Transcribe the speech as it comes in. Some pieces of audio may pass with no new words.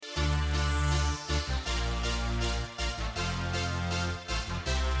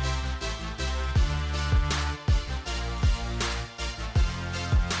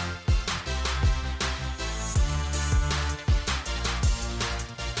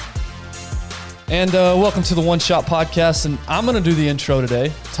And welcome to the One Shot Podcast. And I'm going to do the intro today,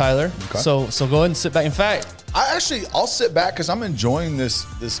 Tyler. Okay. So go ahead and sit back. In fact, I'll sit back because I'm enjoying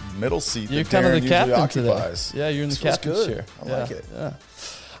this middle seat. You're that kind of Darren the captain usually today. occupies. Yeah, you're in the This feels captain's good. chair. I like it. Yeah.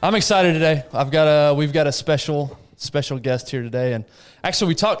 I'm excited today. We've got a special guest here today. And actually,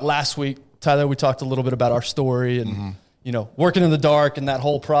 we talked last week, Tyler. We talked a little bit about our story and working in the dark and that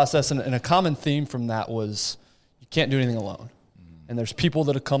whole process. And a common theme from that was you can't do anything alone. And there's people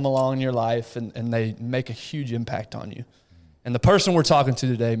that have come along in your life and they make a huge impact on you. And the person we're talking to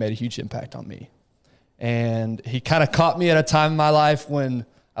today made a huge impact on me. And he kind of caught me at a time in my life when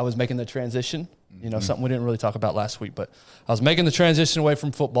I was making the transition, something we didn't really talk about last week, but I was making the transition away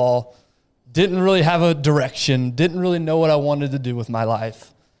from football, didn't really have a direction, didn't really know what I wanted to do with my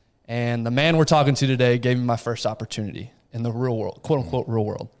life. And the man we're talking to today gave me my first opportunity in the real world, quote unquote real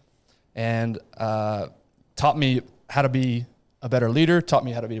world. And taught me how to be a better leader, taught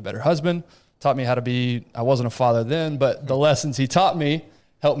me how to be a better husband, taught me how to be, I wasn't a father then, but the lessons he taught me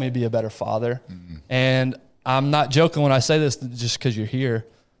helped me be a better father. Mm-hmm. And I'm not joking when I say this just because you're here.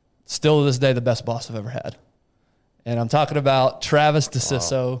 Still to this day, the best boss I've ever had. And I'm talking about Travis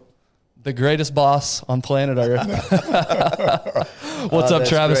DeSisso, the greatest boss on planet Earth. What's up,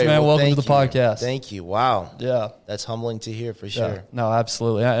 Travis, great. man? Well, welcome to the podcast. Thank you. Wow. Yeah. That's humbling to hear for sure. Yeah. No,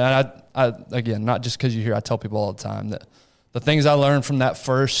 absolutely. I again, not just because you're here, I tell people all the time that the things I learned from that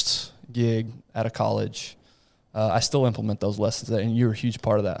first gig out of college, I still implement those lessons, and you're a huge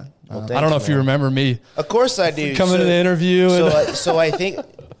part of that. Well, I don't know if you remember me. Of course I do. Coming to the interview. So I think,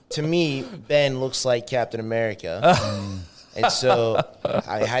 to me, Ben looks like Captain America. And so,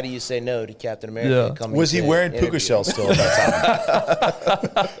 how do you say no to Captain America? Yeah. Was he wearing puka shells still at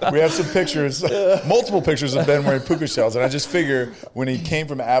that time? We have some pictures, multiple pictures of Ben wearing puka shells, and I just figure when he came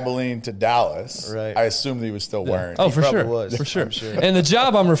from Abilene to Dallas, right. I assumed that he was still wearing. Oh, he for sure, was. For sure. And the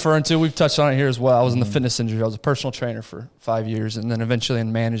job I'm referring to, we've touched on it here as well. I was in the fitness industry. I was a personal trainer for 5 years, and then eventually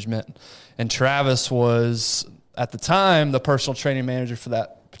in management. And Travis was at the time the personal training manager for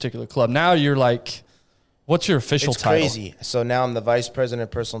that particular club. Now you're like, what's your official title? It's crazy. So now I'm the vice president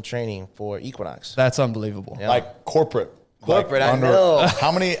of personal training for Equinox. That's unbelievable. Yeah. Like corporate. Corporate, I know.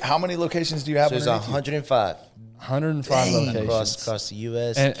 How many locations do you have? So there's 105. 105 locations. Across the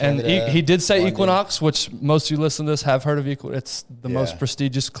U.S., And Canada, he did say London. Equinox, which most of you listening to this have heard of Equinox. It's the most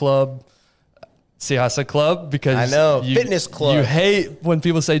prestigious club. See how I said club? Because I know. Fitness club. You hate when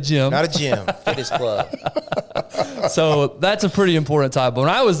people say gym. Not a gym. Fitness club. So that's a pretty important title.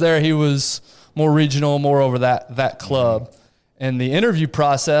 When I was there, he was more regional, more over that club. And the interview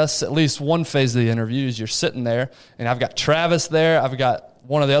process, at least one phase of the interview, is you're sitting there, and I've got Travis there, I've got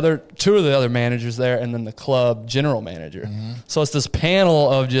two of the other managers there, and then the club general manager. Mm-hmm. So it's this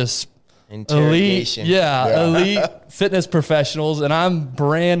panel of just elite fitness professionals, and I'm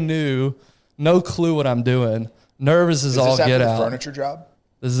brand new, no clue what I'm doing, nervous as all get out. Is this after the furniture job?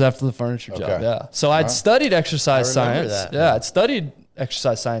 This is after the furniture job, yeah. So I'd studied exercise science. That. Yeah, I'd studied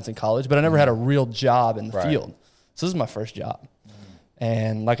exercise science in college, but I never had a real job in the field. So this is my first job.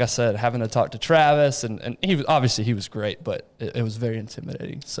 And like I said, having to talk to Travis, and he was great, but it was very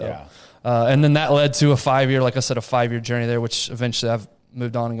intimidating. So, and then that led to a 5-year journey there, which eventually I've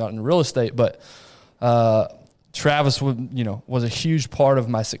moved on and got into real estate. But Travis was a huge part of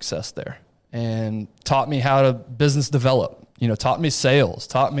my success there, and taught me how to business develop. Taught me sales,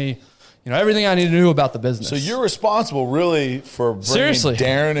 taught me everything I need to know about the business. So you're responsible really for bringing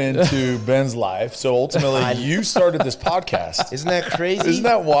Darren into Ben's life. So ultimately you started this podcast. Isn't that crazy? Isn't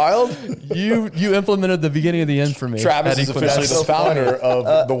that wild? You implemented the beginning of the end for me. Travis is officially the founder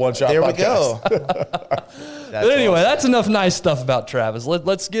of the One Shot podcast. There we go. But anyway, that's enough nice stuff about Travis.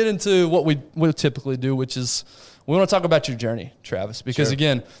 Let's get into what we typically do, which is we want to talk about your journey, Travis, because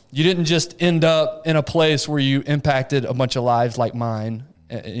again, you didn't just end up in a place where you impacted a bunch of lives like mine.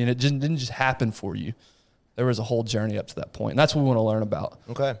 And it didn't just happen for you. There was a whole journey up to that point. And that's what we want to learn about.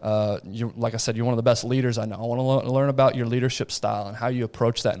 Okay. Like I said, you're one of the best leaders I know. I want to learn about your leadership style and how you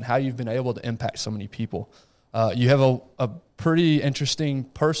approach that and how you've been able to impact so many people. You have a pretty interesting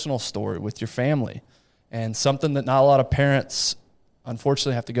personal story with your family, and something that not a lot of parents,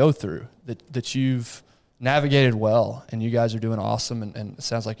 unfortunately, have to go through, that you've navigated well, and you guys are doing awesome, and it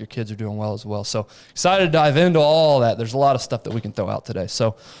sounds like your kids are doing well as well. So excited to dive into all that. There's a lot of stuff that we can throw out today.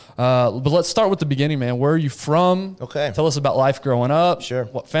 So, but let's start with the beginning, man. Where are you from? Okay. Tell us about life growing up. Sure.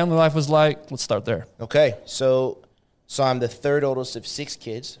 What family life was like. Let's start there. Okay. So I'm the third oldest of 6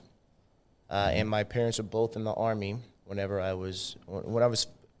 kids, and my parents were both in the Army when I was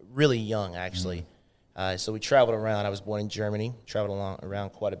really young, actually. So we traveled around. I was born in Germany, traveled around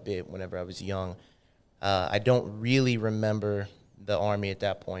quite a bit whenever I was young. I don't really remember the Army at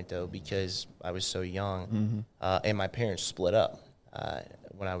that point, though, because I was so young. And my parents split up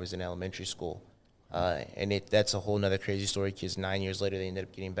when I was in elementary school. And that's a whole nother crazy story, because 9 years later, they ended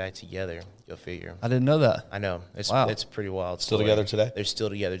up getting back together. Go figure. I didn't know that. I know. It's a pretty wild Still story. together today? They're still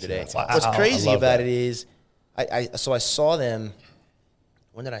together today. Wow. What's crazy about that. it is, so I saw them.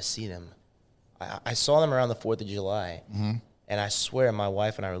 When did I see them? I saw them around the 4th of July. And I swear my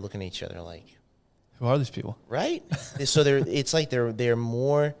wife and I were looking at each other like, Who are these people? right? So it's like they're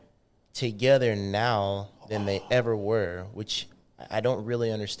more together now than they ever were, which I don't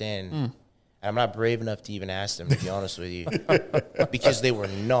really understand. I'm not brave enough to even ask them, to be honest with you, because they were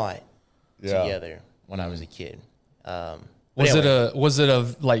not together when I was a kid. Was it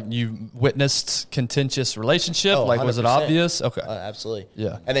a like you witnessed contentious relationship? Oh, like was it 100%. obvious? Okay. Absolutely.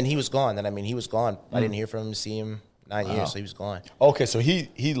 Yeah. And then he was gone. He was gone. I didn't hear from him, see him 9 years, so he was gone. Okay, so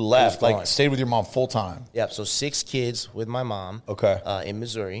he left, gone. like stayed with your mom full time. Yeah, so 6 kids with my mom. Okay. In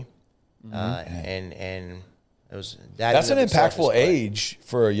Missouri. And it was that. That's in an and of itself impactful was age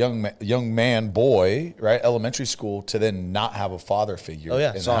for a young man, boy, right? Elementary school, to then not have a father figure. Oh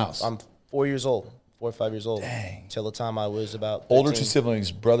yeah, in so the house. I'm 4 years old, 4 or 5 years old. Dang. Till the time I was about 13. Older two siblings,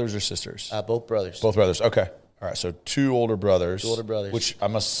 brothers or sisters? Both brothers. Both brothers. Okay. All right. So 2 older brothers. 2 older brothers. Which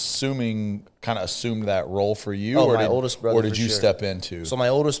I'm assuming kind of assumed that role for you. Oh, or my did, oldest brother Or did for you sure. step into? So my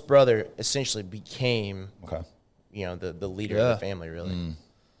oldest brother essentially became, Okay. the leader of the family, really.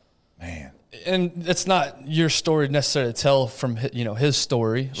 Man. And it's not your story necessarily to tell from his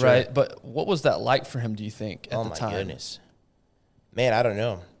story, right? But what was that like for him, do you think, at the time? Oh my goodness, man, I don't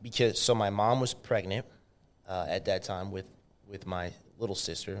know, because my mom was pregnant at that time with my little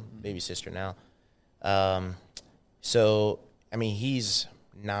sister, baby sister now. So he's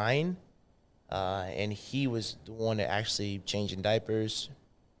 9, and he was the one that actually changing diapers,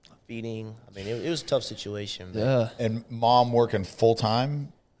 feeding. It was a tough situation. Yeah. And mom working full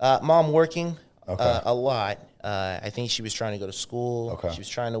time? Mom working Okay. a lot. I think she was trying to go to school. Okay. She was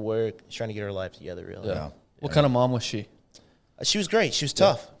trying to work, trying to get her life together, really. Yeah. What kind of mom was she? She was great. She was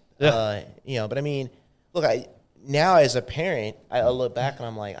tough. Yeah. But look, now as a parent, I look back and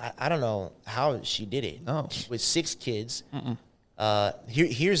I'm like, I don't know how she did it. No. With 6 kids.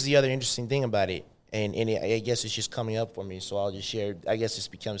 Here's the other interesting thing about it. And I guess it's just coming up for me, so I'll just share. I guess this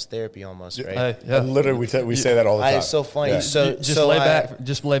becomes therapy almost, right? Hey, yeah. Literally, we say that all the time. It's so funny. Yeah. So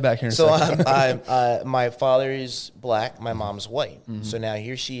Just lay back here in a second. my father is black, my mom's white. So now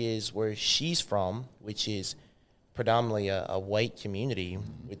here she is where she's from, which is predominantly a white community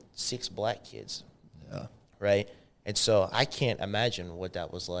with 6 black kids. Yeah. Right? And so I can't imagine what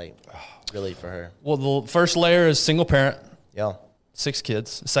that was like, really, for her. Well, the first layer is single parent, Yeah. 6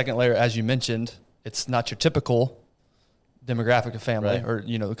 kids. The second layer, as you mentioned, it's not your typical demographic of family, Right. or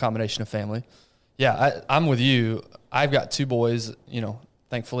the combination of family. Yeah, I'm with you. I've got 2 boys,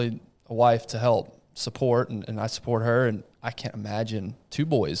 thankfully a wife to help support, and I support her, and I can't imagine 2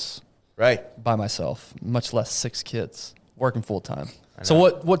 boys Right. by myself, much less 6 kids working full time. So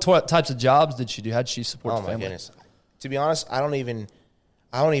what types of jobs did she do? How did she support Oh the my family? goodness. To be honest, I don't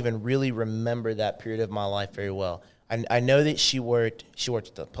even really remember that period of my life very well. I know that she worked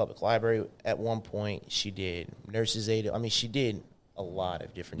at the public library at one point. She did nurse's aide. She did a lot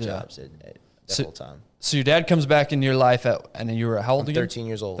of different jobs at that whole time. So your dad comes back into your life and then you were how old again? 13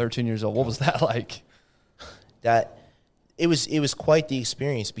 years old. 13 years old. What was that like? That it was quite the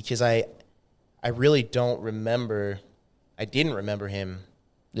experience, because I really don't remember. I didn't remember him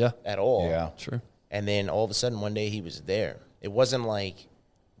Yeah. at all. Yeah. Sure. And then all of a sudden one day he was there. It wasn't like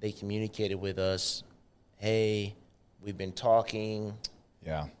they communicated with us, hey, we've been talking.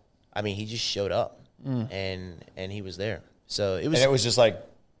 Yeah. He just showed up and he was there. So it was. And it was just like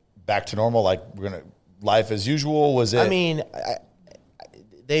back to normal, like life as usual. Was it?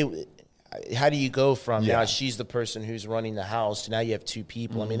 How do you go from Yeah. now she's the person who's running the house to now you have 2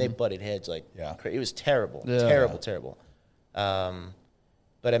 people? They butted heads like it was terrible, terrible.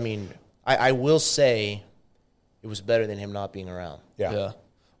 But I will say it was better than him not being around. Yeah.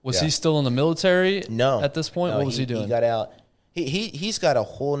 Was Yeah. he still in the military? No. At this point, No, what was he doing? He got out. He's got a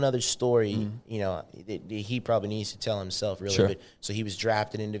whole nother story, that he probably needs to tell himself, really. Sure. But, so he was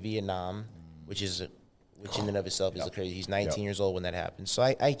drafted into Vietnam, which in and of itself is crazy. He's 19 years old when that happened. So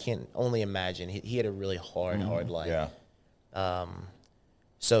I can only imagine. He had a really hard life. Yeah.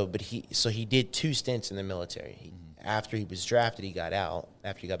 So he did 2 stints in the military. After he was drafted, he got out.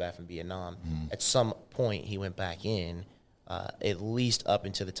 After he got back from Vietnam, at some point he went back in. At least up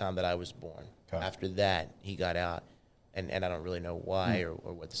until the time that I was born. Okay. After that, he got out, and I don't really know why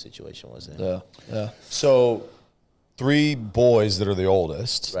or what the situation was then. Yeah. So 3 boys that are the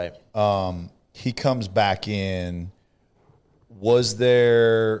oldest. Right. He comes back in. was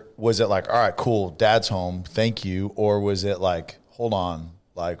it like, all right, cool, Dad's home, thank you, or was it like, hold on,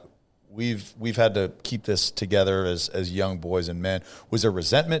 like we've had to keep this together as young boys and men? Was there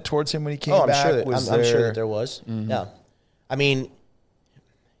resentment towards him when he came back? I'm sure that there was. Mm-hmm. Yeah, I mean,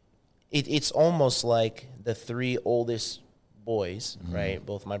 it's almost like the three oldest boys, mm-hmm. right?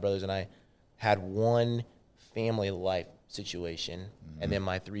 Both my brothers and I had one family life situation, mm-hmm. and then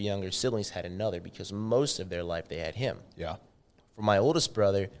my three younger siblings had another, because most of their life they had him. Yeah. For my oldest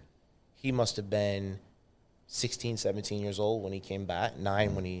brother, he must have been 16, 17 years old when he came back,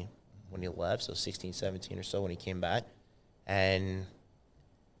 9 when he left, so 16, 17 or so when he came back. And,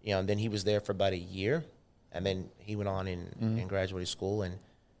 then he was there for about a year, and then he went on and graduated school, and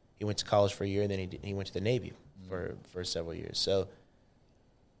he went to college for a year, and then he went to the Navy for several years. So,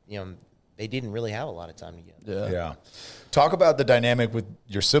 they didn't really have a lot of time together. Yeah. Talk about the dynamic with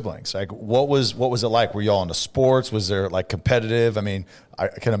your siblings. Like, what was it like? Were y'all into sports? Was there like competitive? I mean, I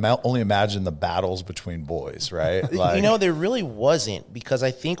can only imagine the battles between boys, right? Like, there really wasn't, because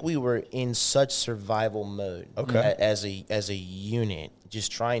I think we were in such survival mode as a unit,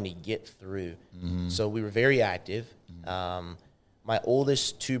 just trying to get through. Mm-hmm. So we were very active. Mm-hmm. My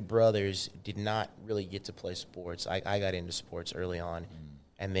oldest two brothers did not really get to play sports. I got into sports early on. Mm-hmm.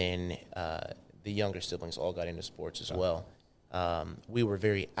 And then the younger siblings all got into sports as well. We were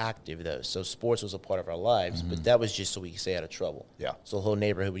very active, though. So sports was a part of our lives, but that was just so we could stay out of trouble. Yeah. So the whole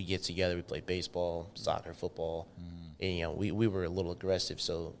neighborhood would get together. We'd play baseball, soccer, football. And, we were a little aggressive.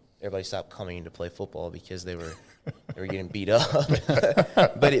 So everybody stopped coming to play football because they were getting beat up.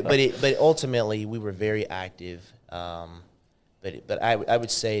 but ultimately, we were very active. But I would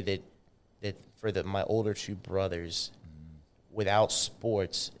say that for my older two brothers, without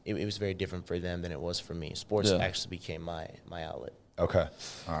sports, it was very different for them than it was for me. Sports actually became my outlet. Okay.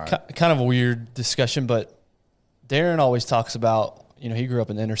 All right. Kind of a weird discussion, but Darren always talks about, he grew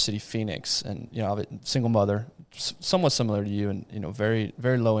up in inner city Phoenix, and, single mother, somewhat similar to you, and, very,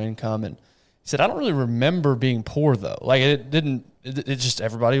 very low income. And he said, I don't really remember being poor, though. Like, it just,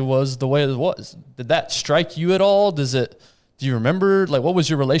 everybody was the way it was. Did that strike you at all? Do you remember, like, what was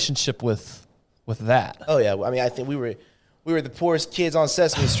your relationship with that? Oh, yeah. I mean, I think we were the poorest kids on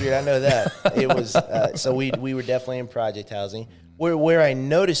Sesame Street. I know that. It was so we were definitely in project housing. Where I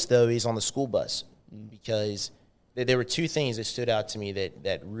noticed, though, is on the school bus, because there were two things that stood out to me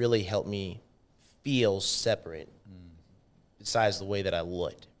that really helped me feel separate, besides the way that I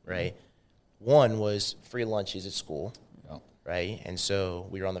looked, right? One was free lunches at school, right? And so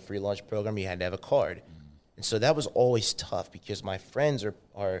we were on the free lunch program. You had to have a card. And so that was always tough, because my friends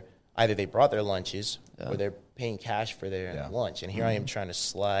are either they brought their lunches or they're paying cash for their lunch. And here I am trying to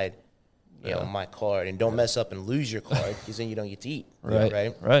slide, my card, and don't mess up and lose your card, because then you don't get to eat.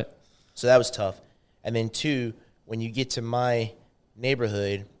 Right. So that was tough. And then two, when you get to my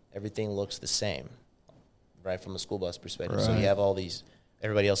neighborhood, everything looks the same, right, from a school bus perspective. Right. So you have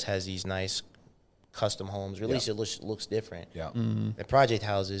everybody else has these nice custom homes, or at least it looks different. Yeah. Mm-hmm. The project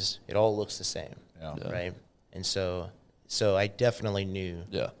houses, it all looks the same, right? And so I definitely knew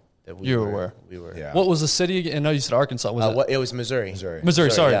that we were. Yeah. What was the city again? I know you said Arkansas. It was Missouri.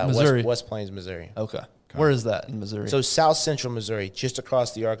 Missouri. West Plains, Missouri. Okay. Where is that in Missouri? So south central Missouri, just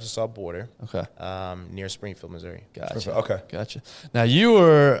across the Arkansas border. Okay. Near Springfield, Missouri. Gotcha. Okay. Gotcha. Now you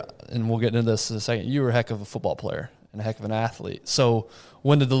were, and we'll get into this in a second, you were a heck of a football player and a heck of an athlete. So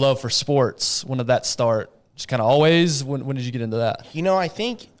when did the love for sports, when did that start? Just kind of always? When did you get into that? I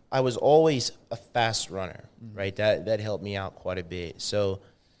think I was always a fast runner, right? That helped me out quite a bit. So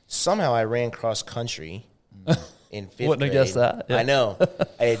somehow I ran cross country in fifth grade. Wouldn't have guessed that. Yeah. I know.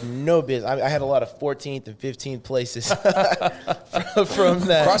 I had no business. I had a lot of 14th and 15th places from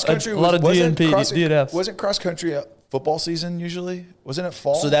that. Cross country, a lot of DNFs. Wasn't cross country a football season usually? Wasn't it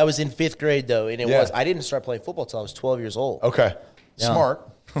fall? So that was in fifth grade, though, and it was. I didn't start playing football until I was 12 years old. Okay. Yeah. Smart.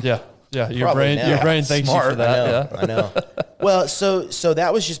 Yeah. Your brain thanks you for that. I know. Well, so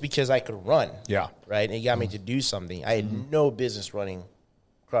that was just because I could run. Yeah. Right? And it got me to do something. I had no business running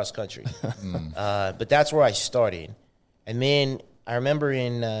cross country. But that's where I started. And then I remember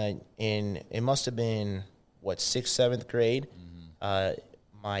in it must have been, 6th, 7th grade,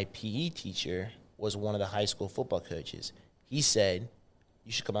 my PE teacher was one of the high school football coaches. He said,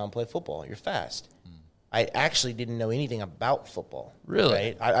 you should come out and play football. You're fast. I actually didn't know anything about football. Really?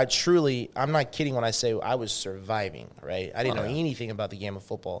 Right? I truly, I'm not kidding when I say I was surviving, right? I didn't know anything about the game of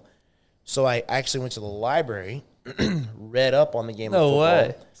football. So I actually went to the library, read up on the game of football. No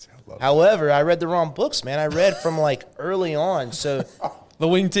way. However, I read the wrong books, man. I read from early on. So The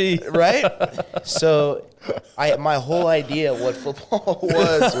wing tee. Right? So my whole idea of what football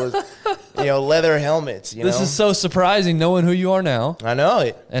was, leather helmets. This is so surprising knowing who you are now. I know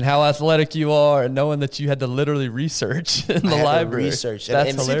it. And how athletic you are, and knowing that you had to literally research in the library. Research.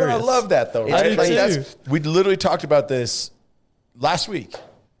 That's and hilarious. I love that, though, right? Too. We literally talked about this last week.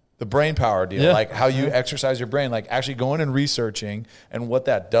 The brain power deal, like how you exercise your brain, like actually going and researching and what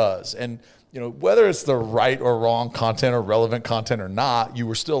that does. And, whether it's the right or wrong content or relevant content or not, you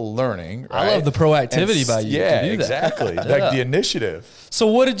were still learning. Right? I love the proactivity by you. Yeah, to do that. exactly. Like the initiative. So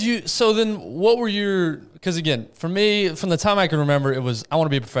what were your, because again, for me, from the time I can remember, it was, I want to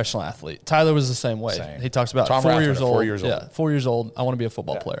be a professional athlete. Tyler was the same way. Same. He talks about Tom 4 Rathman years at old. 4 years old. Yeah, 4 years old. I want to be a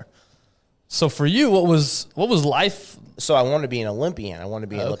football player. So for you, what was life? So I wanted to be an Olympian. I wanted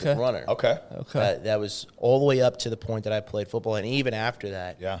to be an Olympic runner. Okay. That was all the way up to the point that I played football, and even after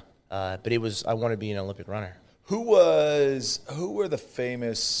that. Yeah. But I wanted to be an Olympic runner. Who were the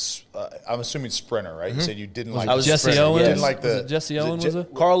famous, I'm assuming sprinter, right? You said you didn't like Jesse Owens. Didn't like Was it Jesse Owens, was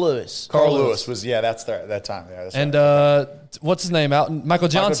it? Carl Lewis. Carl Lewis was, that's that time. Yeah, that's And right. what's his name? Michael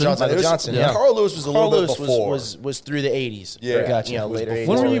Johnson. Michael Johnson, yeah. Carl Lewis was a little bit before. was through the 80s. Yeah. Gotcha. Later 80s.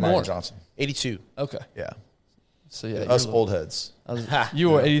 When were you early born? 90s. Johnson. 82. Okay. Yeah. So yeah, Us old heads. You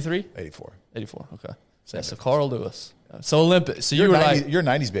were 83? 84. 84. Okay. Yeah, so Carl Lewis. So Olympic. So You're you were 90, like, you're a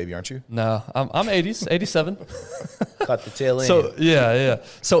 90s baby, aren't you? no, I'm 80s, 87. Cut the tail end. So yeah.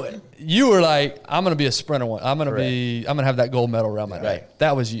 So you were like, I'm gonna be a sprinter one. I'm gonna have that gold medal around my neck. Right.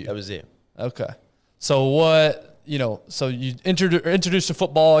 That was you. that was it. Okay. So what? So you introduced to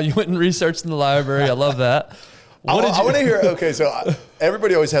football. You went and researched in the library. I love that. I want to hear. Okay, so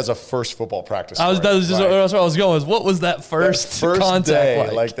everybody always has a first football practice. That's where I was going. What was that first contact day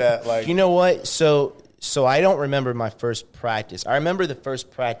like? that? You know what? So I don't remember my first practice. I remember the first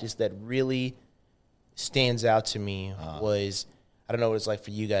practice that really stands out to me was, I don't know what it's like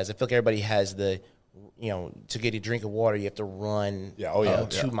for you guys. I feel like everybody has to get a drink of water, you have to run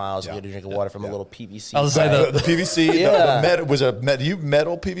 2 miles to get a drink of water from a little PVC. I was saying the PVC. Do you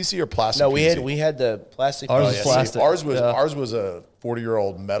metal PVC or plastic? No, PVC? we had the plastic. Ours was plastic. Ours was a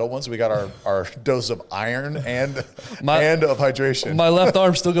 40-year-old metal one, so we got our dose of iron and of hydration. My left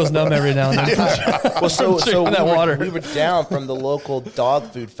arm still goes numb every now and then. Well, so water. We were down from the local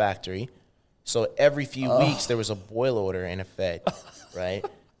dog food factory, so every few weeks there was a boil order in effect, right?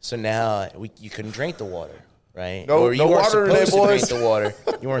 So now you couldn't drink the water, right? No water today, boys. Drink the water.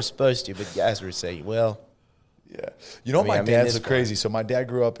 You weren't supposed to, but guys were saying, well. Yeah. My dad's crazy. So my dad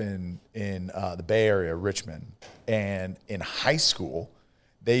grew up in the Bay Area, Richmond. And in high school,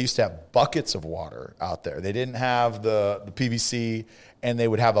 they used to have buckets of water out there. They didn't have the PVC, and they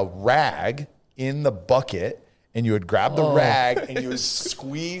would have a rag in the bucket, and you would grab the rag and you would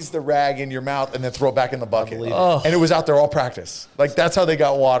squeeze the rag in your mouth and then throw it back in the bucket. And it was out there all practice. Like, that's how they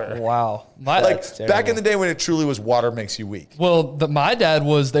got water. Wow. Back in the day when it truly was water makes you weak. Well, my dad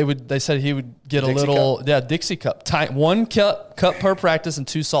was, they said he would get a little Dixie cup. One cup per practice and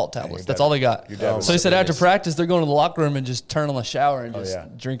 2 salt tablets. That's all they got. So he said after practice, they're going to the locker room and just turn on the shower and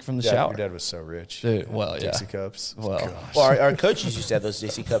just drink from the shower. Your dad was so rich. Dude, well, yeah. Dixie cups. Well, our coaches used to have those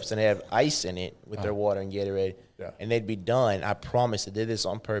Dixie cups and they have ice in it with their water and Gatorade. Yeah. And they'd be done. I promise they did this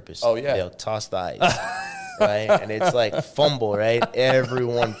on purpose. Oh, yeah. They'll toss the ice. Right? And it's like fumble, right?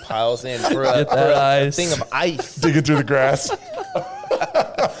 Everyone piles in for a thing of ice. Digging through the grass.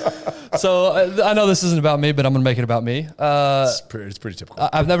 So I know this isn't about me, but I'm going to make it about me. It's pretty typical.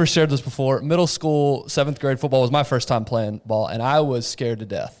 I've never shared this before. Middle school, 7th grade football was my first time playing ball, and I was scared to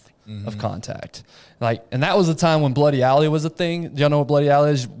death of contact. And that was the time when Bloody Alley was a thing. Do y'all know what Bloody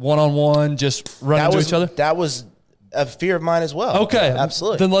Alley is? One-on-one, just running into each other? That was a fear of mine as well. Okay.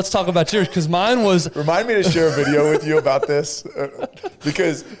 Absolutely. Then let's talk about yours, because mine was... Remind me to share a video with you about this,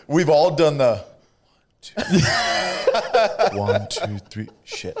 because we've all done the... 1, 2, 3.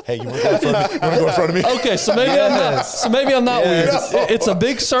 Shit. Hey, you want to go in front of me? Okay, so maybe I'm not weird. No. It's a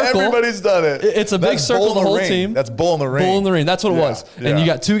big circle. Everybody's done it. It's a big circle, the whole team. That's bull in the ring. Bull in the ring. That's what it was. Yeah. And you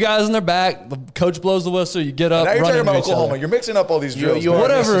got 2 guys in their back. The coach blows the whistle. You get up. Now you're run talking about into each Oklahoma. other. You're mixing up all these drills.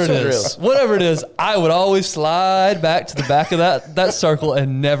 Whatever it is, I would always slide back to the back of that circle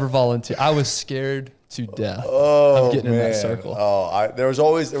and never volunteer. I was scared to death of getting in that circle. There was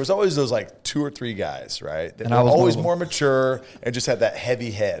always those like 2 or 3 guys, right? That And were I was always one of them. more mature and just had that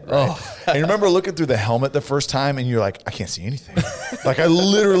heavy head, right? And you remember looking through the helmet the first time and you're like, I can't see anything. Like, I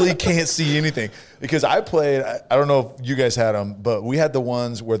literally can't see anything. Because I played, I don't know if you guys had them, but we had the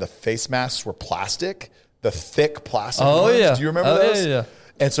ones where the face masks were plastic, the thick plastic ones. Yeah. Do you remember those? Yeah.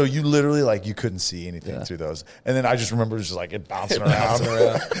 And so you literally, you couldn't see anything through those. And then I just remember just it bouncing around.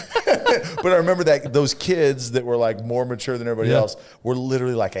 But I remember that those kids that were like more mature than everybody else were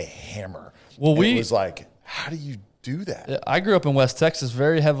literally like a hammer. Well, it was like, how do you do that? I grew up in West Texas,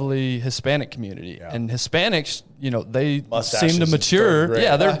 very heavily Hispanic community, and Hispanics, they seem to mature.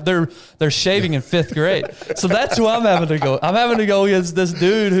 Yeah, they're shaving in 5th grade, so that's who I'm having to go. I'm having to go against this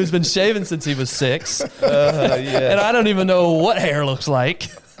dude who's been shaving since he was 6, and I don't even know what hair looks like.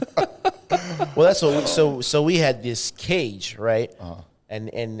 Well, that's what. So we had this cage, right?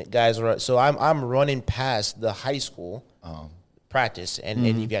 And guys were I'm running past the high school. Practice and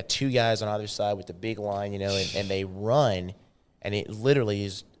you've got 2 guys on either side with the big line, and they run, and it literally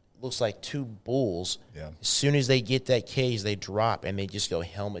looks like 2 bulls. Yeah. As soon as they get that cage, they drop and they just go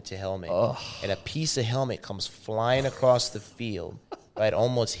helmet to helmet, and a piece of helmet comes flying across the field, right?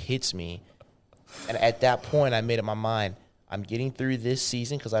 Almost hits me, and at that point, I made up my mind. I'm getting through this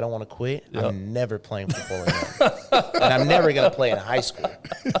season because I don't want to quit. Yep. I'm never playing football again. And I'm never going to play in high school.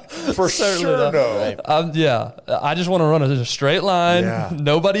 For sure, no. Right? I just want to run a straight line. Yeah.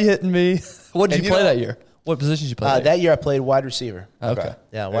 Nobody hitting me. What did you play that year? What position did you play that year? I played wide receiver. Okay.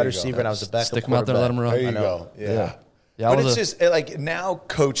 Yeah, wide receiver, and I was a backup Stick them out there, let them run. There you go. Yeah. But it's just like now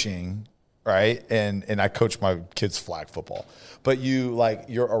coaching, right? And I coach my kids' flag football. But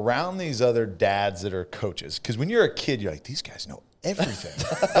you're around these other dads that are coaches. Because when you're a kid, you're like, these guys know everything.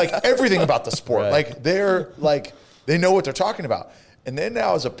 Like everything about the sport. Right. Like they know what they're talking about. And then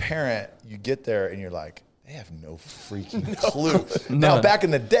now as a parent, you get there and you're like, they have no freaking clue. Now, back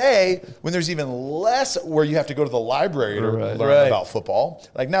in the day, when there's even less where you have to go to the library to learn about football,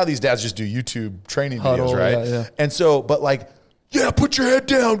 like now these dads just do YouTube training videos, right? Yeah. And so, but like, put your head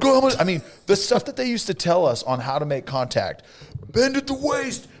down. Go. I mean, the stuff that they used to tell us on how to make contact, bend at the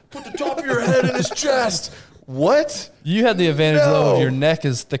waist, put the top of your head in his chest. What? You had the advantage, though, of your neck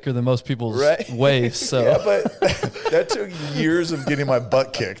is thicker than most people's waist. So. Yeah, but that took years of getting my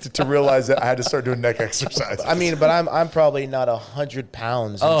butt kicked to realize that I had to start doing neck exercise. I mean, but I'm probably not 100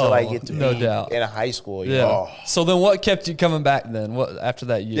 pounds until I get to be in a high school. So then what kept you coming back then? What after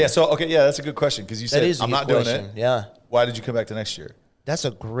that year? Yeah, that's a good question because you said, I'm not doing it. Yeah. Why did you come back the next year? That's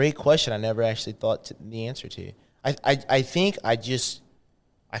a great question. I never actually thought the answer to. I think I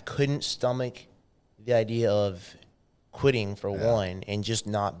couldn't stomach the idea of quitting for one and just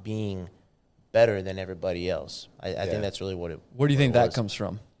not being better than everybody else. I think that's really what it. Where do you think that comes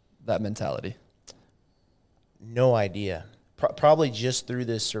from? That mentality? No idea. Probably just through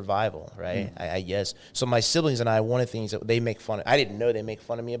this survival, right? I guess. So my siblings and I, one of the things that they make fun of, I didn't know they make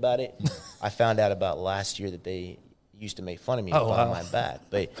fun of me about it. I found out about last year that they used to make fun of me behind my back.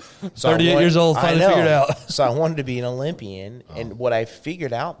 But so 38 years old, finally figured out. So I wanted to be an Olympian. And what I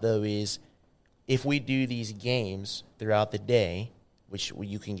figured out, though, is if we do these games throughout the day, which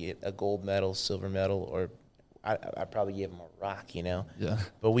you can get a gold medal, silver medal, or I'd probably give them a rock, Yeah.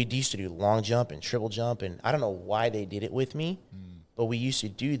 But we used to do long jump and triple jump, and I don't know why they did it with me, but we used to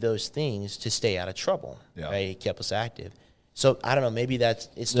do those things to stay out of trouble. Yeah. Right? It kept us active. So I don't know. Maybe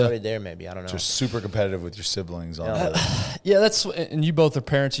it started there. Maybe I don't know. Just super competitive with your siblings. And you both are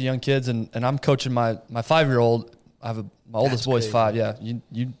parents of young kids, and I'm coaching my 5-year-old. My oldest boy's 5. Yeah,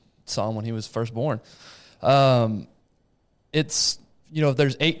 you saw him when he was first born. It's if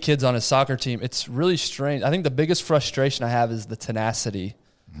there's 8 kids on his soccer team, it's really strange. I think the biggest frustration I have is the tenacity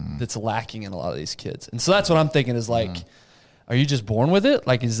that's lacking in a lot of these kids, and so that's what I'm thinking is like. Are you just born with it?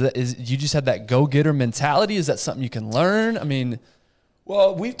 Like, is you just have that go-getter mentality? Is that something you can learn? I mean,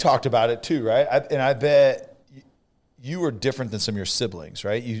 well, we've talked about it too, right? And I bet you are different than some of your siblings,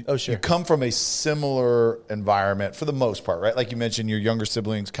 right? You come from a similar environment for the most part, right? Like you mentioned, your younger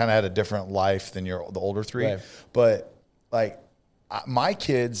siblings kind of had a different life than the older 3, right. But like my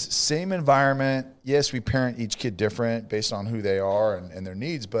kids, same environment. Yes, we parent each kid different based on who they are and their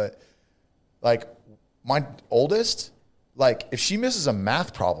needs, but like my oldest. Like, if she misses a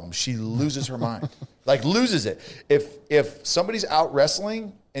math problem, she loses her mind. Like, loses it. If somebody's out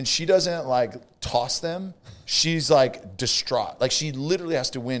wrestling and she doesn't, like, toss them, she's, like, distraught. Like, she literally has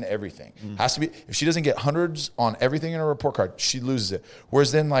to win everything. Has to be. If she doesn't get hundreds on everything in her report card, she loses it.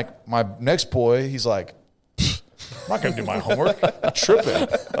 Whereas then, like, my next boy, he's like, I'm not going to do my homework. I'm tripping.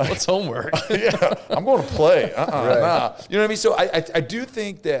 Like, what's homework? I'm going to play. Nah. You know what I mean? So I do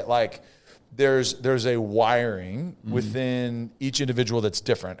think that, like, there's a wiring within each individual that's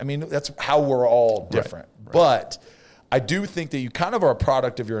different. I mean, that's how we're all different. Right. But I do think that you kind of are a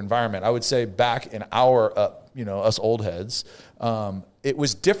product of your environment. I would say back in our, us old heads, it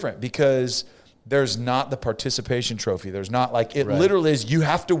was different because there's not the participation trophy. There's not like, it literally is you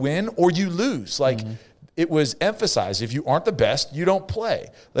have to win or you lose. Like it was emphasized. If you aren't the best, you don't play.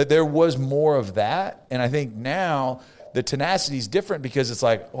 Like there was more of that. And I think now the tenacity is different because it's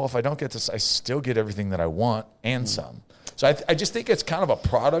like, well, if I don't get this, I still get everything that I want and some. So I just think it's kind of a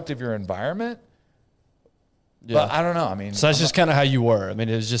product of your environment. Yeah. But I don't know. I mean, so that's just kind of how you were. I mean,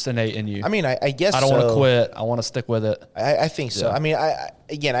 it was just innate in you. I mean, I guess I don't want to quit. I want to stick with it. I think so. I mean, I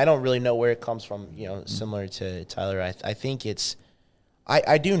don't really know where it comes from, similar to Tyler. I think it's,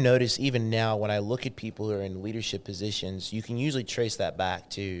 I do notice even now when I look at people who are in leadership positions, you can usually trace that back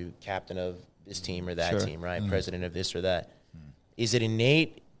to captain of this team or that team, right? President of this or that. Is it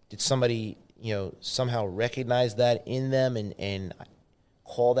innate? Did somebody, somehow recognize that in them and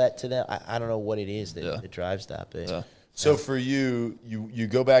call that to them? I don't know what it is that drives that. But So for you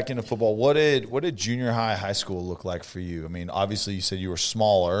go back into football. What did junior high school look like for you? I mean, obviously you said you were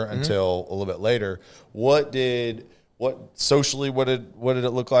smaller until a little bit later. Socially, what did it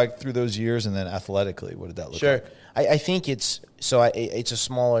look like through those years, and then athletically, what did that look like? I think it's a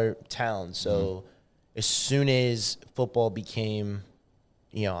smaller town. So as soon as football became,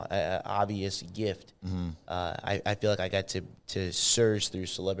 an obvious gift, I feel like I got to surge through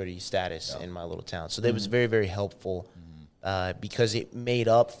celebrity status in my little town. So that was very, very helpful because it made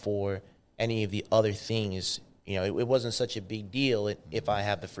up for any of the other things. It wasn't such a big deal if I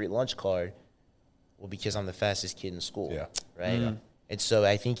have the free lunch card. Well, because I'm the fastest kid in school, right? Mm-hmm. And so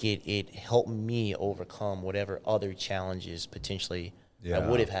I think it helped me overcome whatever other challenges potentially I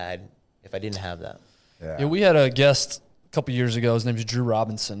would have had if I didn't have that. Yeah, we had a guest a couple years ago. His name is Drew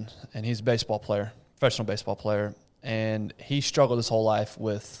Robinson, and he's a baseball player, professional baseball player, and he struggled his whole life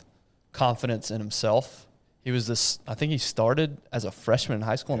with confidence in himself. He was I think he started as a freshman in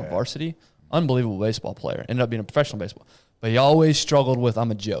high school on the varsity, unbelievable baseball player, ended up being a professional baseball. But he always struggled with, I'm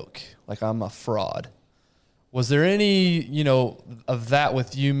a joke, like I'm a fraud. Was there any, of that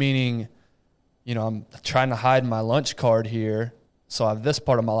with you, meaning, I'm trying to hide my lunch card here, so I have this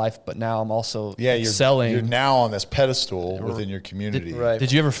part of my life, but now I'm also excelling. You're now on this pedestal within your community.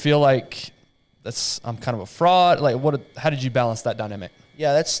 Did you ever feel like I'm kind of a fraud? Like, how did you balance that dynamic?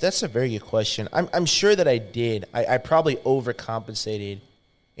 Yeah, that's a very good question. I'm sure that I did. I probably overcompensated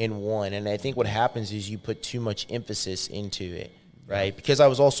in one, and I think what happens is you put too much emphasis into it, right? Because I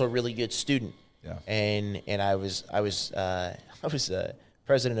was also a really good student, and I was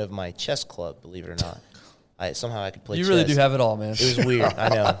president of my chess club, believe it or not. Somehow I could play. You chess. really do have it all, man. It was weird. I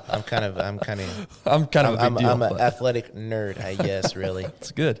know. I'm kind of a big deal. I'm an athletic nerd, I guess. Really,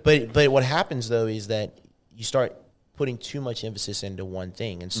 it's good. But what happens though is that you start putting too much emphasis into one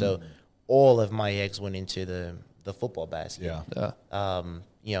thing, and so all of my eggs went into the football basket.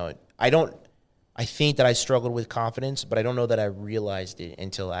 I think that I struggled with confidence, but I don't know that I realized it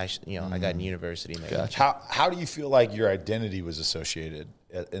until I got in university. Gotcha. How do you feel like your identity was associated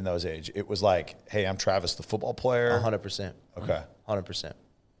in those age? It was like, hey, I'm Travis, the football player. 100%. Okay. 100%.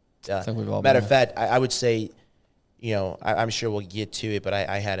 Yeah. I think we've all Matter of fact, I would say, I'm sure we'll get to it, but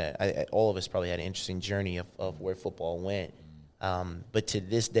all of us probably had an interesting journey of where football went. But to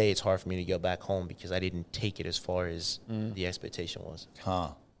this day, it's hard for me to go back home because I didn't take it as far as the expectation was.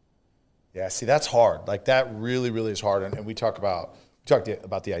 Yeah, see, that's hard. Like, that really, really is hard. And we talked about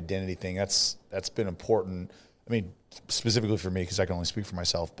the identity thing. That's been important. I mean, specifically for me, because I can only speak for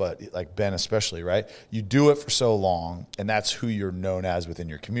myself, but like Ben especially, right? You do it for so long, and that's who you're known as within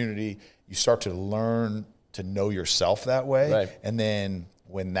your community. You start to learn to know yourself that way. Right. And then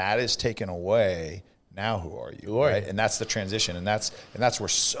when that is taken away, now who are you? Right? And that's the transition. And that's where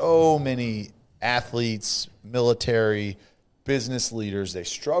so many athletes, military, business leaders, they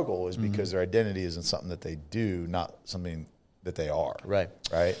struggle, is because their identity isn't something that they do, not something that they are. Right.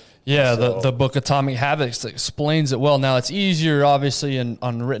 Yeah, the book Atomic Habits explains it well. Now, it's easier, obviously, in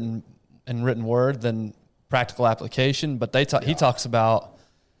written word than practical application, but he talks about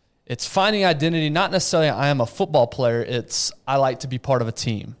it's finding identity, not necessarily I am a football player, it's I like to be part of a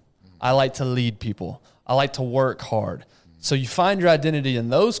team. I like to lead people. I like to work hard. So you find your identity in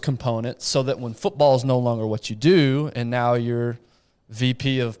those components so that when football is no longer what you do and now you're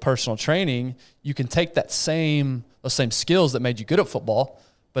VP of personal training, you can take those same skills that made you good at football,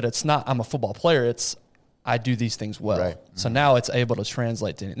 but it's not I'm a football player, it's I do these things well. Right. So now it's able to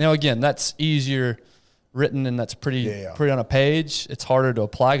translate to it. Now, again, that's easier written and that's pretty on a page. It's harder to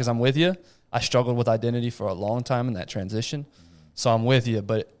apply because I'm with you. I struggled with identity for a long time in that transition. So I'm with you,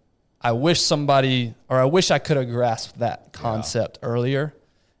 but I wish I could have grasped that concept earlier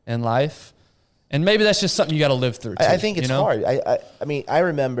in life. And maybe that's just something you got to live through too, I think it's hard. I mean, I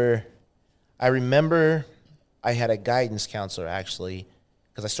remember I had a guidance counselor actually,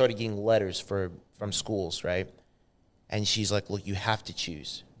 because I started getting letters from schools, right? And she's like, look, you have to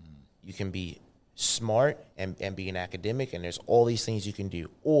choose. You can be smart and be an academic, and there's all these things you can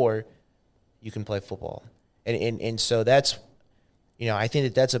do, or you can play football. And so that's, I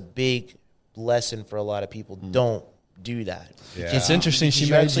think that's a big lesson for a lot of people. Don't do that. Yeah. It's interesting. She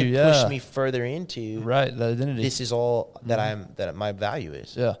made actually pushed me further into the identity. This is all that my value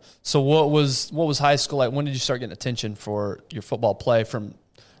is. Yeah. So what was high school like? When did you start getting attention for your football play from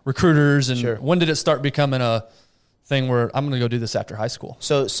recruiters, and when did it start becoming a thing where I'm going to go do this after high school?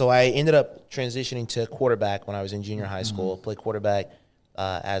 So I ended up transitioning to quarterback when I was in junior high school. Played quarterback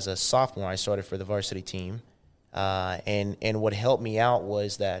as a sophomore. I started for the varsity team, and what helped me out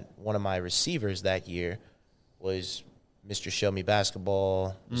was that one of my receivers that year was Mr. Show Me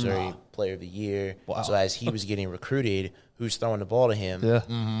Basketball, Missouri Player of the Year. Wow. So as he was getting recruited, who's throwing the ball to him? Yeah.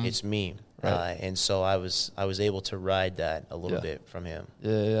 It's me. Right. And so I was able to ride that a little bit from him.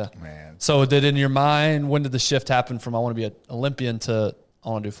 Yeah. Man. So did in your mind, when did the shift happen from I want to be an Olympian to I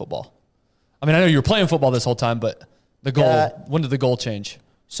want to do football? I mean, I know you were playing football this whole time, but the goal, when did the goal change?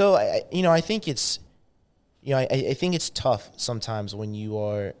 So I think it's, I think it's tough sometimes when you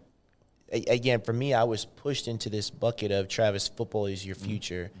are. Again, for me, I was pushed into this bucket of Travis, football is your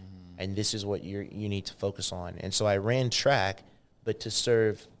future, and this is what you need to focus on. And so I ran track, but to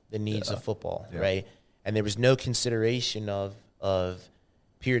serve the needs of football, right? And there was no consideration of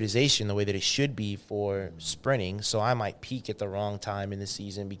periodization the way that it should be for sprinting. So I might peak at the wrong time in the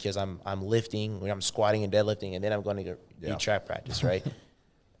season because I'm lifting, when I'm squatting and deadlifting, and then I'm going to do track practice, right?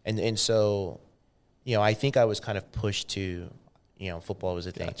 and so, I think I was kind of pushed to. Football was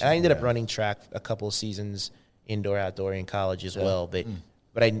a thing. Gotcha, and I ended up running track a couple of seasons, indoor, outdoor, in college as well. But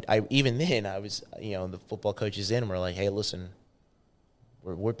I even then, I was, the football coaches were like, hey, listen,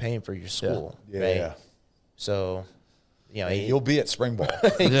 we're paying for your school. Right? Yeah. So, you'll be at spring ball.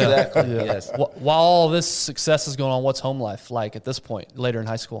 Exactly. Yes. While all this success is going on, what's home life like at this point, later in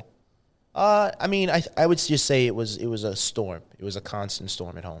high school? I mean, I would just say it was a storm. It was a constant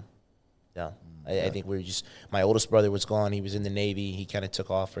storm at home. Yeah. I think we were just. My oldest brother was gone. He was in the Navy. He kind of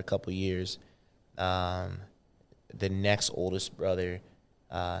took off for a couple of years. The next oldest brother,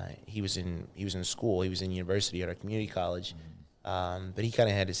 he was in school. He was in university at our community college, but he kind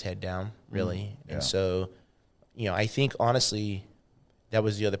of had his head down, really. And so, I think honestly, that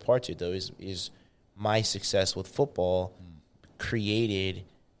was the other part to it, though. Is my success with football created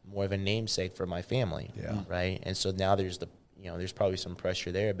more of a namesake for my family, right? And so now there's there's probably some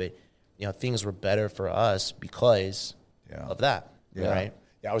pressure there, but. Things were better for us because of that, right?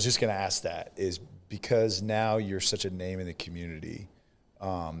 Yeah, I was just going to ask that is because now you're such a name in the community,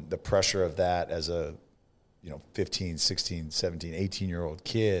 the pressure of that as a, 15, 16, 17, 18-year-old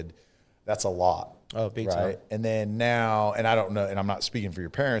kid, that's a lot. Oh, big right? time. And then now, and I don't know, and I'm not speaking for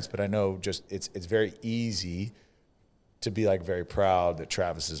your parents, but I know just it's very easy to be like very proud that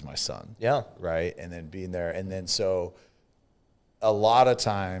Travis is my son. Yeah. Right? And then being there. And then so a lot of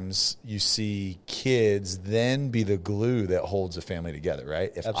times you see kids then be the glue that holds a family together,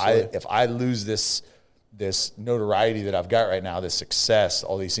 right? If I lose this notoriety that I've got right now, this success,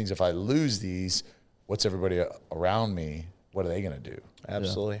 all these things, if I lose these, what's everybody around me, what are they going to do?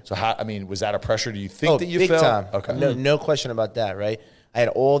 Absolutely. So was that a pressure? Do you think that you big felt? Time. Okay. No question about that, right? I had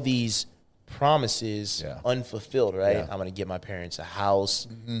all these promises unfulfilled, right? I'm going to get my parents a house,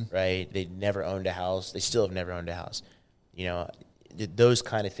 right? They never owned a house. They still have never owned a house. Those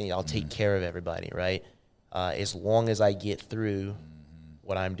kind of things. I'll take care of everybody, right? As long as I get through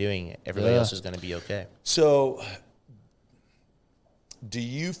what I'm doing, everybody else is going to be okay. So do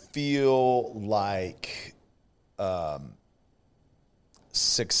you feel like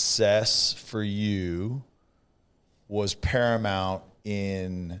success for you was paramount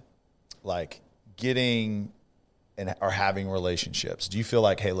in like getting or having relationships? Do you feel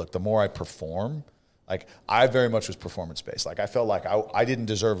like, hey, look, the more I perform, like I very much was performance-based. Like I felt like I didn't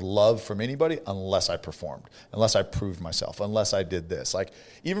deserve love from anybody unless I performed, unless I proved myself, unless I did this. Like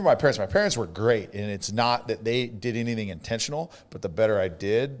even my parents were great. And it's not that they did anything intentional, but the better I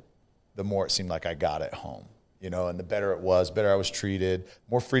did, the more it seemed like I got at home, and the better it was, better I was treated,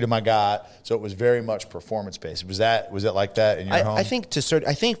 more freedom I got. So it was very much performance-based. Was it like that in your home? I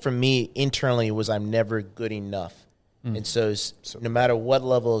think for me internally it was I'm never good enough. And so no matter what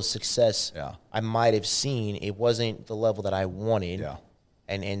level of success I might have seen, it wasn't the level that I wanted. Yeah.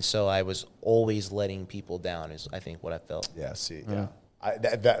 And so I was always letting people down is I think what I felt. Yeah, see. Yeah.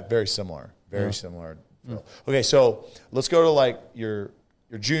 That very similar. Very similar. Okay, so let's go to like your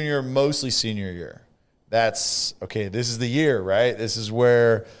junior, mostly senior year. That's okay, this is the year, right? This is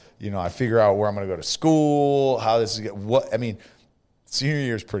where, I figure out where I'm going to go to school, how this is senior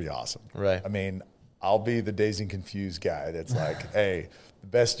year is pretty awesome. Right. I mean, I'll be the dazed and confused guy that's like, hey, the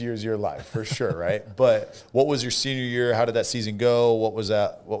best years of your life for sure, right? But what was your senior year? How did that season go? What was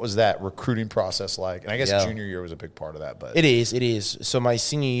that recruiting process like? And I guess junior year was a big part of that. But it is. So my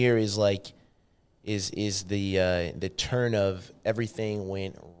senior year is like is the turn of everything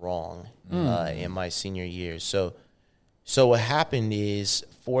went wrong in my senior year. So what happened is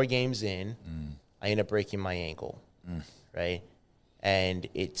 4 games in, I ended up breaking my ankle, right? And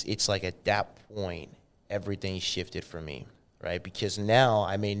it's like at that point, everything shifted for me, right? Because now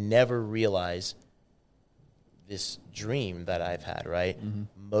I may never realize this dream that I've had, right?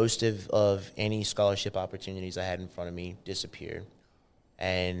 Most of any scholarship opportunities I had in front of me disappeared.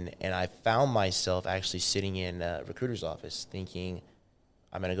 And I found myself actually sitting in a recruiter's office thinking,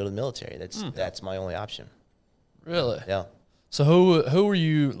 I'm going to go to the military. That's my only option. Really? Yeah. So who were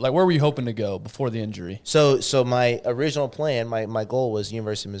you, like, where were you hoping to go before the injury? So my original plan, my goal was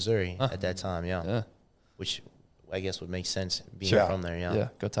University of Missouri at that time, yeah. Which I guess would make sense being from there, yeah. Yeah,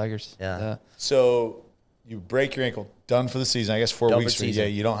 go Tigers. Yeah. So you break your ankle, done for the season. I guess 4 weeks for you. Yeah,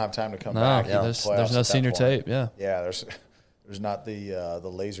 you don't have time to come back. There's no senior tape, Yeah, there's not the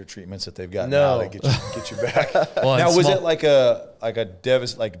laser treatments that they've got now that get you back. Well, now, was it like a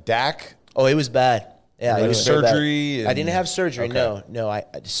DAC? Oh, it was bad. Yeah, like it was surgery. I didn't have surgery. Okay. No.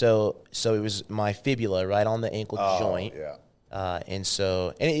 So it was my fibula right on the ankle joint. Yeah. And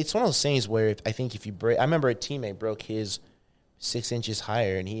it's one of those things where if you break, I remember a teammate broke his 6 inches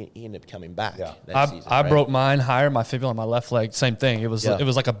higher, and he ended up coming back. Yeah. I broke mine higher, my fibula on my left leg. Same thing. It was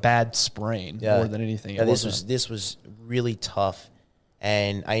like a bad sprain more than anything. Yeah, this was really tough,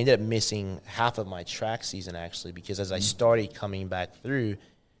 and I ended up missing half of my track season actually because as I started coming back through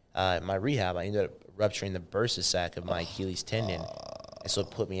my rehab, I ended up rupturing the bursa sac of my Achilles tendon, and so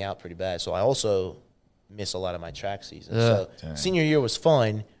it put me out pretty bad. So I also missed a lot of my track season. So senior year was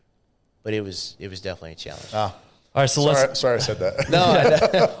fun, but it was definitely a challenge. All right, so sorry I said that.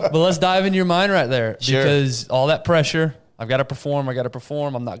 No, but let's dive into your mind right there because Sure. all that pressure, I've got to perform,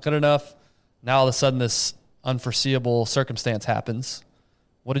 I'm not good enough. Now all of a sudden this unforeseeable circumstance happens.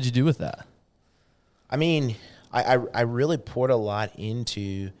 What did you do with that? I mean, I really poured a lot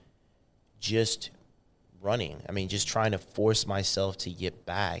into just running. I mean, just trying to force myself to get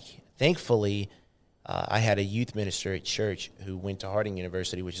back. Thankfully, I had a youth minister at church who went to Harding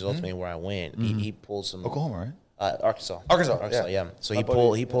University, which is ultimately where I went. He pulled some Oklahoma, right? Arkansas, yeah. So he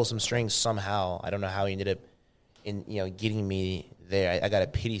pulled some strings somehow. I don't know how he ended up getting me there. I got a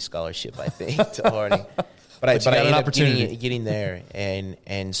pity scholarship, I think, to Harding. But I ended up getting there,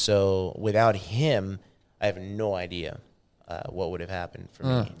 and so without him, I have no idea what would have happened for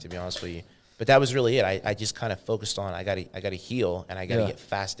me, to be honest with you. But that was really it. I just kind of focused on I got to heal and I got to get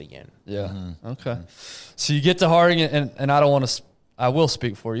fast again. Yeah. Okay. So you get to Harding, and I don't want to. I will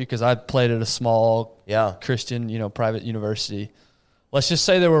speak for you because I played at a small Christian, private university. Let's just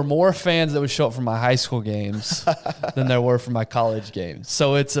say there were more fans that would show up for my high school games than there were for my college games.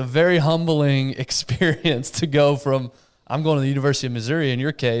 So it's a very humbling experience to go from I'm going to the University of Missouri, in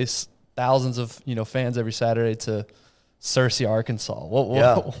your case, thousands of fans every Saturday, to Searcy, Arkansas.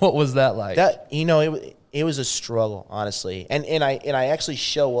 What was that like? That it was a struggle, honestly. And I actually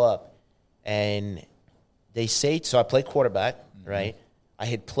show up, and they say so. I played quarterback, right? I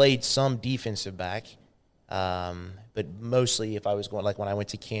had played some defensive back. But mostly if I was going, like when I went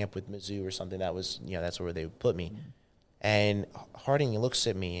to camp with Mizzou or something, that was, that's where they would put me. And Harding looks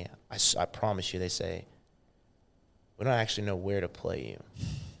at me, I promise you, they say, we don't actually know where to play you,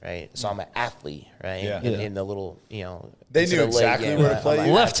 right? So I'm an athlete, right? In the little, They knew exactly where to play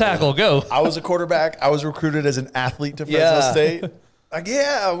you. Left tackle, go. I was a quarterback. I was recruited as an athlete to Fresno State. Like,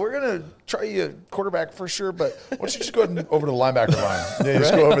 we're going to try you a quarterback for sure, but why don't you just go over to the linebacker line? Yeah,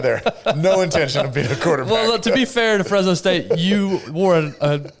 just go over there. No intention of being a quarterback. Well, to be fair to Fresno State, you wore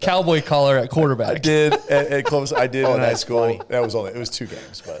a cowboy collar at quarterback. I did at Columbus. I did in high school. Funny. It was 2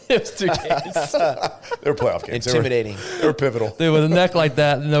 games, but It was 2 games. they were playoff games. Intimidating. They were pivotal. Dude, with a neck like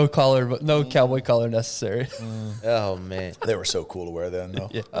that, no cowboy collar necessary. Oh, man. They were so cool to wear then, though.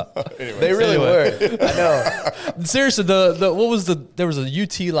 Yeah. They really were. I know. Seriously, there was a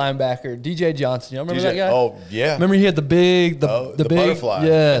UT linebacker, DJ Johnson. You remember that guy? Oh, yeah. Remember he had the big butterfly.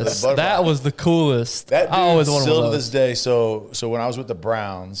 Yes, The butterfly. that was the coolest. That dude, I always wanted still one to of this those. day. So when I was with the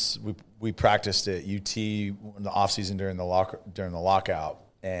Browns, we practiced at UT in the offseason during the lockout,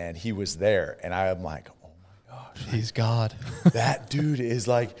 and he was there, and I'm like, oh my gosh, He's God. that dude is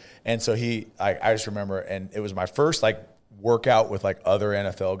like. And so I just remember, and it was my first work out with like other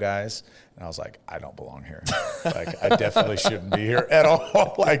NFL guys. And I was like, I don't belong here. Like, I definitely shouldn't be here at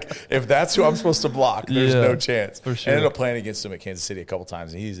all. Like, if that's who I'm supposed to block, there's no chance. For sure. I ended up playing against him at Kansas City a couple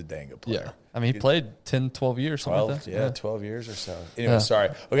times, and he's a dang good player. Yeah. I mean, he played 10, 12 years, something 12, like that. yeah, 12 years or so. Anyway, sorry.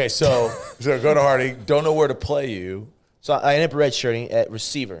 Okay, so go to Hardy. Don't know where to play you. So I ended up redshirting at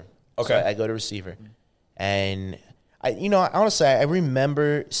receiver. Okay. So I go to receiver. And, honestly, I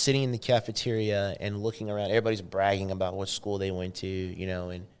remember sitting in the cafeteria and looking around. Everybody's bragging about what school they went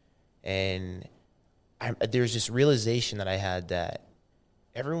to, and there's this realization that I had that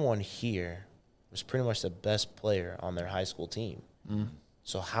everyone here was pretty much the best player on their high school team.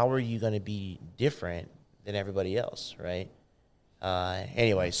 So how are you going to be different than everybody else, right?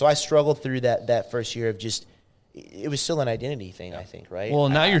 Anyway, so I struggled through that first year of just – it was still an identity thing, I think, right? Well,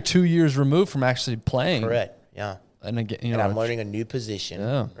 now you're 2 years removed from actually playing. Correct, yeah. And again, And I'm learning a new position,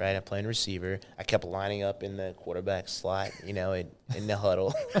 right? I'm playing receiver. I kept lining up in the quarterback slot, in the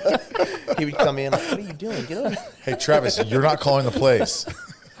huddle. He would come in like, what are you doing? Get over. Hey, Travis, you're not calling the plays.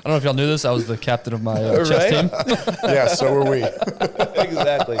 I don't know if y'all knew this. I was the captain of my chess team. Yeah, so were we.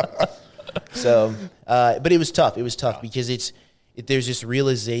 Exactly. So, but it was tough. It was tough because there's this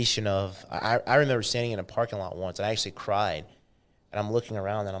realization of I remember standing in a parking lot once and I actually cried, and I'm looking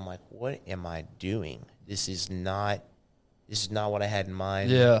around and I'm like, what am I doing? This is not what I had in mind.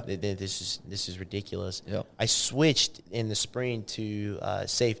 Yeah. This is ridiculous. Yep. I switched in the spring to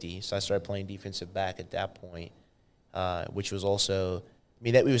safety, so I started playing defensive back at that point, which was also,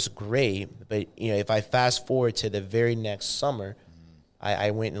 it was great. But if I fast forward to the very next summer,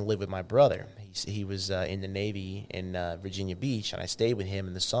 I went and lived with my brother. He was in the Navy in Virginia Beach, and I stayed with him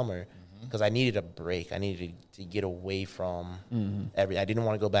in the summer because I needed a break. I needed to get away from I didn't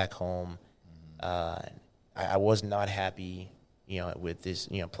want to go back home. I was not happy, with this,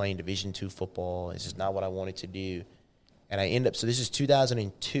 playing Division II football. It's just not what I wanted to do. And I end up, so this is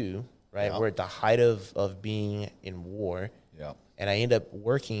 2002, right? Yeah. We're at the height of being in war. Yeah. And I end up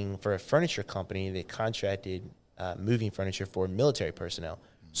working for a furniture company that contracted moving furniture for military personnel.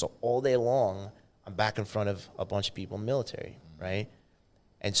 So all day long, I'm back in front of a bunch of people in the military, right?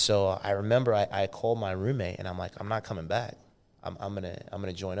 And so I remember I called my roommate, and I'm like, I'm not coming back. I'm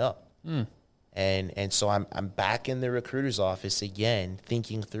gonna join up. And so I'm back in the recruiter's office again,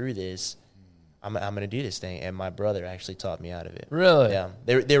 thinking through this. I'm gonna do this thing, and my brother actually taught me out of it. Really? Yeah.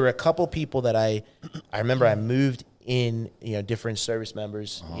 There were a couple people that I remember I moved in, different service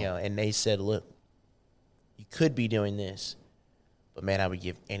members, and they said, look, you could be doing this, but man, I would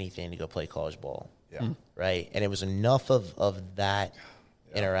give anything to go play college ball. Yeah. Right. And it was enough of that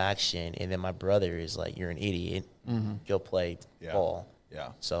interaction, and then my brother is like, you're an idiot. Go play ball.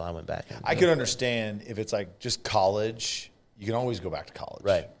 Yeah. So I went back. I could understand if it's like just college, you can always go back to college.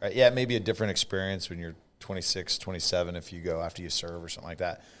 Right. Yeah, it may be a different experience when you're 26, 27 if you go after you serve or something like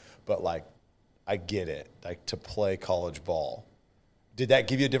that. But, like, I get it. Like, to play college ball. Did that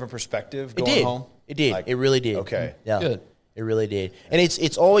give you a different perspective going home? It did. Like, it really did. Okay. Yeah. Good. It really did. And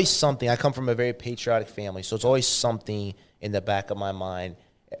it's always something. I come from a very patriotic family, so it's always something in the back of my mind.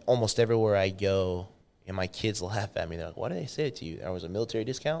 Almost everywhere I go, and my kids laugh at me. They're like, why did they say it to you? There was a military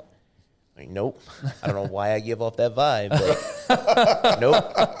discount? I'm like, nope. I don't know why I give off that vibe, but nope.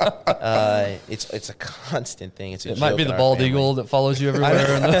 It's a constant thing. It might be the bald eagle that follows you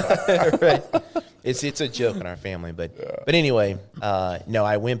everywhere. Right. It's a joke in our family. But anyway, no,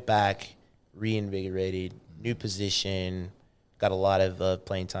 I went back, reinvigorated, new position, got a lot of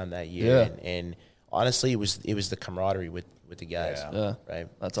playing time that year. Yeah. And honestly, it was the camaraderie with the guys. Yeah. Right.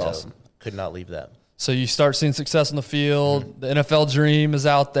 That's awesome. Could not leave that. So you start seeing success on the field. The NFL dream is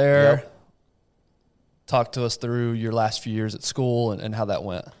out there. Yep. Talk to us through your last few years at school and how that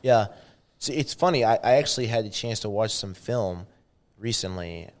went. Yeah. So it's funny. I actually had the chance to watch some film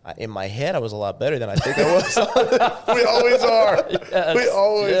recently. In my head, I was a lot better than I think I was. We always are. Yes. We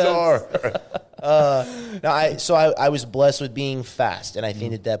always are. I was blessed with being fast, and I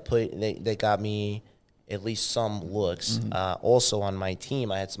think that got me at least some looks. Also on my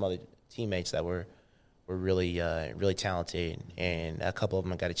team, I had some other teammates that were really really talented, and a couple of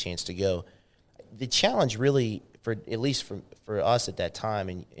them got a chance to go. The challenge really, at least for us at that time,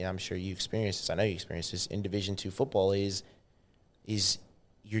 and I'm sure you experienced this, I know you experienced this in Division II football, is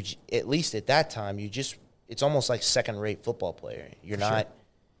you're, at least at that time, it's almost like second-rate football player. You're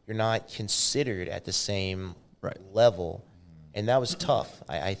not considered at the same level, and that was tough,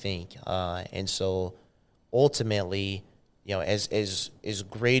 I think. And so ultimately, as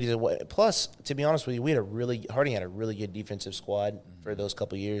great as it was, plus, to be honest with you, Harding had a really good defensive squad for those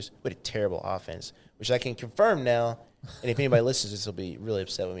couple of years. We had a terrible offense, which I can confirm now And if anybody listens, this will be really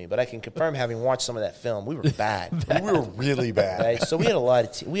upset with me. But I can confirm, having watched some of that film, we were bad. We were really bad. Right? So we had a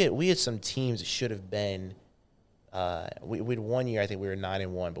lot of we had some teams that should have been. We had 1 year, I think we were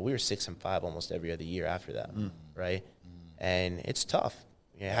 9-1, but we were 6-5 almost every other year after that, right? And it's tough.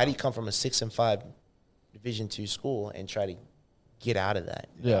 You know, how do you come from a 6-5 Division II school and try to get out of that?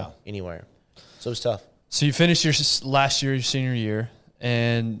 Anywhere. So it was tough. So you finished your last year, your senior year,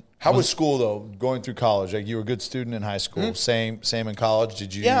 and how was school though? Going through college, like you were a good student in high school. Same in college.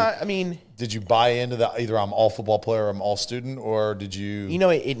 Did you? Yeah, I mean, did you buy into the either I'm all football player or I'm all student, or did you? You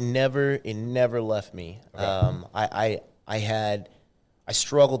know, it never left me. Okay. I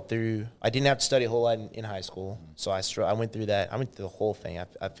struggled through. I didn't have to study a whole lot in high school, so I went through that. I went through the whole thing.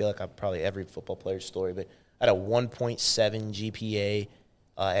 I feel like I've probably every football player's story, but I had a 1.7 GPA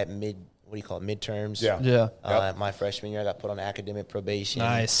at midterms. My freshman year, I got put on academic probation.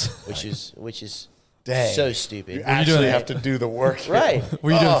 Nice. Which is Dang. so stupid. You actually have to do the work. Right.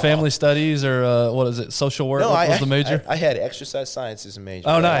 Were you doing family studies or what is it, social work? No, what was the major? I had exercise science as a major.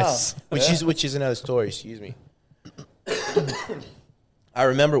 Oh, nice. Which is another story. Excuse me. I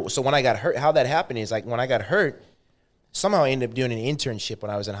remember, so when I got hurt, how that happened is like when I got hurt, somehow I ended up doing an internship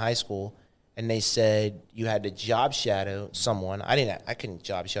when I was in high school, and they said you had to job shadow someone. I couldn't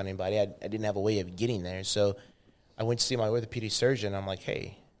job shadow anybody. I didn't have a way of getting there. So I went to see my orthopedic surgeon. I'm like,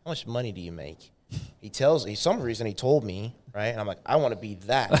 hey, how much money do you make? He told me, right? And I'm like, I want to be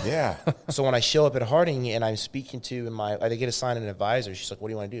that. Yeah. So when I show up at Harding and I'm speaking to they get assigned an advisor. She's like, what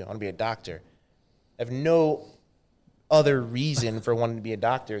do you want to do? I want to be a doctor. I have no other reason for wanting to be a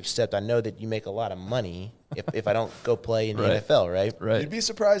doctor except I know that you make a lot of money if I don't go play in the NFL, right? You'd be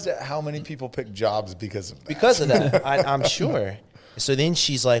surprised at how many people pick jobs because of that. Because of that, I'm sure. So then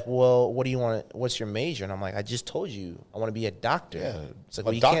she's like, well, what do you want? What's your major? And I'm like, I just told you I want to be a doctor. Yeah, it's like,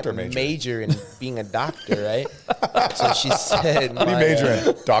 well, you can't major in being a doctor, right? So she said, what do you major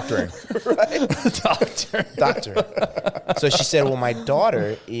in? Doctoring. Right? Doctor. So she said, well, my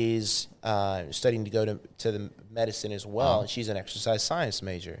daughter is studying to go to the medicine as well, and she's an exercise science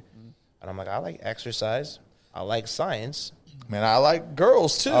major. And I'm like, I like exercise. I like science. Man, I like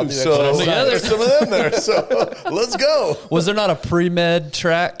girls too, so there's some of them there. So let's go. Was there not a pre-med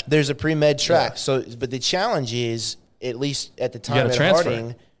track? There's a pre-med track. So, but the challenge is, at least at the time at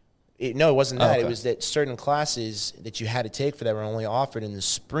Harding, it wasn't that. It was that certain classes that you had to take for that were only offered in the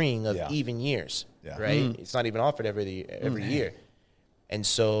spring of even years, right? It's not even offered every year. And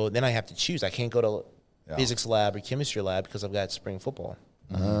so then I have to choose. I can't go to physics lab or chemistry lab because I've got spring football.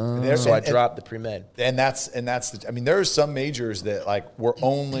 So I dropped the pre-med. And that's there are some majors that like were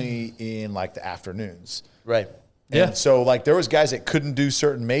only in like the afternoons. Right. And so like there was guys that couldn't do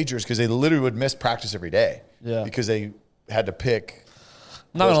certain majors because they literally would miss practice every day. Yeah. Because they had to pick.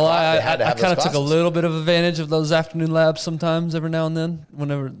 I'm not gonna lie, I kind of took a little bit of advantage of those afternoon labs sometimes, every now and then,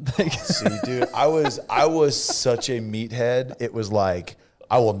 whenever they See, dude, I was such a meathead. It was like,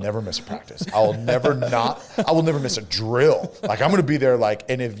 I will never miss a practice. I will never miss a drill. Like I'm going to be there. Like,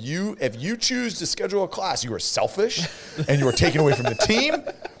 and if you choose to schedule a class, you are selfish and you are taken away from the team.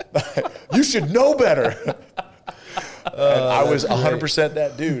 You should know better. And I was 100%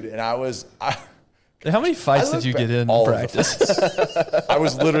 that dude. And how many fights did you get in practice? I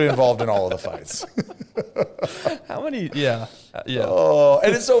was literally involved in all of the fights. How many? Yeah. Oh,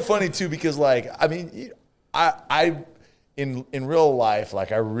 and it's so funny too, because like, I mean, in real life,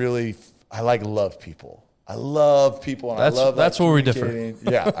 like I love people. I love people, and that's where we differ.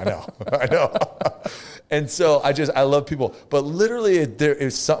 Yeah, I know. And so I love people, but literally there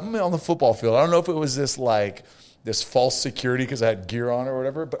is something on the football field. I don't know if it was this false security because I had gear on or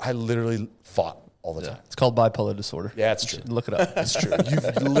whatever, but I literally fought all the time. It's called bipolar disorder. Yeah, it's true. Look it up. It's true.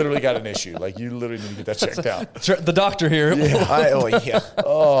 You've literally got an issue. Like you literally need to get that checked out. The doctor here. Yeah.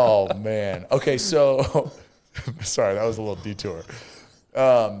 Oh man. Okay, so. Sorry, that was a little detour.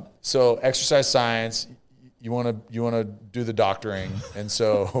 So exercise science, you want to do the doctoring, and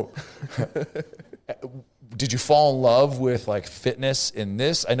so did you fall in love with like fitness in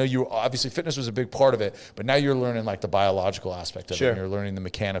this? I know obviously fitness was a big part of it, but now you're learning like the biological aspect of it, and you're learning the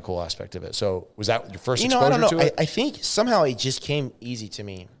mechanical aspect of it. So was that your first exposure to it? I think somehow it just came easy to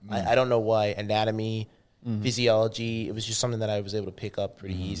me. I don't know why. Anatomy, physiology, it was just something that I was able to pick up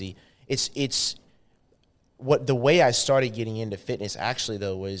pretty easy. It's the way I started getting into fitness actually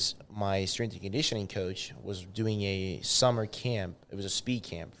though was my strength and conditioning coach was doing a summer camp. It was a speed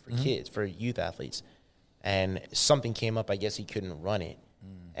camp for kids, for youth athletes, and something came up. I guess he couldn't run it,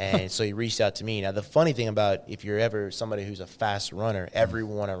 And so he reached out to me. Now, the funny thing about if you're ever somebody who's a fast runner,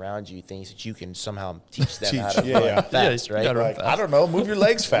 everyone around you thinks that you can somehow teach them how to run fast, right? Like, I don't know, move your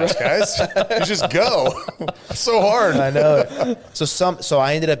legs fast, guys. You just go. It's so hard. I know. So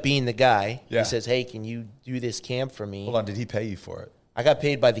I ended up being the guy. Yeah. He says, hey, can you do this camp for me? Hold on, did he pay you for it? I got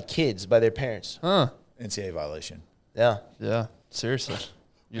paid by the kids, by their parents. Huh. NCAA violation. Yeah. Yeah. Seriously.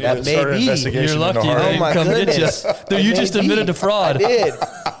 That may be. You're lucky. Oh, my goodness. Dude, you just admitted to fraud. I did.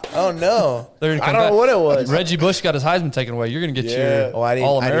 Oh, no. I don't know what it was. Reggie Bush got his Heisman taken away. You're going to get your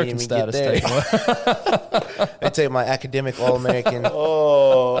All-American status taken away. They take my academic All-American.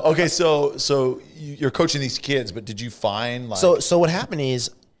 Oh, okay. So you're coaching these kids, but did you find like So what happened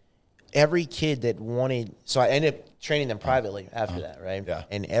is every kid that wanted – so I ended up training them privately after that, right? Yeah.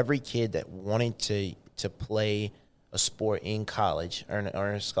 And every kid that wanted to play a sport in college, earn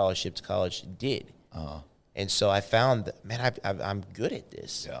a scholarship to college, did. And so I found that, man, I'm good at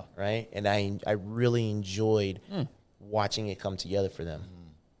this, right? And I really enjoyed watching it come together for them.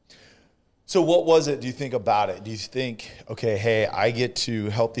 So what was it, do you think, about it? Do you think, okay, hey, I get to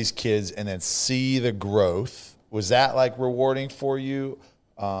help these kids and then see the growth? Was that like rewarding for you?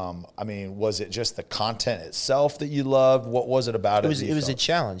 I mean, was it just the content itself that you loved? What was it about it? It was a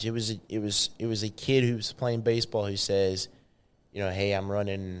challenge. It was a kid who was playing baseball who says, hey, I'm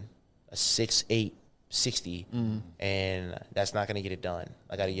running a 6'8", 60, and that's not going to get it done.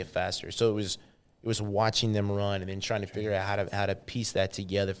 I got to get faster. So it was watching them run and then trying to figure out how to piece that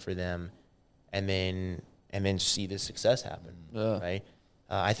together for them, and then see the success happen. Right?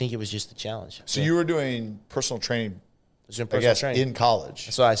 I think it was just a challenge. So you were doing personal training, training in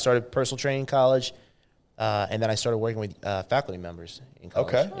college. So I started personal training in college, and then I started working with faculty members in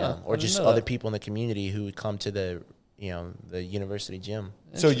college. Okay. Or just other people in the community who would come to the university gym.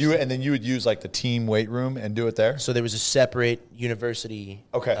 So and then you would use like the team weight room and do it there? So there was a separate university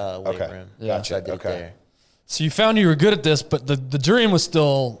weight room. Gotcha. So I did it there. So you found you were good at this, but the dream was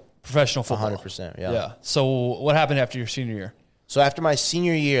still professional football. 100%, Yeah. So what happened after your senior year? So after my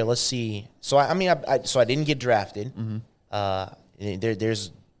senior year, let's see. So I didn't get drafted.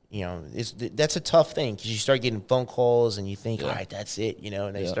 There's that's a tough thing because you start getting phone calls and you think, all right, that's it,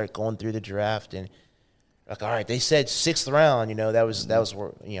 and they start going through the draft and like, all right, they said 6th round, that was where,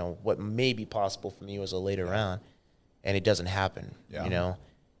 what may be possible for me was a later round, and it doesn't happen,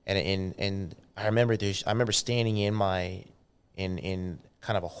 and I remember standing in in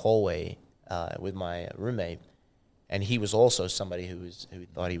kind of a hallway with my roommate, and he was also somebody who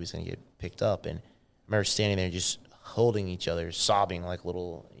thought he was going to get picked up, and I remember standing there just holding each other, sobbing like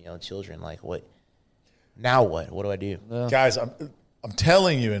little children, like what do I do? Guys, I'm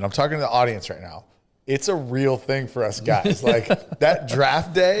telling you, and I'm talking to the audience right now, it's a real thing for us guys. Like that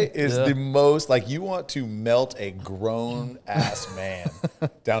draft day is the most, like, you want to melt a grown ass man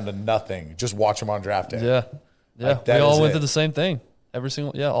down to nothing. Just watch him on draft day. Yeah. Like, we all went through the same thing.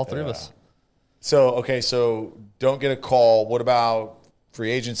 All three of us. So don't get a call. What about free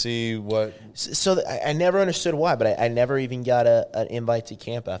agency? What? So I never understood why, but I never even got an invite to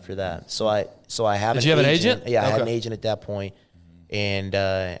camp after that. So I have. Did you have an agent? Yeah, I had an agent at that point. And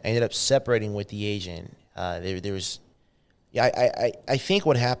I ended up separating with the agent. There was, I think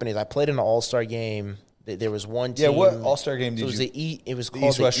what happened is I played in an All-Star game. There was one team. Yeah, what All-Star game did you? It was called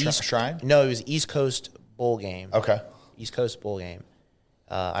East West Shrine? No, it was East Coast Bowl game. Okay. East Coast Bowl game.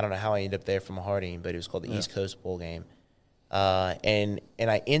 I don't know how I ended up there from Harding, but it was called the East Coast Bowl game. And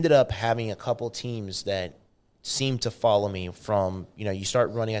I ended up having a couple teams that seemed to follow me from, you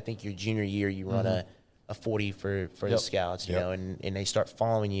start running, I think your junior year, you run a 40 for the scouts, you know, and they start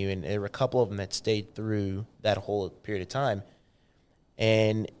following you. And there were a couple of them that stayed through that whole period of time.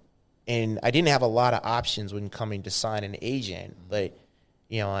 And I didn't have a lot of options when coming to sign an agent, but,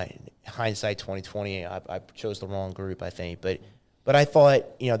 hindsight 2020, I chose the wrong group, I think. But I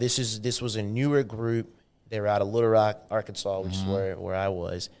thought, this was a newer group. They were out of Little Rock, Arkansas, which is where I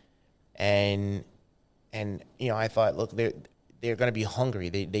was. And I thought, look, they're going to be hungry.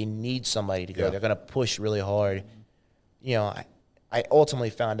 They need somebody to go. They're going to push really hard. I ultimately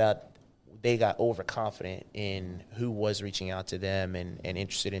found out they got overconfident in who was reaching out to them and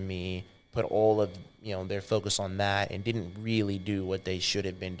interested in me, put all of their focus on that, and didn't really do what they should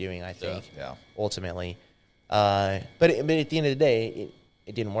have been doing, I think, ultimately. But at the end of the day,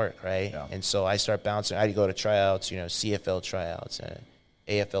 it didn't work, right? Yeah. And so I start bouncing. I had to go to tryouts, CFL tryouts,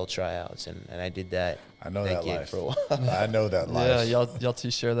 AFL tryouts, and I did that. I know that gig life. for a while. I know that life. Yeah, y'all two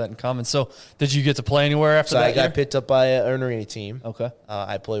share that in common. So, did you get to play anywhere after So that? I got picked up by an arena team. Okay.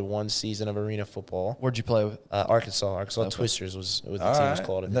 I played one season of arena football. Where'd you play with? Arkansas Twisters was what the team was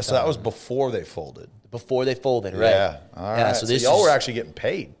called at the So time. that was before they folded. Before they folded, right? Yeah. All right. Yeah, so this y'all were is- actually getting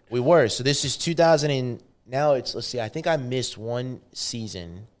paid. We were. So this is 2000 and now it's, let's see, I think I missed one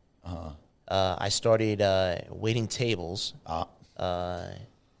season. I started waiting tables. I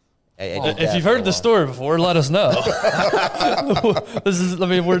did If that you've for heard a the while. story before, let us know.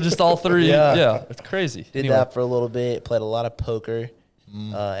 We're just all three. Yeah, it's crazy. Did Anyway. that for a little bit. Played a lot of poker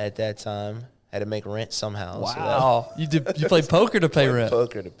at that time. Had to make rent somehow. Wow. You played poker to pay rent.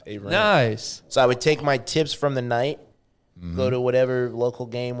 Poker to pay rent. Nice. So I would take my tips from the night, go to whatever local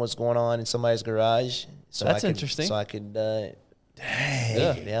game was going on in somebody's garage. So That's I could, interesting. So I could,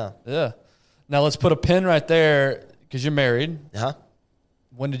 Yeah. yeah. Yeah. Now let's put a pin right there because you're married. Huh?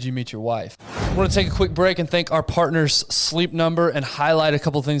 When did you meet your wife? I want to take a quick break and thank our partners, Sleep Number, and highlight a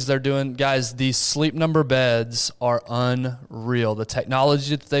couple things they're doing. Guys, these Sleep Number beds are unreal. The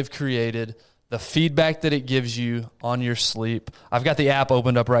technology that they've created, the feedback that it gives you on your sleep. I've got the app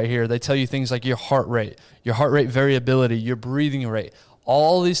opened up right here. They tell you things like your heart rate variability, your breathing rate,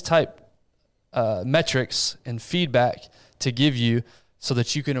 all these type metrics and feedback to give you so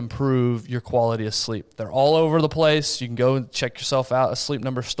that you can improve your quality of sleep. They're all over the place. You can go and check yourself out, a Sleep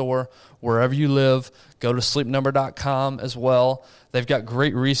Number store, wherever you live. Go to sleepnumber.com as well. They've got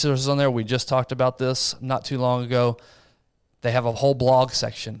great resources on there. We just talked about this not too long ago. They have a whole blog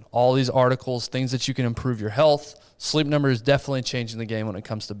section, all these articles, things that you can improve your health. Sleep Number is definitely changing the game when it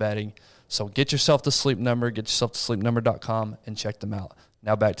comes to bedding. So get yourself to Sleep Number, get yourself to sleepnumber.com, and check them out.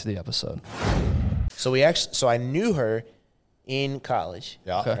 Now back to the episode. So I knew her in college.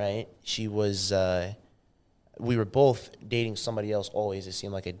 Yeah. Okay. Right. She was. We were both dating somebody else. Always, it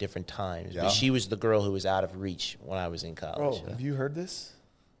seemed like at different times. Yeah. But she was the girl who was out of reach when I was in college. Bro, have you heard this?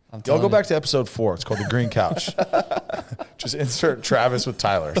 I'm Y'all telling go you. back to episode 4. It's called The Green Couch. Just insert Travis with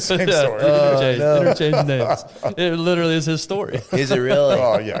Tyler. Same Yeah, story. interchange names. It literally is his story. Is it really?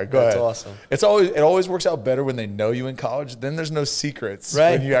 Oh yeah, go That's ahead. awesome. It always works out better when they know you in college. Then there's no secrets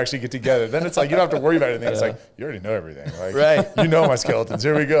Right. when you actually get together. Then it's like you don't have to worry about anything. It's like you already know everything. Like, Right. You know my skeletons.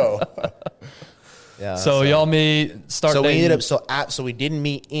 Here we go. Yeah. So y'all meet, start So we dating. ended up so we didn't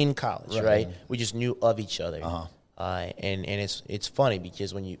meet in college, right? We just knew of each other. And it's funny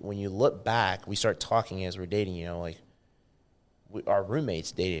because when you look back, we start talking as we're dating. You know, like our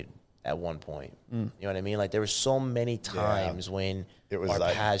roommates dated at one point. You know what I mean? Like there were so many times when It was our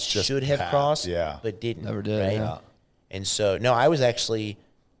like paths just should have paths, crossed, yeah. but didn't. Never did, Right? yeah. And so no, I was actually.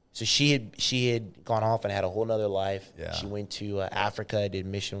 So she had gone off and had a whole nother life. Yeah. She went to Africa, did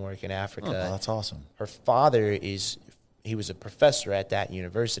mission work in Africa. Oh, that's awesome. Her father he was a professor at that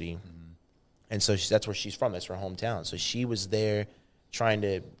university, and so that's where she's from. That's her hometown. So she was there trying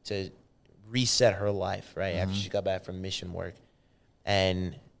to reset her life right after she got back from mission work,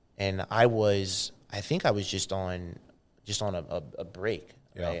 and I think I was just on a break.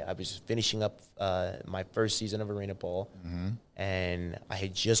 Yeah. Right? I was finishing up my first season of arena ball, and I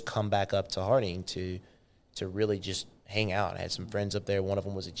had just come back up to Harding to really just hang out. I had some friends up there. One of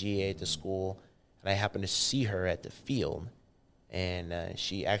them was a GA at the school, and I happened to see her at the field, and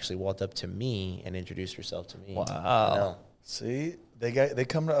she actually walked up to me and introduced herself to me. Wow. I know. See, they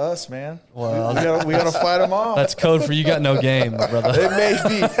come to us, man. Well, we gotta fight them off. that's code for you got no game, brother. It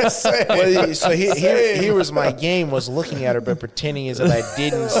may be. Same. Well, so here was my game, was looking at her but pretending as if I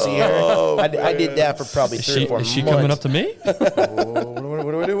didn't see her. I did that for probably Is 3 or 4 is months. she coming up to me?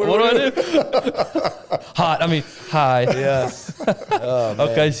 What do I do? What do I do? Hot. I mean, hi. Yeah.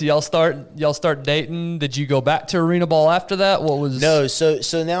 Okay, so y'all start dating. Did you go back to arena ball after that? What was No,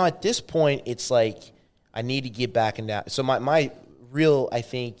 so now at this point, it's like I need to get back in that. So my real, I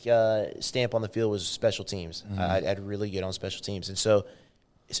think, stamp on the field was special teams. I'd really good on special teams. And so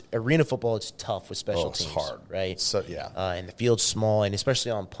arena football, it's tough with special it's teams. hard. Right? So, yeah. And the field's small, and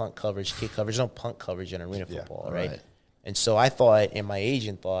especially on punt coverage, kick coverage. There's no punt coverage in arena football, right? And so I thought, and my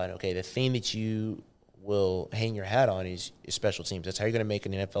agent thought, okay, the thing that you will hang your hat on is special teams. That's how you're going to make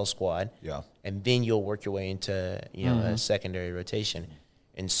an NFL squad. Yeah. And then you'll work your way into a secondary rotation.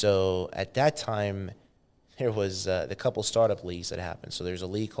 And so at that time, there was the couple startup leagues that happened. So there's a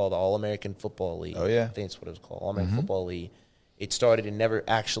league called the All-American Football League. Oh, yeah. I think that's what it was called, All-American Football League. It started and never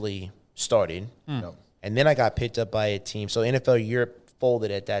actually started. Yep. And then I got picked up by a team. So NFL Europe folded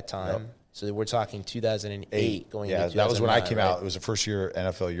at that time. Yep. So we're talking 2008 going into 2009. That was when I came right? out. It was the first year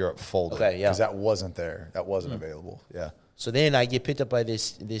NFL Europe folded. Okay, yeah. Because that wasn't there. That wasn't available. Yeah. So then I get picked up by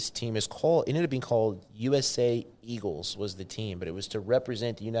this team. It ended up being called USA Eagles was the team, but it was to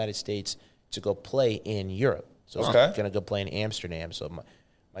represent the United States to go play in Europe. So I was going to go play in Amsterdam. So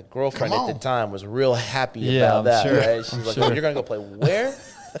my girlfriend at the time was real happy about that. Sure. Right? She's like, "Oh, you're going to go play where?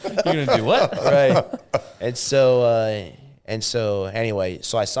 You're going to do what?" Right. And so anyway,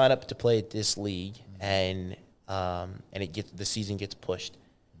 so I signed up to play at this league, and the season gets pushed,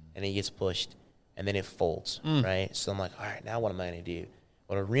 and it gets pushed, and then it folds, right? So I'm like, all right, now what am I going to do?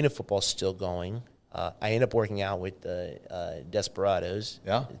 Well, arena football's still going. I end up working out with the Desperados,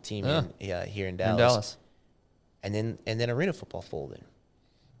 the team here in Dallas. And then arena football folded,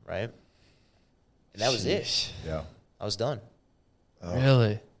 right? And that was it. Yeah. I was done.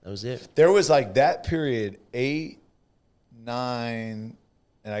 Really? That was it. There was like that period, 8, 9,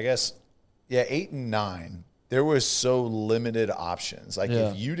 and I guess, 8 and 9. There was so limited options. Like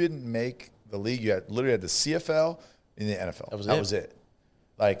if you didn't make the league, you literally had the CFL and the NFL. That was it.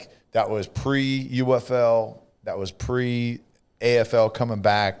 Like that was pre-UFL. That was pre-AFL coming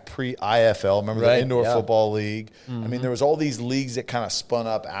back, pre-IFL. Remember the Indoor Football League? Mm-hmm. I mean, there was all these leagues that kind of spun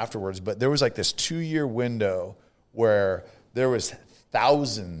up afterwards, but there was like this 2-year window where there was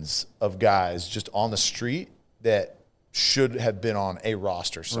thousands of guys just on the street that should have been on a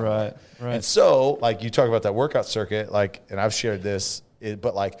roster somewhere. Right. And so, like, you talk about that workout circuit, like, and I've shared this,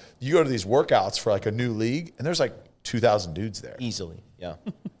 but like, you go to these workouts for like a new league, and there's like 2,000 dudes there. Easily, yeah.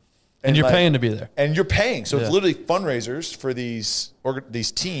 And you're paying to be there. And you're paying. So it's literally fundraisers for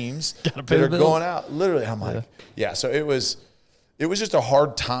these teams that are going out. Literally, I'm like, so it was just a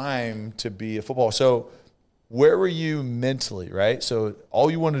hard time to be a football. So where were you mentally, right? So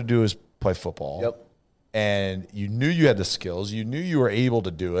all you wanted to do is play football. Yep. And you knew you had the skills. You knew you were able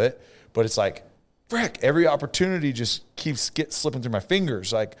to do it. But it's like, frick, every opportunity just keeps slipping through my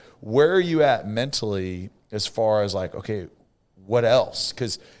fingers. Like, where are you at mentally as far as like, okay, what else?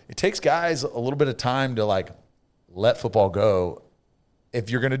 Because it takes guys a little bit of time to like let football go. If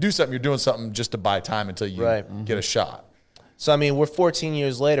you're going to do something, you're doing something just to buy time until you get a shot. So, I mean, we're 14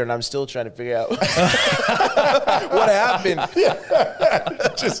 years later, and I'm still trying to figure out what happened.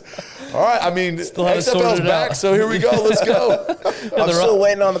 Just, all right, I mean, XFL's back, so here we go. Let's go. I'm still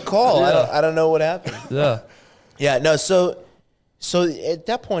waiting on the call. I don't know what happened. Yeah. Yeah, no, so at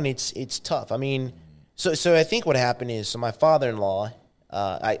that point, it's tough. I mean, so I think what happened is, so my father-in-law,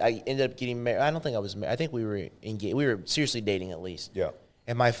 I ended up getting married. I don't think I was married. I think we were engaged. We were seriously dating at least. Yeah.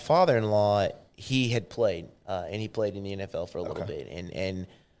 And my father-in-law, he had played, and he played in the NFL for a little bit. And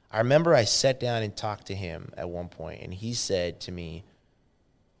I remember I sat down and talked to him at one point, and he said to me,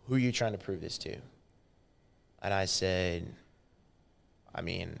 "Who are you trying to prove this to?" And I said, "I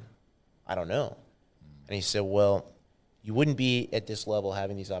mean, I don't know." And he said, "Well, you wouldn't be at this level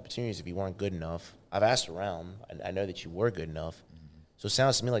having these opportunities if you weren't good enough. I've asked around. I know that you were good enough. So it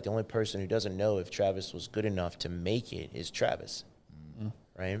sounds to me like the only person who doesn't know if Travis was good enough to make it is Travis."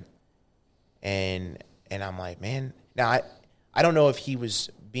 Right? And I'm like, man, now I don't know if he was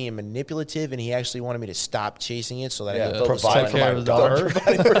being manipulative and he actually wanted me to stop chasing it so that I could provide for my daughter.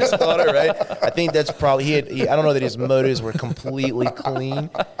 Providing for his daughter, right? I think that's probably I don't know that his motives were completely clean.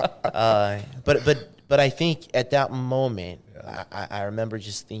 But I think at that moment, I remember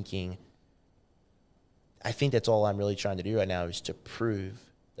just thinking, I think that's all I'm really trying to do right now is to prove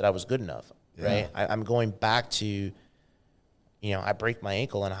that I was good enough, right? I'm going back to, I break my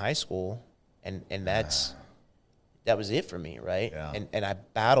ankle in high school, and that was it for me, right? Yeah. And I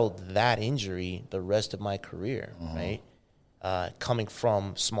battled that injury the rest of my career, right? Coming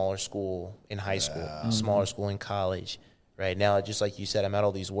from smaller school in high school, smaller school in college, right? Now, just like you said, I'm at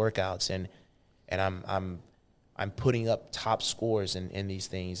all these workouts, and I'm putting up top scores in these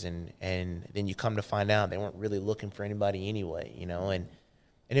things, and then you come to find out they weren't really looking for anybody anyway, and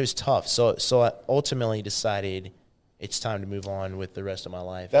it was tough. So I ultimately decided it's time to move on with the rest of my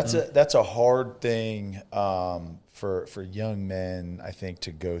life. That's a hard thing for young men, I think,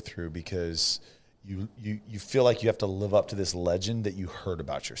 to go through, because you feel like you have to live up to this legend that you heard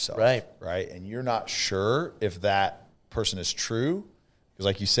about yourself, right? And you're not sure if that person is true. Because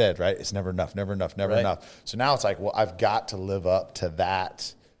like you said, right, it's never enough. So now it's like, well, I've got to live up to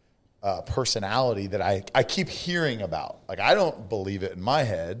that personality that I keep hearing about. Like, I don't believe it in my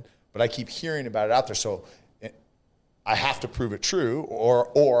head, but I keep hearing about it out there. So I have to prove it true,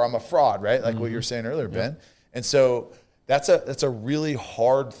 or I'm a fraud, right? Like what you were saying earlier, Ben. And so that's a really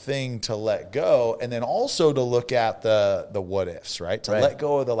hard thing to let go, and then also to look at the what ifs, right? To let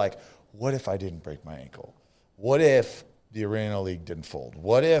go of the, like, what if I didn't break my ankle? What if the Arena League didn't fold?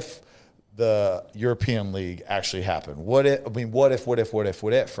 What if the European League actually happened? What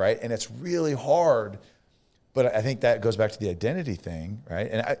if, right? And it's really hard But I think that goes back to the identity thing, right?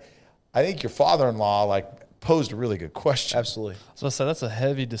 And I think your father-in-law like posed a really good question. Absolutely. So that's a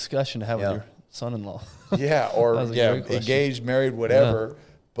heavy discussion to have with your son-in-law. Yeah, or engaged, married, whatever. Yeah.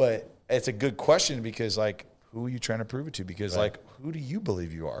 But it's a good question because like, who are you trying to prove it to? Because like, who do you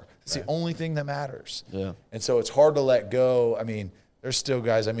believe you are? It's the only thing that matters. Yeah. And so it's hard to let go. I mean, there's still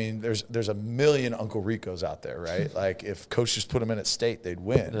guys. I mean, there's a million Uncle Ricos out there, right? Like if coach just put them in at state, they'd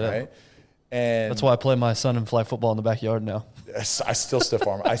win, right? And that's why I play my son in flag football in the backyard now. I still stiff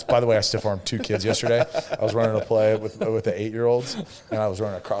arm. By the way, I stiff armed 2 kids yesterday. I was running a play with the 8-year-olds, and I was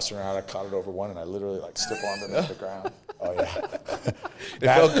running a crossing route. I caught it over one, and I literally like stiff armed him at the ground. Oh yeah, it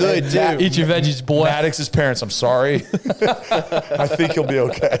felt good too. Eat your veggies, boy. Maddox's parents, I'm sorry. I think he'll be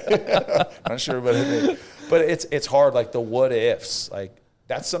okay. Not sure, but it's hard. Like the what ifs. Like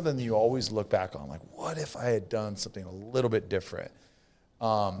that's something that you always look back on. Like, what if I had done something a little bit different?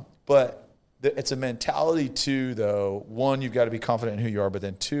 But it's a mentality too, though. One, you've got to be confident in who you are, but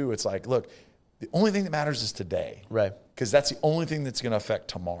then 2, it's like, look, the only thing that matters is today, right? Because that's the only thing that's going to affect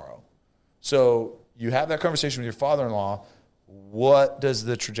tomorrow. So you have that conversation with your father-in-law. What does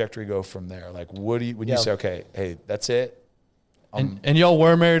the trajectory go from there? Like, what do you when you say, okay, hey, that's it? And y'all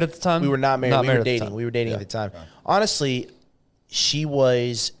were married at the time? We were not married. We were dating. We were dating at the time. Right. Honestly, she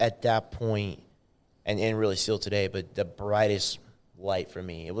was at that point, and really still today, but the brightest light for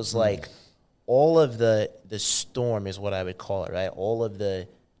me. It was like all of the storm is what I would call it, right? All of the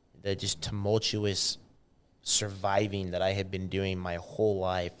just tumultuous surviving that I had been doing my whole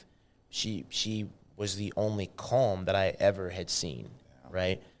life. She was the only calm that I ever had seen,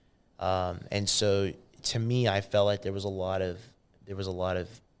 right? And so to me, I felt like there was a lot of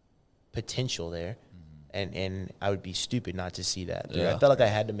potential there, and I would be stupid not to see that. Yeah. I felt like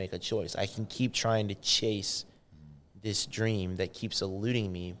I had to make a choice. I can keep trying to chase this dream that keeps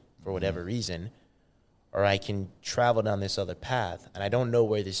eluding me for whatever reason, or I can travel down this other path, and I don't know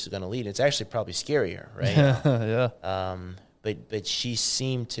where this is going to lead. It's actually probably scarier, right? Yeah. But she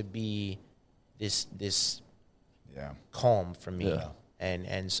seemed to be this calm for me,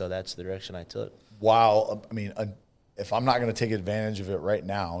 and so that's the direction I took. Wow. I mean, if I'm not going to take advantage of it right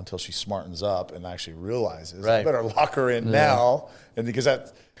now until she smartens up and actually realizes, I better lock her in now, and because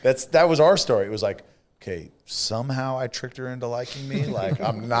that was our story. It was like, okay, somehow I tricked her into liking me. Like,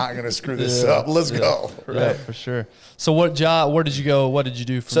 I'm not going to screw this up. Let's go. Right. Yeah, for sure. So where did you go? What did you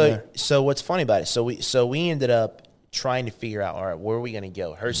do from there? So what's funny about it, so we ended up trying to figure out, all right, where are we going to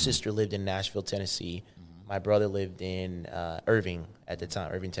go? Her sister lived in Nashville, Tennessee. My brother lived in Irving at the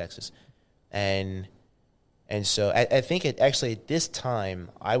time, Irving, Texas. And so I think actually at this time,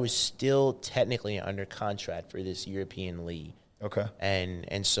 I was still technically under contract for this European league. Okay.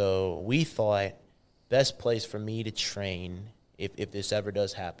 And so we thought best place for me to train, if this ever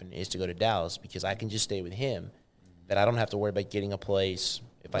does happen, is to go to Dallas, because I can just stay with him, that I don't have to worry about getting a place.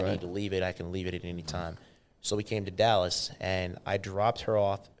 If I need to leave it, I can leave it at any time. So we came to Dallas, and I dropped her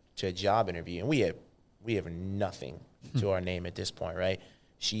off to a job interview, and we have nothing to our name at this point, right?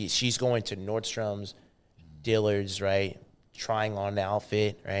 She's going to Nordstrom's, Dillard's, right, trying on the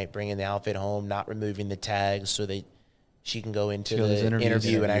outfit, right, bringing the outfit home, not removing the tags so that she can go into the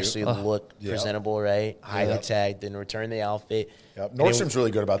interview and actually look presentable, right? Hide the tag, then return the outfit. Yep. Nordstrom's really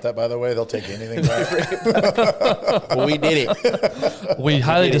good about that, by the way. They'll take anything back. Well, we did it. We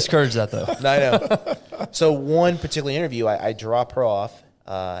highly discourage that, though. I know. So one particular interview, I drop her off,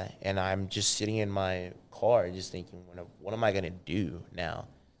 and I'm just sitting in my car just thinking, what am I going to do now?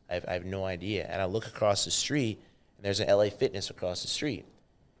 I have no idea. And I look across the street, and there's an LA Fitness across the street.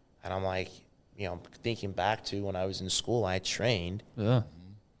 And I'm like, thinking back to when I was in school, I trained. Yeah.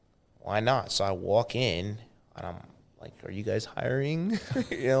 Why not? So I walk in, and I'm like, are you guys hiring?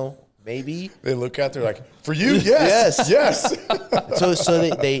 Maybe. They look out there like, for you? Yes. Yes. So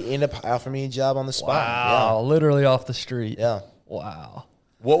they end up offering me a job on the spot. Wow. Yeah. Literally off the street. Yeah. Wow.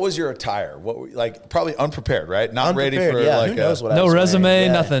 What was your attire? Probably unprepared, right? Not ready for who knows what I no was resume,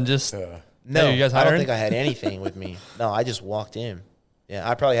 wearing. nothing. Just no. Hey, you guys I don't hiring? think I had anything with me. No, I just walked in. Yeah,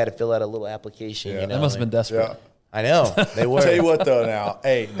 I probably had to fill out a little application. They must have been desperate. Yeah. I know they were. Tell you what, though, now,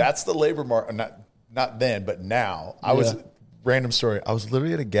 hey, that's the labor market. Not then, but now. Random story. I was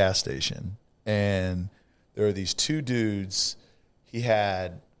literally at a gas station, and there were these 2 dudes. He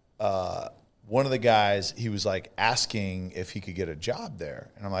had one of the guys. He was like asking if he could get a job there,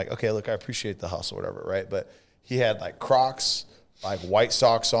 and I'm like, okay, look, I appreciate the hustle, whatever, right? But he had like Crocs, like white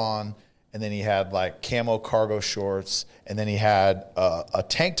socks on. And then he had like camo cargo shorts, and then he had a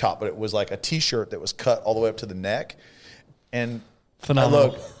tank top, but it was like a T-shirt that was cut all the way up to the neck. And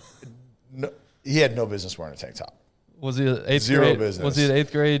phenomenal. He had no business wearing a tank top. Was he an eighth Zero grade? business. Was he an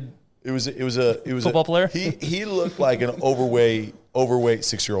 8th grade It was a football player. He looked like an overweight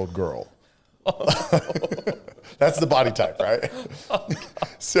 6-year-old girl. That's the body type, right?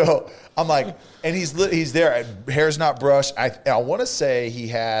 So I'm like, and he's there. Hair's not brushed. I want to say he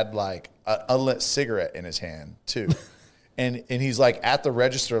had like an unlit cigarette in his hand too, and he's like at the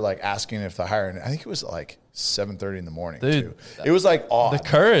register, like asking if the hiring. I think it was like 7:30 in the morning. Dude, too. It was like odd. The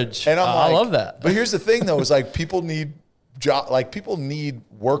courage, and I love that. But here's the thing, though, is like people need people need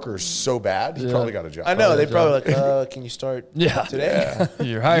workers so bad. He probably got a job. I know. They probably like, can you start today? Yeah.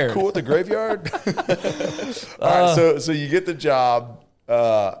 You're hired. You cool with the graveyard? All right, so you get the job.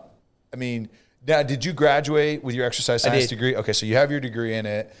 I mean, now, did you graduate with your exercise science degree? Okay, so you have your degree in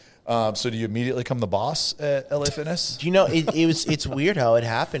it. So do you immediately become the boss at LA Fitness? Do you know, it's weird how it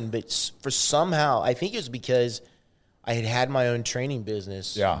happened, but for somehow, I think it was because I had my own training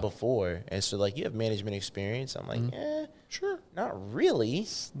business before. And so, like, you have management experience. I'm like, sure, not really.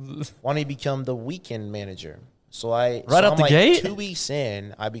 Why don't you become the weekend manager? So I'm the gate? 2 weeks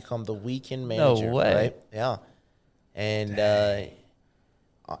in, I become the weekend manager. No way. Right? Yeah. And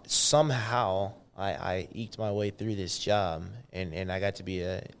somehow I eked my way through this job, and I got to be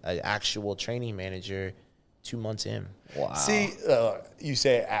an actual training manager 2 months in. Wow. See, you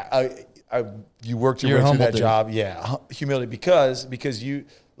say you worked your way through that job. Yeah, humility, because you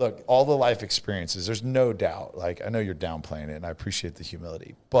look, all the life experiences, there's no doubt. Like, I know you're downplaying it, and I appreciate the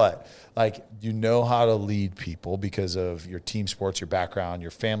humility, but like, you know how to lead people because of your team sports, your background, your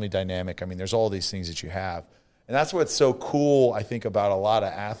family dynamic. I mean, there's all these things that you have. And that's what's so cool, I think, about a lot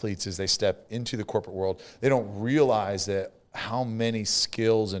of athletes is they step into the corporate world. They don't realize that how many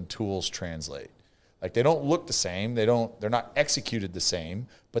skills and tools translate. Like, they don't look the same. They're not executed the same,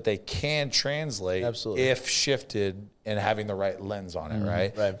 but they can translate if shifted and having the right lens on it,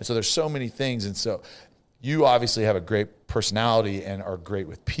 right? And so there's so many things. And so you obviously have a great personality and are great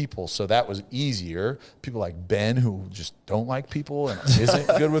with people. So that was easier. People like Ben, who just don't like people and isn't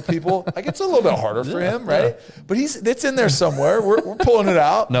good with people, like, it's a little bit harder for him, right? But it's in there somewhere. We're pulling it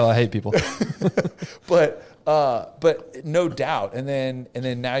out. No, I hate people. But no doubt. And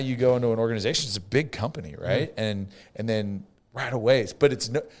then now you go into an organization. It's a big company, right? And then right away,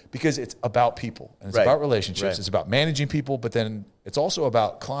 because it's about people and it's about relationships. It's about managing people, but then it's also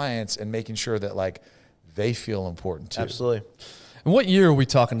about clients and making sure that, like, they feel important too. Absolutely. And what year are we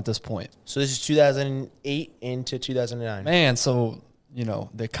talking at this point? So this is 2008 into 2009. Man, so,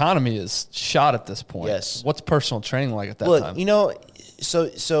 the economy is shot at this point. Yes. What's personal training like at that time?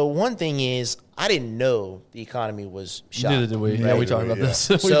 So one thing is, I didn't know the economy was shot. Neither did we. Right? Yeah, we talked about this.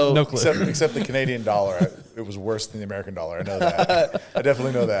 So, no clue. Except the Canadian dollar, it was worse than the American dollar. I know that. I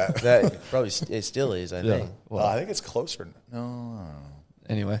definitely know that. That probably it still is, I think. Well, I think it's closer. No.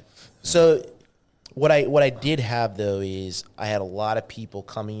 Anyway. So what I did have, though, is I had a lot of people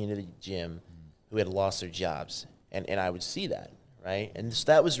coming into the gym who had lost their jobs, and I would see that, right? And so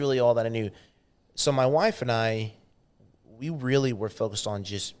that was really all that I knew. So my wife and I, we really were focused on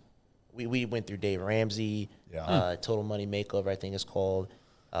just we went through Dave Ramsey, Total Money Makeover, I think it's called.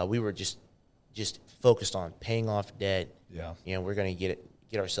 We were just focused on paying off debt. Yeah, we're going to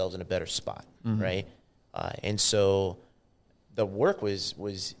get ourselves in a better spot, right? And so the work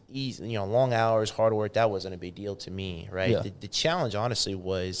was easy, long hours, hard work. That wasn't a big deal to me, right? Yeah. The challenge, honestly,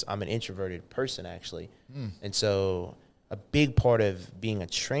 was I'm an introverted person, actually. And so a big part of being a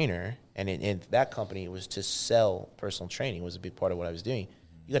trainer, and in that company, was to sell personal training was a big part of what I was doing.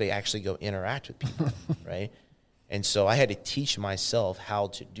 You got to actually go interact with people, right? And so I had to teach myself how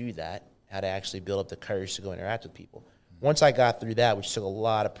to do that, how to actually build up the courage to go interact with people. Once I got through that, which took a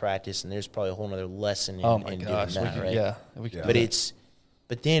lot of practice, and there's probably a whole other lesson in doing that, right?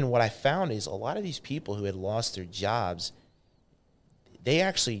 But then what I found is a lot of these people who had lost their jobs, they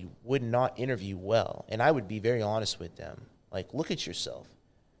actually would not interview well. And I would be very honest with them. Like, look at yourself.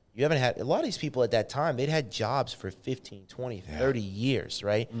 You haven't had – a lot of these people at that time, they'd had jobs for 15, 20, 30 years,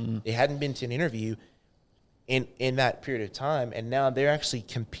 right? They hadn't been to an interview in that period of time, and now they're actually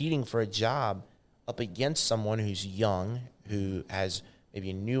competing for a job up against someone who's young, who has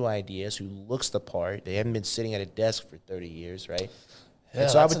maybe new ideas, who looks the part. They haven't been sitting at a desk for 30 years, right? Yeah,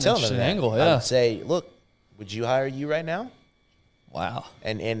 and so I would tell them that. Angle, I would say, look, would you hire you right now? Wow.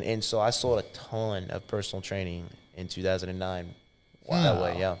 And so I sold a ton of personal training in 2009. Wow. That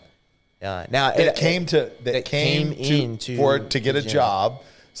way, yeah. Now it came to get a job.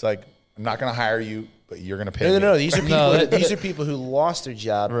 It's like, I'm not going to hire you, but you're going to pay me. No. These are people who lost their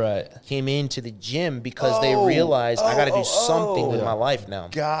job, came into the gym because they realized I got to do something with my life now.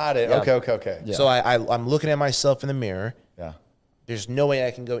 Got it. Yeah. Okay. Yeah. So I'm looking at myself in the mirror. Yeah. There's no way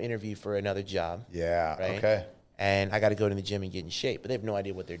I can go interview for another job. Yeah. Right? Okay. and I got to go to the gym and get in shape. But they have no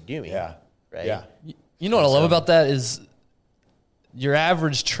idea what they're doing. Yeah. Right. Yeah. You know what I love about that is your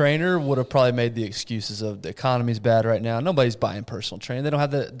average trainer would have probably made the excuses of the economy's bad right now. Nobody's buying personal training. They don't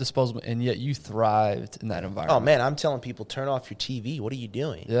have the disposable, and yet you thrived in that environment. Oh, man, I'm telling people, turn off your TV. What are you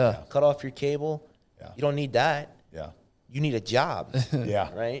doing? Yeah. Cut off your cable. Yeah. You don't need that. Yeah. You need a job.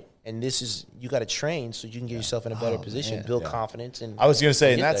 Yeah. Right? And you got to train so you can get yourself in a better position, build confidence. And I was going to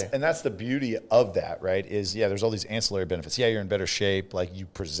say, get and that's the beauty of that, right? Is there's all these ancillary benefits. Yeah, you're in better shape, like you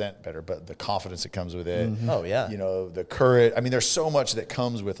present better, but the confidence that comes with it. Mm-hmm. Oh yeah. You know, the courage. I mean, there's so much that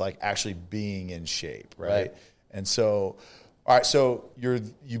comes with like actually being in shape, right? And so, all right, so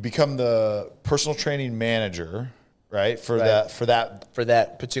you become the personal training manager, right? For that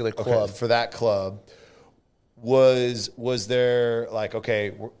particular club. Okay, for that club. Was there like,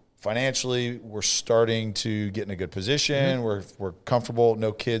 okay, financially we're starting to get in a good position. Mm-hmm. We're comfortable.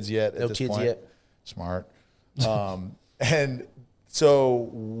 No kids yet at this point. No kids yet. Smart. And so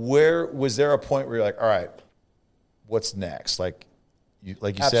was there a point where you're like, all right, what's next? Like you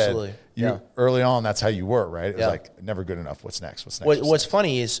Absolutely. said, early on, that's how you were, right? It was like never good enough. What's next? What's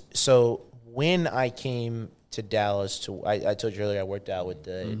funny is, so when I came to Dallas I told you earlier, I worked out with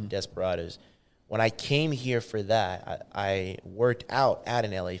the Desperados. When I came here for that, I worked out at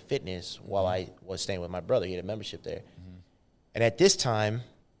an LA Fitness while I was staying with my brother. He had a membership there. Mm-hmm. And at this time,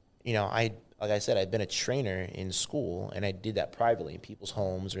 you know, like I said, I'd been a trainer in school, and I did that privately in people's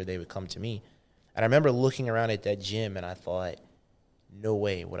homes, or they would come to me. And I remember looking around at that gym, and I thought, no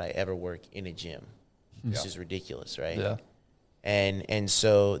way would I ever work in a gym. This is ridiculous, right? Yeah. And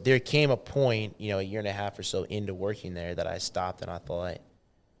so there came a point, you know, a year and a half or so into working there, that I stopped and I thought,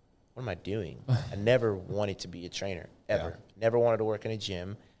 what am I doing? I never wanted to be a trainer, ever. Never wanted to work in a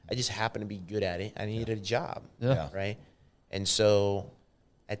gym. I just happened to be good at it. I needed a job, right? And so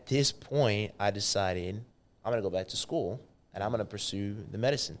at this point, I decided I'm going to go back to school, and I'm going to pursue the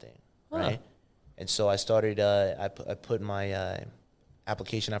medicine thing, right? And so I started, I put my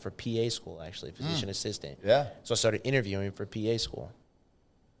application out for PA school, actually, physician assistant. Yeah. So I started interviewing for PA school.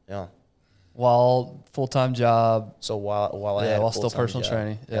 Yeah. While full-time job. So while I had while still personal job.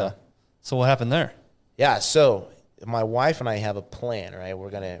 training. Yeah. So what happened there? Yeah. So my wife and I have a plan, right? We're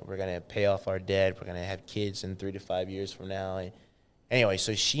gonna pay off our debt. We're gonna have kids in 3 to 5 years from now. And anyway,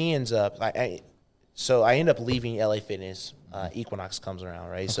 so she ends up. I end up leaving LA Fitness. Equinox comes around,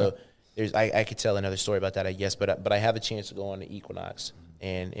 right? Okay. So I could tell another story about that, I guess. But I have a chance to go on to Equinox,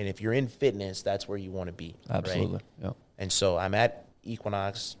 and if you're in fitness, that's where you want to be. Absolutely. Right? Yeah. And so I'm at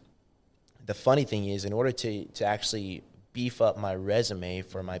Equinox. The funny thing is, in order to actually beef up my resume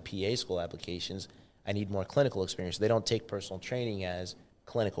for my PA school applications, I need more clinical experience. They don't take personal training as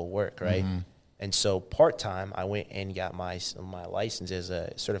clinical work, right? Mm-hmm. And so part-time, I went and got my license as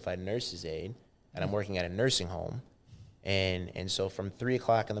a certified nurse's aide, and I'm working at a nursing home. And so from 3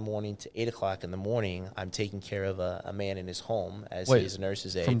 o'clock in the morning to 8 o'clock in the morning, I'm taking care of a man in his home as his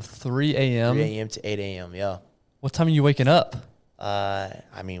nurse's aide. From 3 a.m.? 3 a.m. to 8 a.m., yeah. What time are you waking up?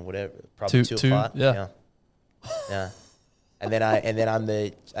 I mean, whatever, probably 2 o'clock. Yeah. And then I'm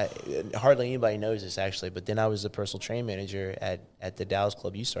hardly anybody knows this actually, but then I was the personal training manager at the Dallas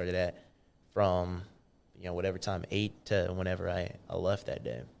club you started at from, whatever time, 8 to whenever I left that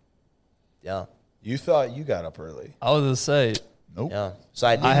day. Yeah. You thought you got up early. I was going to say. Nope. Yeah. So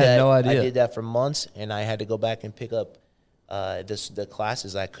I had no idea. I did that for months, and I had to go back and pick up the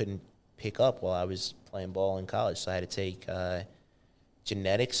classes I couldn't pick up while I was playing ball in college. So I had to take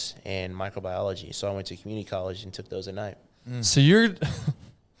genetics and microbiology. So I went to community college and took those at night. So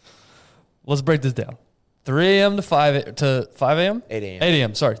let's break this down. 3 a.m. to 5 a.m.? 8 a.m. 8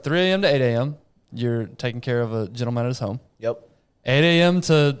 a.m., sorry. 3 a.m. to 8 a.m. You're taking care of a gentleman at his home. Yep. 8 a.m.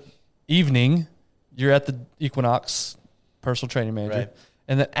 to evening, you're at the Equinox personal training manager. Right.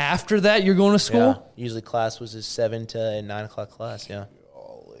 And then after that, you're going to school? Yeah. Usually class was a 7 to 9 o'clock class, yeah.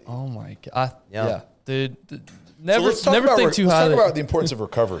 Oh, my God. Yeah. Dude. Never think too highly. Let's talk about the importance of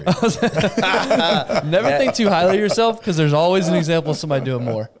recovery. Never think too highly of yourself, because there's always an example of somebody doing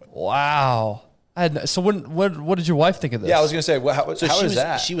more. Wow. What did your wife think of this? Yeah, I was going to say, how is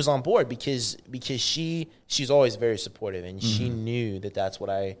that? She was on board because she's always very supportive, and she knew that's what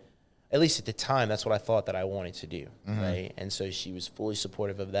at least at the time, that's what I thought that I wanted to do, right? And so she was fully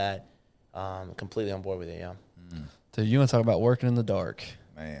supportive of that, completely on board with it, yeah. Dude, you want to talk about working in the dark.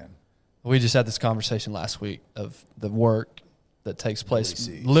 Man. We just had this conversation last week of the work that takes place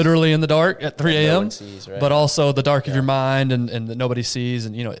literally in the dark at 3 a.m., no one sees, right? But also the dark of your mind and that nobody sees.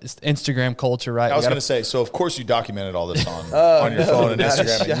 And, it's Instagram culture, right? I was going to say, so of course you documented all this on your phone and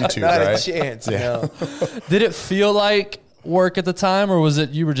Instagram and YouTube, not right? Not a chance, no. Did it feel like work at the time, or was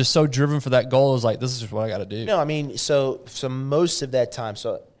it you were just so driven for that goal? It was like, this is just what I got to do. No, I mean, so most of that time,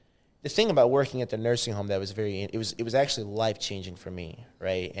 so the thing about working at the nursing home that was it was actually life-changing for me,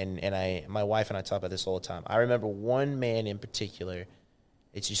 right? And my wife and I talk about this all the time. I remember one man in particular,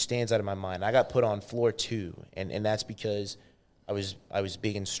 it just stands out of my mind. I got put on floor 2, and that's because I was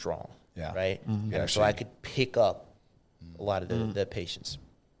big and strong, right? Mm-hmm. And so I could pick up a lot of the patients.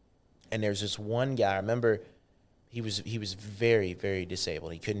 And there's this one guy, I remember he was very, very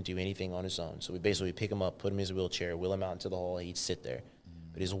disabled. He couldn't do anything on his own. So we basically pick him up, put him in his wheelchair, wheel him out into the hall, he'd sit there.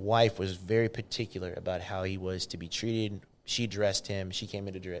 But his wife was very particular about how he was to be treated. She dressed him. She came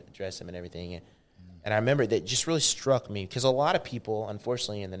in to dress him and everything. And I remember that just really struck me because a lot of people,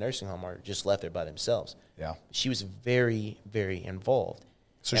 unfortunately, in the nursing home are just left there by themselves. Yeah. She was very, very involved.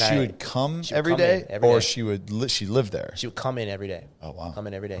 So she would come every day? Or she lived there? She would come in every day. Oh, wow. Come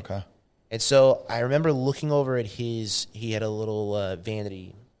in every day. Okay. And so I remember looking over at he had a little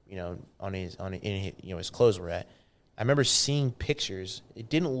vanity, on his clothes were at. I remember seeing pictures. It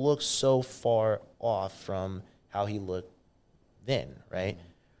didn't look so far off from how he looked then, right?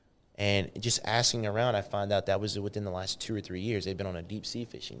 And just asking around, I found out that was within the last 2 or 3 years. They'd been on a deep sea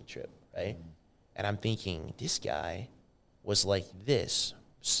fishing trip, right? And I'm thinking, this guy was like this,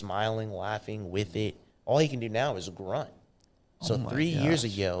 smiling, laughing with it. All he can do now is grunt. So 3 years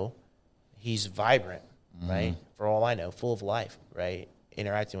ago, he's vibrant, right? For all I know, full of life, right?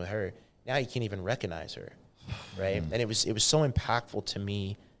 Interacting with her. Now you can't even recognize her. Right. And it was so impactful to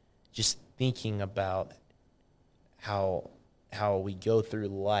me just thinking about how we go through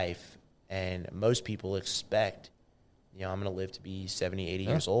life, and most people expect, I'm going to live to be 70, 80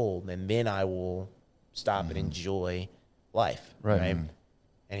 years old, and then I will stop and enjoy life. Right.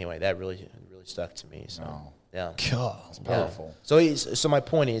 Anyway, that really stuck to me. So, yeah. God, it's powerful. Yeah. So my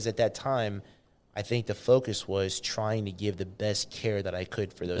point is, at that time, I think the focus was trying to give the best care that I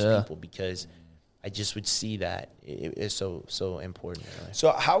could for those people, because I just would see that it is so important. Really.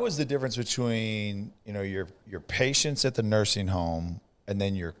 So how was the difference between, your patients at the nursing home and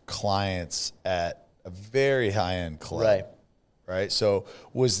then your clients at a very high-end club? Right. So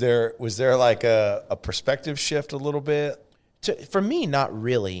was there like a perspective shift a little bit? For me, not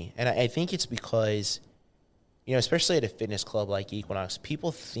really. And I think it's because, especially at a fitness club like Equinox,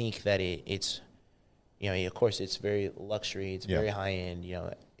 people think that it's, of course, it's very luxury, it's very high-end,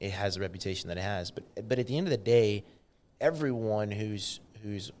 it has the reputation that it has. But at the end of the day, everyone who's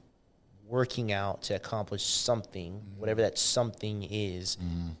working out to accomplish something, whatever that something is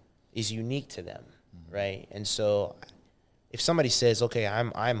unique to them, right? And so if somebody says, okay,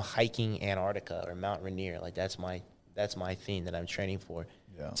 I'm hiking Antarctica or Mount Rainier, like that's my thing that I'm training for.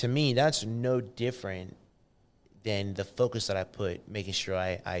 Yeah. To me, that's no different than the focus that I put making sure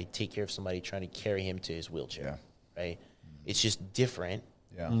I take care of somebody trying to carry him to his wheelchair, right? It's just different.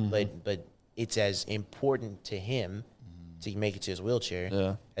 Yeah. But it's as important to him to make it to his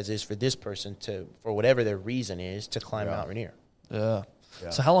wheelchair as it is for this person to, for whatever their reason is, to climb Mount Rainier. Yeah.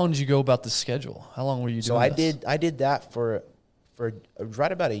 So how long did you go about the schedule? How long were you doing this? I did that for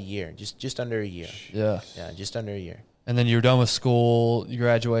right about a year, just under a year. Yeah. Yeah, just under a year. And then you were done with school, you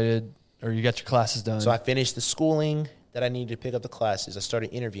graduated, or you got your classes done. So I finished the schooling that I needed to pick up the classes. I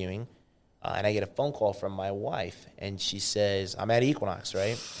started interviewing. And I get a phone call from my wife, and she says, I'm at Equinox,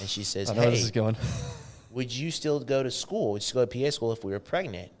 right? And she says, I know where this is going. Would you still go to school? Would you still go to PA school if we were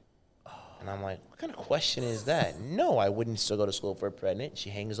pregnant? And I'm like, what kind of question is that? No, I wouldn't still go to school if we're pregnant.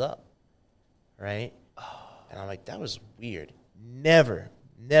 She hangs up, right? And I'm like, that was weird. Never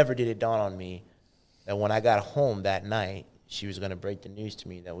did it dawn on me that when I got home that night, she was going to break the news to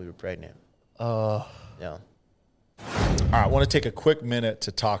me that we were pregnant. Yeah. All right, I want to take a quick minute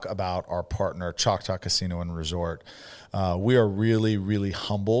to talk about our partner, Choctaw Casino and Resort. We are really, really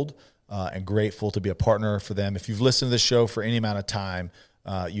humbled and grateful to be a partner for them. If you've listened to this show for any amount of time,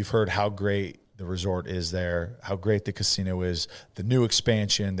 you've heard how great the resort is there, how great the casino is, the new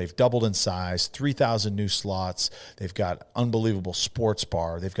expansion. They've doubled in size, 3,000 new slots. They've got unbelievable sports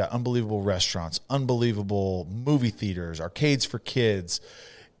bar. They've got unbelievable restaurants, unbelievable movie theaters, arcades for kids.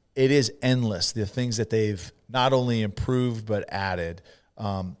 It is endless, the things that they've not only improved but added.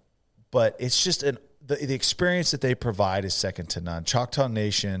 But it's just the experience that they provide is second to none. Choctaw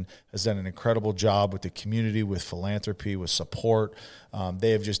Nation has done an incredible job with the community, with philanthropy, with support.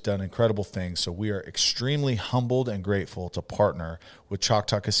 They have just done incredible things. So we are extremely humbled and grateful to partner with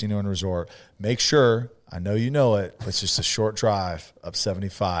Choctaw Casino and Resort. Make sure, I know you know it, but it's just a short drive up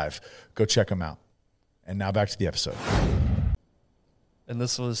 75. Go check them out. And now back to the episode. And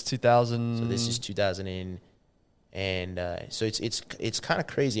this was 2000. So this is 2000. And so it's kind of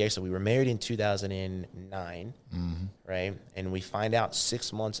crazy. Actually, we were married in 2009, right? And we find out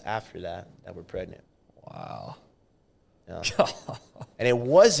 6 months after that we're pregnant. Wow. Yeah. And it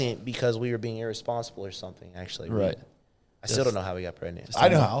wasn't because we were being irresponsible or something. Actually, right. I still don't know how we got pregnant. I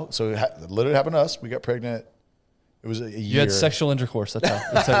know how. So it literally happened to us. We got pregnant. It was a year. You had sexual intercourse.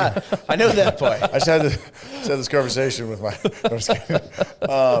 That's how. I know that part. I just had this conversation with my. I'm just kidding.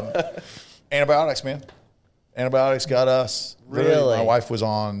 Antibiotics, man. Antibiotics got us. Really? Literally, my wife was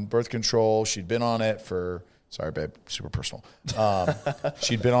on birth control. She'd been on it for. Sorry, babe. Super personal.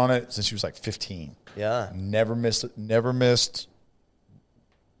 She'd been on it since she was like 15. Yeah. Never missed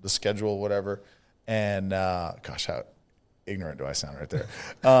the schedule, whatever. And gosh, how ignorant do I sound right there?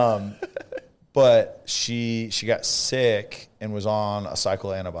 But she got sick and was on a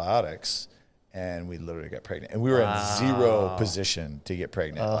cycle of antibiotics, and we literally got pregnant. And we were in zero position to get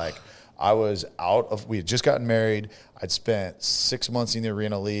pregnant. Like I was we had just gotten married. I'd spent 6 months in the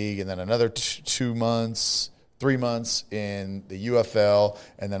Arena League, and then another 3 months in the UFL,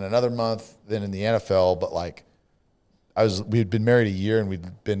 and then another month then in the NFL. But like we had been married a year, and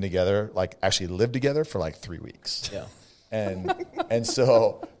we'd been together, like actually lived together for like 3 weeks. Yeah. And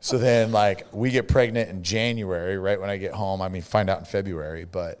so then like we get pregnant in January, right when I get home. I mean, find out in February,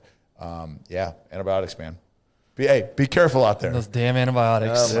 but yeah, antibiotics, man. Be careful out there. Those damn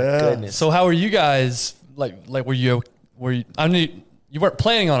antibiotics. Oh my goodness. So how were you guys? Like were you? I mean, you weren't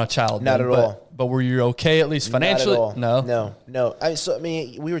planning on a child. Not at all. But were you okay at least financially? Not at all. No. I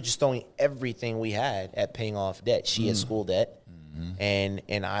mean, we were just throwing everything we had at paying off debt. She had school debt, and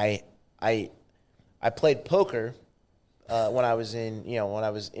I played poker. When I was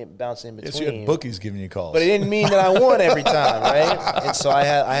bouncing in between. Yes, you had bookies giving you calls. But it didn't mean that I won every time, right? And so I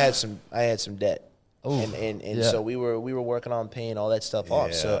had some debt. Ooh, and so we were working on paying all that stuff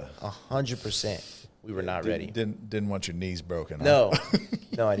off. So 100% we were not ready. Didn't want your knees broken. No.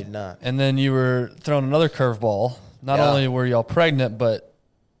 No, I did not. And then you were throwing another curveball. Not only were y'all pregnant, but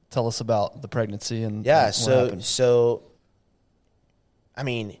tell us about the pregnancy and what happened. So I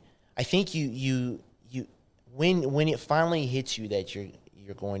mean, I think you when it finally hits you that you're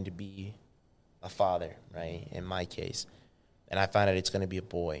going to be a father, right? In my case, and I find out it's going to be a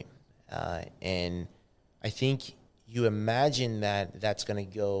boy, and I think you imagine that that's going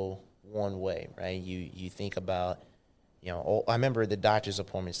to go one way, right? You think about, I remember the doctor's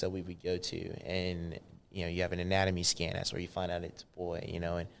appointments that we would go to, and you have an anatomy scan. That's where you find out it's a boy, and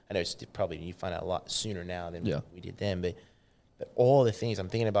I know it's probably you find out a lot sooner now than we did then, but all the things I'm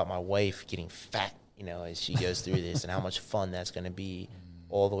thinking about my wife getting fat. As she goes through this and how much fun that's going to be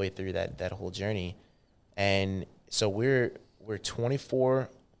all the way through that whole journey. And so we're 24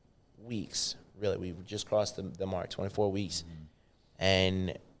 weeks, really. We just crossed the mark, 24 weeks.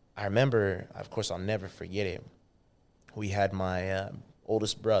 And I remember, of course, I'll never forget it. We had my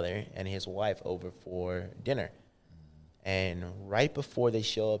oldest brother and his wife over for dinner. And right before they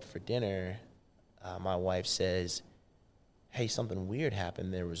show up for dinner, my wife says, hey, something weird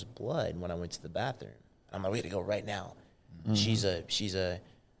happened. There was blood when I went to the bathroom. I'm like, we got to go right now. She's a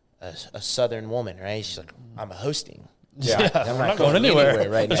Southern woman, right? She's like, I'm hosting. Yeah, I'm not going anywhere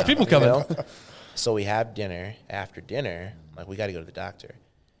right now. There's people coming. So we have dinner. After dinner, I'm like, we got to go to the doctor.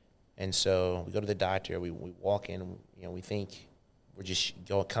 And so we go to the doctor. We walk in. We think we're just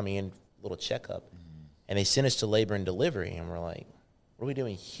coming in, little checkup. And they send us to labor and delivery. And we're like, what are we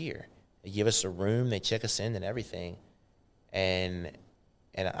doing here? They give us a room. They check us in and everything. And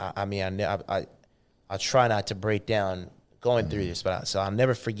I'll try not to break down going through this, but so I'll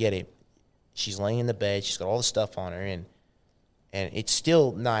never forget it. She's laying in the bed. She's got all the stuff on her, and it's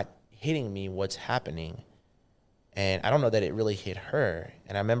still not hitting me what's happening. And I don't know that it really hit her.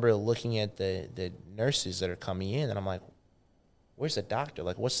 And I remember looking at the nurses that are coming in, and I'm like, where's the doctor?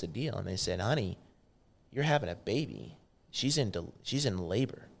 Like, what's the deal? And they said, honey, you're having a baby. She's in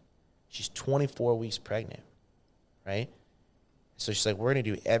labor. She's 24 weeks pregnant, right? So she's like, we're going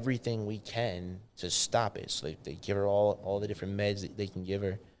to do everything we can to stop it. So they give her all the different meds that they can give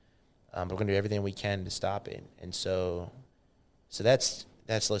her. But we're going to do everything we can to stop it. And so that's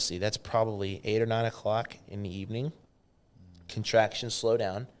let's see, that's probably 8 or 9 o'clock in the evening. Contractions slow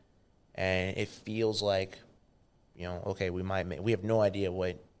down. And it feels like, okay, we have no idea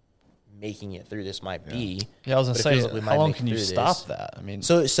what making it through this might be. Yeah, I was going to say, how long can you stop that? I mean,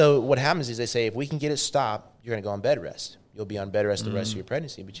 so what happens is they say, if we can get it stopped, you're going to go on bed rest. You'll be on bed rest the rest of your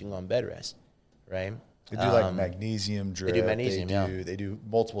pregnancy, but you can go on bed rest, right? They do like magnesium drip. They do magnesium, They do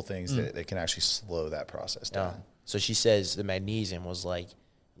multiple things that can actually slow that process down. Yeah. So she says the magnesium was like,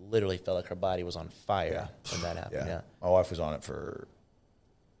 literally felt like her body was on fire when that happened. Yeah. My wife was on it for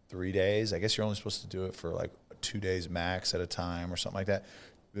 3 days. I guess you're only supposed to do it for like 2 days max at a time or something like that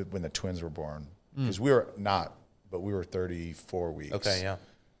when the twins were born. Because we were 34 weeks. Okay, yeah.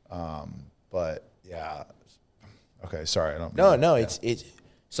 But yeah. Okay, sorry. I don't. No. It's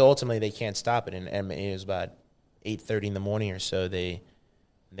so ultimately they can't stop it, and it was about 8:30 in the morning or so. They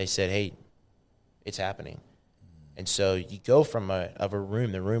said, "Hey, it's happening," and so you go from a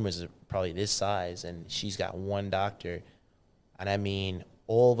room. The room was probably this size, and she's got one doctor, and I mean,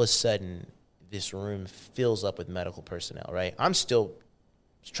 all of a sudden, this room fills up with medical personnel. Right? I'm still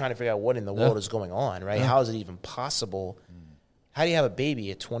trying to figure out what in the world is going on. Right? How is it even possible? How do you have a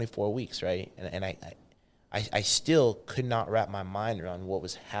baby at 24 weeks? Right? And I still could not wrap my mind around what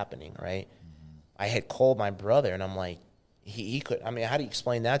was happening, right? I had called my brother, and I'm like, he could, I mean, how do you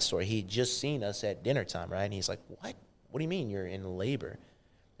explain that story? He had just seen us at dinner time, right? And he's like, what? What do you mean you're in labor?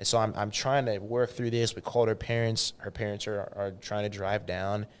 And so I'm trying to work through this. We called her parents. Her parents are trying to drive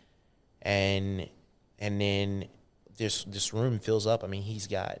down. And then this room fills up. I mean,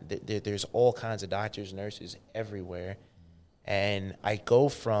 there's all kinds of doctors, nurses everywhere. And I go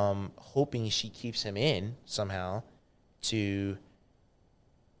from hoping she keeps him in somehow to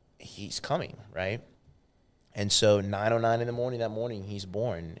he's coming, right? And so 9:09 in the morning that morning, he's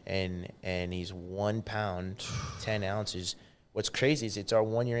born, and he's 1 pound, 10 ounces. What's crazy is it's our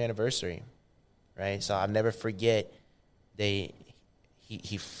 1 year anniversary, right? So I'll never forget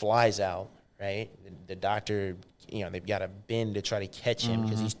he flies out, right? The doctor, they've got to bend to try to catch him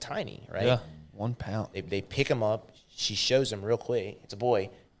because he's tiny, right? Yeah, 1 pound. They pick him up. She shows him real quick. It's a boy.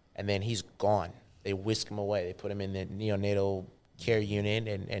 And then he's gone. They whisk him away. They put him in the neonatal care unit,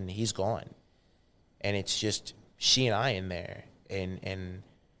 and he's gone. And it's just she and I in there. And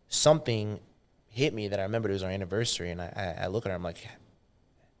something hit me that I remembered it was our anniversary. And I look at her. I'm like,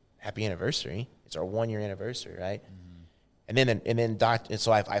 happy anniversary. It's our 1 year anniversary, right? Mm-hmm. And then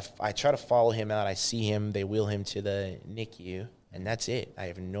so I try to follow him out. I see him. They wheel him to the NICU. And that's it. I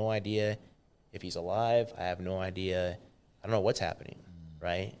have no idea if he's alive. I have no idea. I don't know what's happening,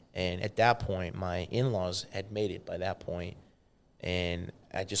 right? And at that point, my in-laws had made it by that point, and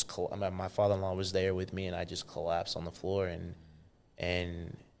I just my father-in-law was there with me, and I just collapsed on the floor. And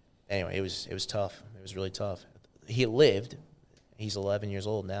anyway, it was tough. It was really tough. He lived. He's 11 years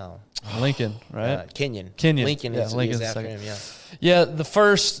old now. Lincoln, right? Kenyon. Lincoln is after him. Yeah. Yeah. The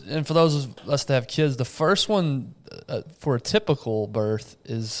first, and for those of us that have kids, the first one for a typical birth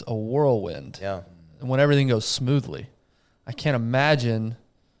is a whirlwind. Yeah. When everything goes smoothly, I can't imagine.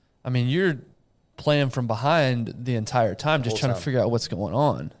 I mean, you're playing from behind the entire time, just trying to figure out what's going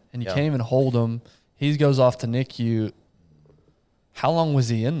on, and you can't even hold him. He goes off to NICU. How long was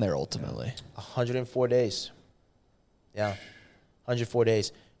he in there ultimately? 104 days. Yeah. 104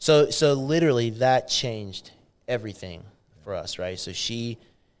 days. So literally that changed everything for us, right? So she,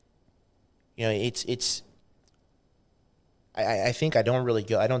 I think I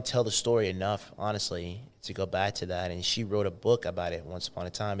don't tell the story enough, honestly, to go back to that. And she wrote a book about it once upon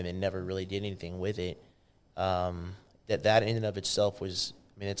a time and then never really did anything with it. That in and of itself was,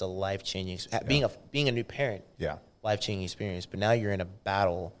 it's a life-changing, being a new parent, life-changing experience. But now you're in a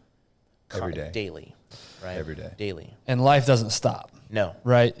battle every day. Daily. Right? Every day. Daily. And life doesn't stop. No.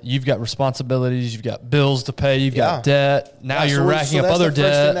 Right? You've got responsibilities. You've got bills to pay. You've got debt. Now you're racking up other debt. That's the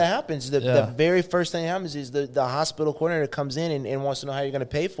first thing that happens. The very first thing that happens is the hospital coordinator comes in and wants to know how you're going to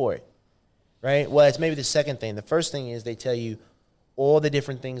pay for it. Right? Well, it's maybe the second thing. The first thing is they tell you all the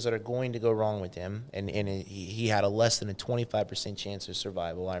different things that are going to go wrong with him. And he had a less than a 25% chance of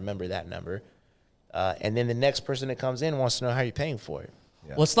survival. I remember that number. And then the next person that comes in wants to know how you're paying for it.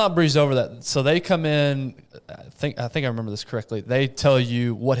 Yeah. Let's not breeze over that. So they come in, I think I remember this correctly. They tell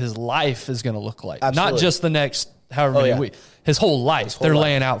you what his life is going to look like. Absolutely. Not just the next however many weeks. His whole life. They're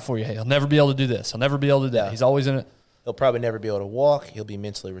laying out for you. Hey, he'll never be able to do this. He'll never be able to do that. He's always in it. He'll probably never be able to walk. He'll be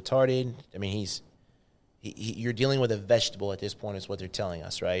mentally retarded. I mean, you're dealing with a vegetable at this point is what they're telling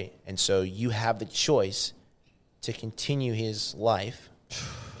us, right? And so you have the choice to continue his life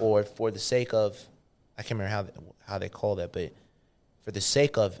or for the sake of, I can't remember how they call that, but for the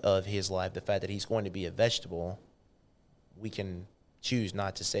sake of his life, the fact that he's going to be a vegetable, we can choose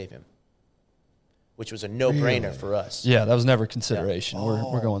not to save him, which was a no-brainer for us. Yeah, that was never a consideration. Yeah.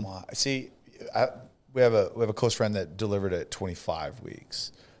 We're going. See, we have a close friend that delivered at 25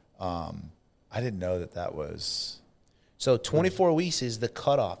 weeks. I didn't know that was. So 24 weeks is the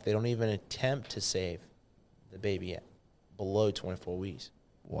cutoff. They don't even attempt to save the baby below 24 weeks.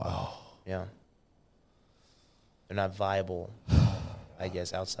 Wow. Yeah. They're not viable, I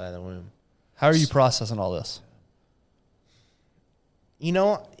guess, outside of the womb. How are you processing all this?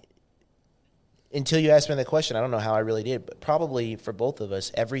 until you asked me that question, I don't know how I really did. But probably for both of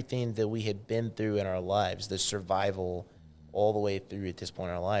us, everything that we had been through in our lives, the survival all the way through at this point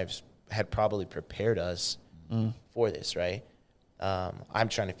in our lives, had probably prepared us for this, right? I'm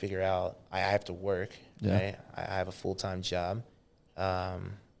trying to figure out, I have to work, right? I have a full-time job.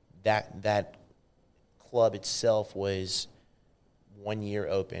 That club itself was 1 year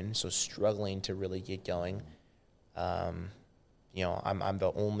open, so struggling to really get going. You know, I'm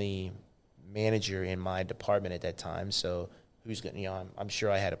the only manager in my department at that time, so who's going? You know, I'm sure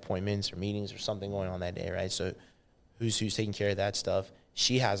I had appointments or meetings or something going on that day, right? So who's taking care of that stuff?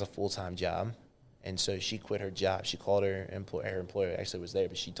 She has a full-time job, and so she quit her job. She called her employer. Her employer actually was there,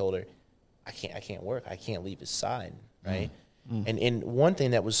 but she told her, I can't work. I can't leave his side, right? And one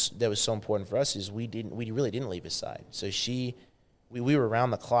thing that was so important for us is we really didn't leave his side. So we were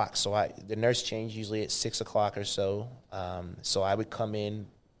around the clock. So the nurse changed usually at 6 o'clock or so. So I would come in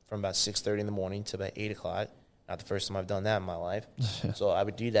from about 6:30 in the morning to about 8 o'clock. Not the first time I've done that in my life. So I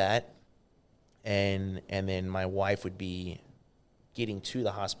would do that, and then my wife would be getting to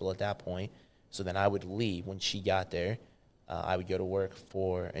the hospital at that point. So then I would leave when she got there. I would go to work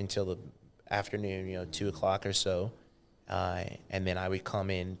until the afternoon, 2 o'clock or so. And then I would come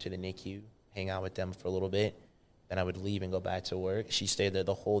in to the NICU, hang out with them for a little bit. Then I would leave and go back to work. She stayed there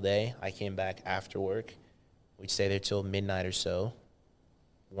the whole day. I came back after work. We'd stay there till midnight or so.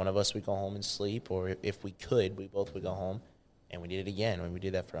 One of us would go home and sleep, or if we could, we both would go home. And we did it again. And we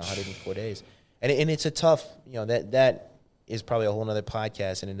did that for 104 days. And it's a tough, that is probably a whole other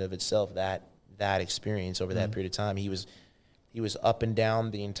podcast in and of itself, that experience over that period of time. He was up and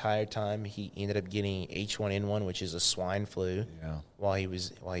down the entire time. He ended up getting H1N1, which is a swine flu. Yeah. While he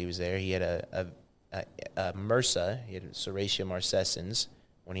was there, he had a MRSA. He had Serratia marcescens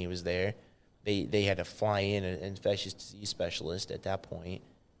when he was there. They had to fly in an infectious disease specialist at that point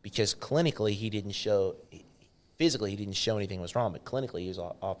because clinically physically he didn't show anything was wrong, but clinically he was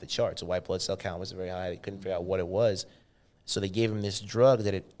off the charts. The white blood cell count was very high. They couldn't figure out what it was. So they gave him this drug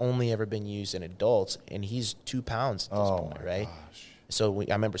that had only ever been used in adults, and he's 2 pounds at this point, right? Gosh. So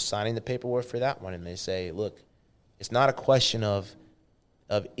I remember signing the paperwork for that one, and they say, look, it's not a question of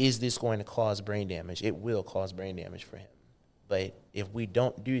is this going to cause brain damage? It will cause brain damage for him. But if we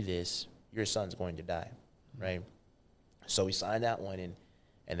don't do this, your son's going to die, right? So we signed that one,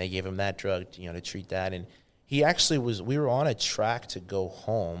 and they gave him that drug, to treat that. And he actually we were on a track to go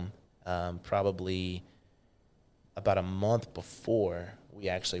home probably about a month before we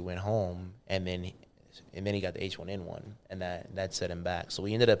actually went home, and then he got the H1N1, and that set him back. So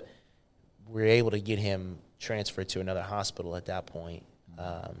we were able to get him transferred to another hospital at that point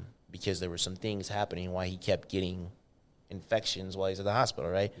because there were some things happening why he kept getting infections while he's at the hospital,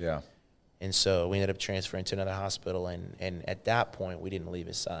 right? Yeah. And so we ended up transferring to another hospital, and at that point we didn't leave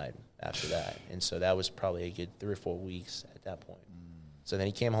his side after that. And so that was probably a good 3 or 4 weeks at that point. So then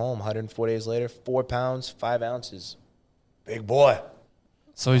he came home 104 days later, 4 pounds, 5 ounces. Big boy.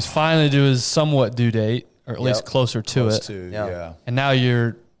 So he's finally to his somewhat due date, or at least closer to it. Yeah. And now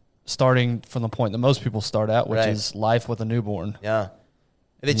you're starting from the point that most people start at, which is life with a newborn. Yeah.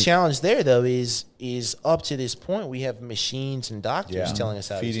 The challenge there, though, is up to this point we have machines and doctors telling us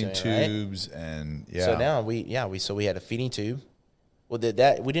how feeding he's doing, tubes, right? And So now we had a feeding tube. Well,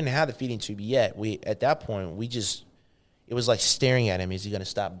 that we didn't have the feeding tube yet. At that point it was like staring at him. Is he going to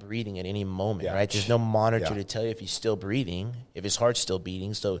stop breathing at any moment, right? There's no monitor to tell you if he's still breathing, if his heart's still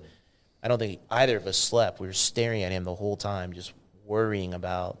beating. So I don't think either of us slept. We were staring at him the whole time, just worrying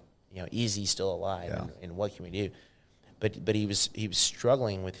about, is he still alive and what can we do? But he was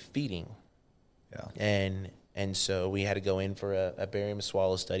struggling with feeding. Yeah. And so we had to go in for a barium and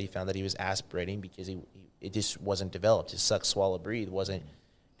swallow study, found that he was aspirating because it just wasn't developed. His suck, swallow, breathe wasn't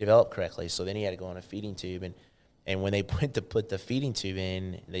developed correctly. So then he had to go on a feeding tube, and when they went to put the feeding tube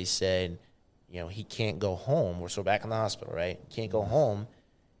in, they said, he can't go home. We're back in the hospital, right? Can't go home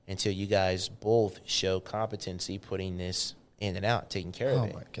until you guys both show competency putting this in and out, taking care of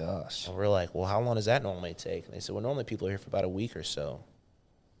it. Oh, my gosh. And we're like, well, how long does that normally take? And they said, well, normally people are here for about a week or so.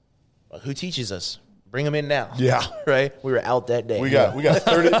 Well, who teaches us? Bring them in now. Yeah. Right? We were out that day. We got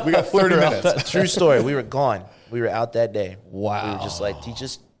 30 minutes. True story. We were gone. We were out that day. Wow. We were just like, teach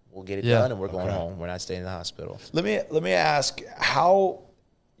us. We'll get it done, and we're going home. We're not staying in the hospital. Let me ask, how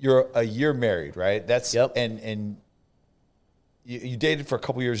you're a year married, right? That's yep. And you dated for a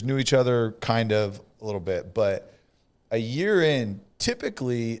couple years, knew each other kind of a little bit, but a year in,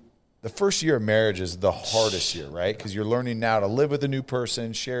 typically the first year of marriage is the hardest year, right? Because you're learning now to live with a new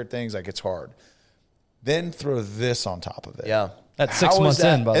person, share things, like it's hard. Then throw this on top of it. Yeah. That's 6 months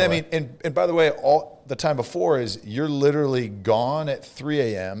in, by the way. And by the way, all the time before is you're literally gone at 3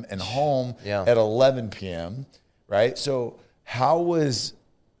 a.m. and home at 11 p.m., right? So how was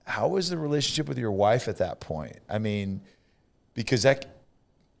the relationship with your wife at that point? I mean, because that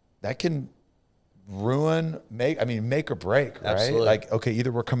can make or break, right? Absolutely. Like, okay,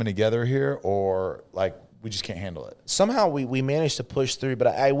 either we're coming together here or like we just can't handle it. Somehow we managed to push through, but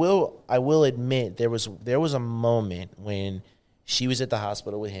I will admit there was a moment when she was at the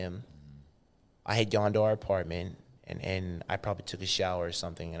hospital with him. I had gone to our apartment and I probably took a shower or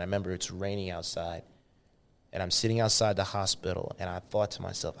something, and I remember it's raining outside. And I'm sitting outside the hospital, and I thought to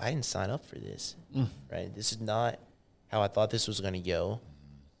myself, I didn't sign up for this, right? This is not how I thought this was going to go.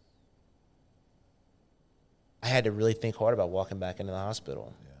 I had to really think hard about walking back into the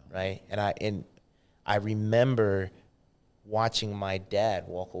hospital, right? And I remember watching my dad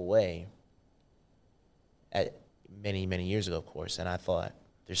walk away at many, many years ago, of course, and I thought,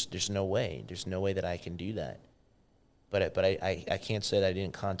 there's no way that I can do that. But I can't say that I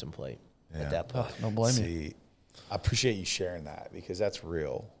didn't contemplate at that point. Don't blame me. I appreciate you sharing that because that's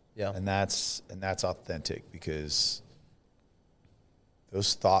real. Yeah. And that's authentic because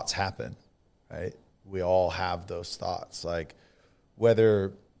those thoughts happen, right? We all have those thoughts. Like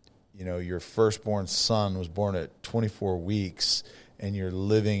whether, your firstborn son was born at 24 weeks and you're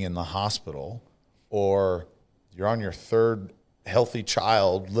living in the hospital, or you're on your third healthy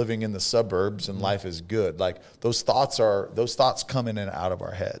child living in the suburbs and life is good. Like those thoughts come in and out of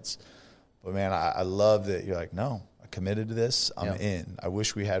our heads. But man, I love that you're like, no, I committed to this. I'm in. I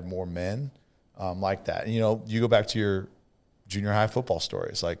wish we had more men like that. And, you go back to your junior high football story.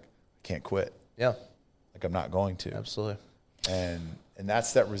 It's like, I can't quit. Yeah. Like I'm not going to. Absolutely. And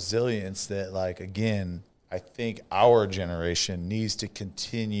that's that resilience that, like, again, I think our generation needs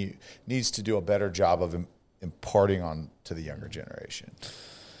to do a better job of imparting on to the younger generation.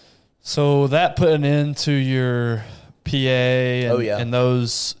 So that put an end to your PA and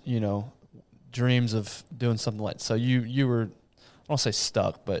those, dreams of doing something like, so you were, I don't want to say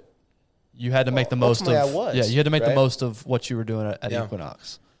stuck, but you had to make the most of, you had to make the most of what you were doing at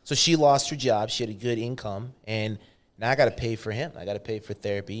Equinox. So she lost her job. She had a good income, and now I got to pay for him. I got to pay for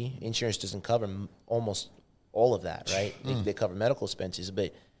therapy. Insurance doesn't cover almost all of that, right? They cover medical expenses,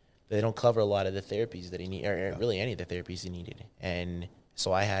 but they don't cover a lot of the therapies that he needed, or really any of the therapies he needed. And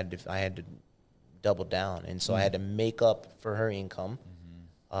so I had to double down, and so I had to make up for her income.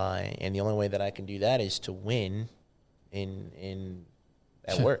 And the only way that I can do that is to win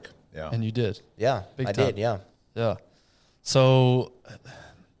at work. Yeah, and you did. Yeah, I did. Yeah. So,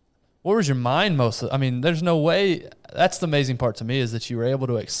 what was your mind most? There's no way. That's the amazing part to me is that you were able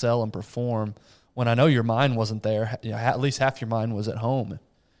to excel and perform when I know your mind wasn't there. At least half your mind was at home.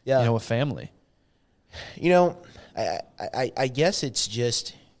 Yeah, with family. I guess it's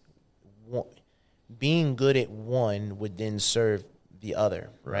just being good at one would then serve the other,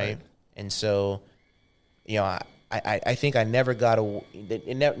 right? And so, I think I never got not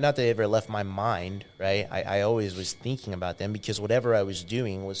that it ever left my mind, right? I always was thinking about them because whatever I was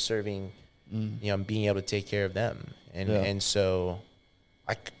doing was serving, being able to take care of them. And so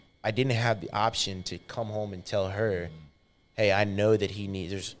I didn't have the option to come home and tell her, hey, I know that he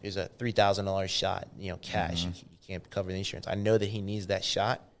needs, there's a $3,000 shot, cash. You can't cover the insurance. I know that he needs that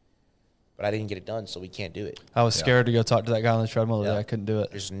shot, but I didn't get it done, so we can't do it. I was scared to go talk to that guy on the treadmill that I couldn't do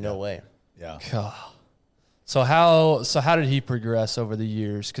it. There's no way. Yeah. God. So how did he progress over the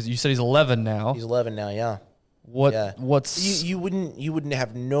years? Because you said he's 11 now. He's 11 now, yeah. What's you wouldn't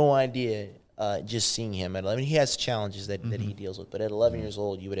have no idea just seeing him at 11. He has challenges that he deals with, but at 11 years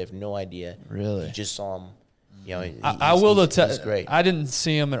old, you would have no idea. Really? You just saw him. He's great. I didn't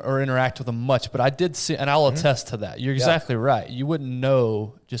see him or interact with him much, but I did see, and I'll attest to that. You're exactly right. You wouldn't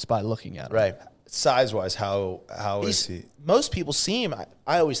know just by looking at him. Right. Size-wise, how is he? Most people see him.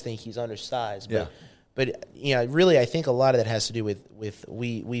 I always think he's undersized, but really, I think a lot of that has to do with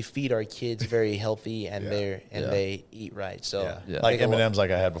we feed our kids very healthy and they eat right. So like M&Ms,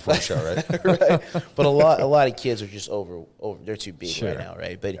 like I had before the show, right? Right. But a lot of kids are just over. They're too big right now,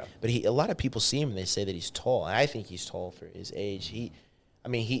 right? But a lot of people see him and they say that he's tall. And I think he's tall for his age.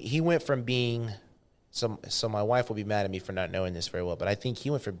 He went from being so my wife will be mad at me for not knowing this very well, but I think he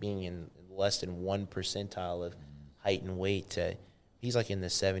went from being in less than 1 percentile of height and weight to he's like in the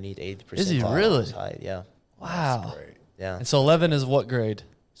 70 to 80 percentile. Is he really? Of his height. Yeah. Wow. That's great. Yeah. And so 11 is what grade?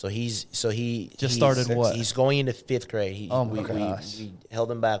 So he started what? He's going into 5th grade. My gosh. We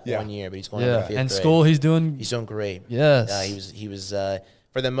held him back 1 year, but he's going into 5th grade. And school, he's doing great. Yes. Yeah, he was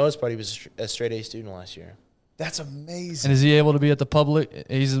for the most part he was a straight A student last year. That's amazing. And is he able to be at the public?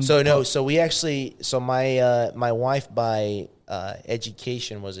 So my wife by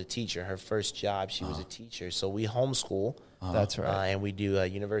education was a teacher. Her first job, she was a teacher. So we homeschool. That's right. And we do a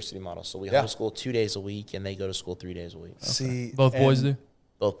university model. So we homeschool 2 days a week, and they go to school 3 days a week. Okay. See, both boys do?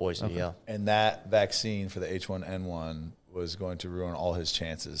 Both boys do, yeah. And that vaccine for the H1N1 was going to ruin all his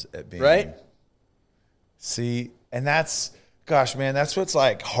chances at being. Right. See, and that's, gosh, man, that's what's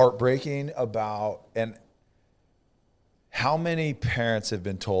like heartbreaking about, and how many parents have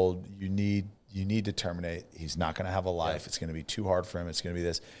been told you need to terminate. He's not going to have a life. Yeah. It's going to be too hard for him. It's going to be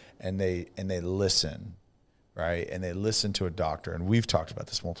this. And they listen, right? And they listen to a doctor. And we've talked about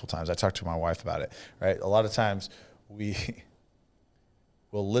this multiple times. I talked to my wife about it, right? A lot of times we'll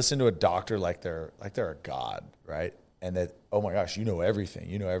listen to a doctor like they're a god, right? And that, oh my gosh, you know everything.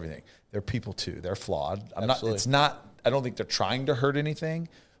 You know everything. They're people too. They're flawed. I don't think they're trying to hurt anything,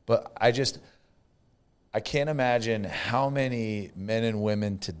 but I can't imagine how many men and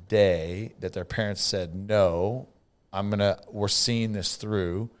women today that their parents said, no, we're seeing this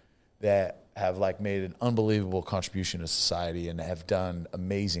through, that have like made an unbelievable contribution to society and have done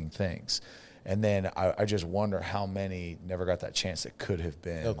amazing things. And then I just wonder how many never got that chance that could have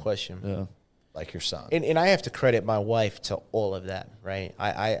been. No question. Yeah. Like your son. And I have to credit my wife to all of that, right?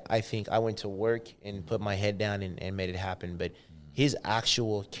 I think I went to work and put my head down and made it happen. But his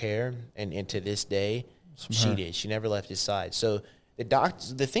actual care, and to this day, she did. She never left his side. So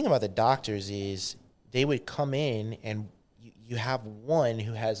the thing about the doctors is they would come in, and you have one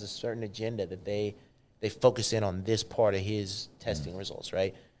who has a certain agenda that they focus in on this part of his testing results,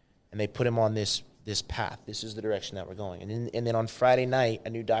 right? And they put him on this path. This is the direction that we're going. And then on Friday night, a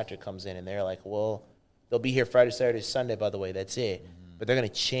new doctor comes in, and they're like, well, they'll be here Friday, Saturday, Sunday, by the way. That's it. But they're going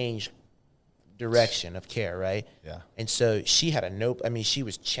to change direction of care, right? Yeah. And so she had a nope. I mean, she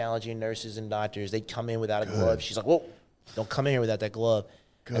was challenging nurses and doctors. They'd come in without a glove. She's like, whoa, don't come in here without that glove.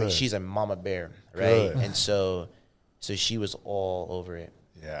 Good. I mean, she's a mama bear, right? Good. And so she was all over it.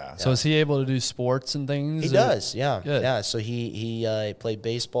 Yeah. So is he able to do sports and things? He does, yeah. Good. Yeah, so he played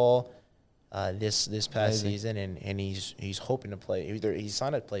baseball this past season, and he's hoping to play. He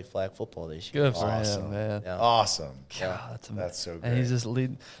signed up to play flag football this year. Good for him, man. Yeah. Awesome. God, that's so great. And he's just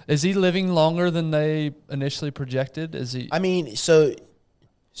leading. Is he living longer than they initially projected? Is he? I mean, so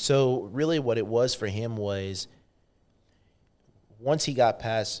really, what it was for him was once he got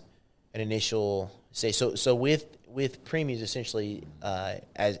past an initial say. So with preemies, essentially,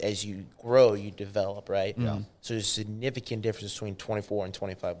 as you grow, you develop, right? Yeah. So there's a significant difference between 24 and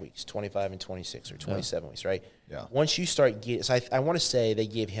 25 weeks, 25 and 26 or 27 weeks, right? Yeah. Once you start getting, so I want to say they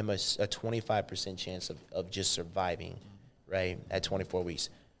gave him a 25% chance of just surviving, right, at 24 weeks.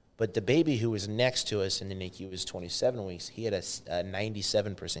 But the baby who was next to us in the NICU was 27 weeks. He had a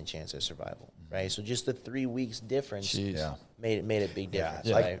 97% chance of survival, right? So just the 3 weeks difference made a big difference.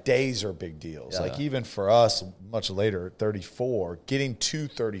 Yeah. Like days are big deals. Yeah. Like even for us, much later, 34, getting to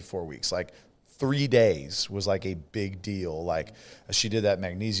 34 weeks, like 3 days was like a big deal. Like she did that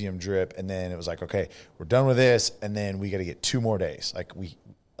magnesium drip, and then it was like, okay, we're done with this, and then we got to get 2 more days.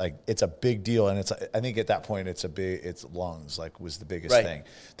 Like it's a big deal, and I think at that point it's lungs was the biggest thing.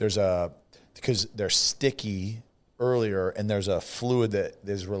 Because they're sticky earlier, and there's a fluid that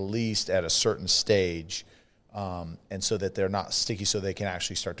is released at a certain stage, and so that they're not sticky, so they can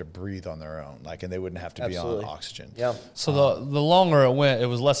actually start to breathe on their own, and they wouldn't have to be on oxygen. Yeah. So the longer it went, it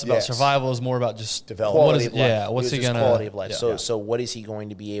was less about survival; it was more about just development. Quality of life. Yeah, what's he gonna quality of life? Yeah. So what is he going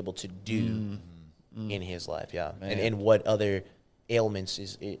to be able to do in his life? Yeah, and what other ailments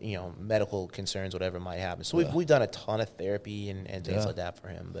is medical concerns, whatever might happen. So we've done a ton of therapy and things like that for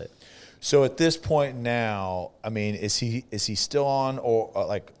him. But so at this point now, I mean, is he still on or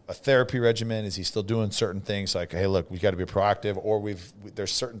like a therapy regimen? Is he still doing certain things like, hey, look, we got to be proactive, or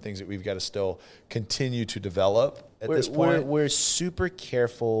there's certain things that we've got to still continue to develop at this point? We're super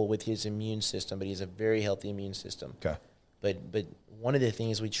careful with his immune system, but he has a very healthy immune system. Okay. But one of the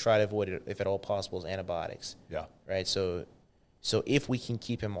things we try to avoid, if at all possible, is antibiotics. Yeah. Right. So if we can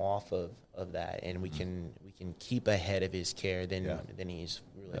keep him off of that, and we can keep ahead of his care, then he's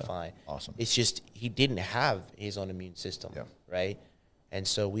really fine. Awesome. It's just he didn't have his own immune system, right? And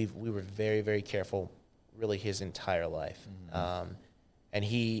so we were very, very careful, really his entire life. And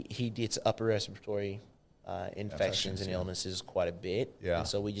he gets upper respiratory infections and illnesses quite a bit. Yeah. And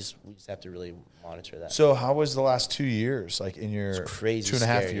so we just have to really monitor that. So how was the last 2 years, like in your crazy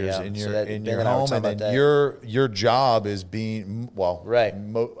 2.5 years scary, in so your home, and then your job is being right.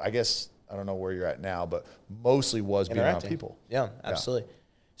 I guess I don't know where you're at now, but mostly was being around people. Yeah, absolutely.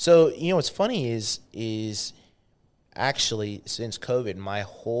 So what's funny is actually since COVID, my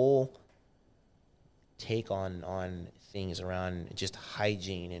whole take on things around just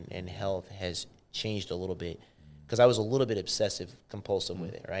hygiene and health has changed a little bit, because I was a little bit obsessive compulsive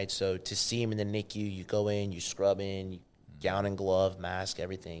with it, right? So to see him in the NICU, you go in, you scrub in, gown and glove, mask,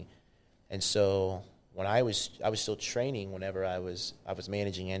 everything. And so when I was still training whenever I was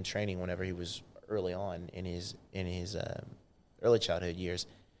managing and training whenever he was early on in his early childhood years.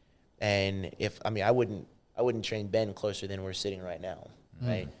 And I wouldn't train Ben closer than we're sitting right now,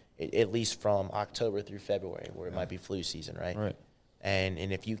 right? At least from October through February, where it might be flu season, right? Right. And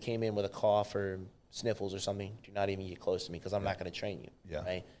if you came in with a cough or sniffles or something, do not even get close to me because I'm not going to train you,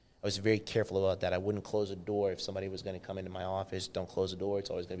 right? I was very careful about that. I wouldn't close a door if somebody was going to come into my office. Don't close the door. It's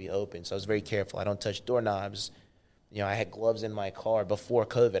always going to be open. So I was very careful. I don't touch doorknobs. I had gloves in my car. Before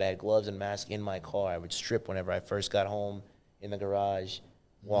COVID, I had gloves and mask in my car. I would strip whenever I first got home in the garage,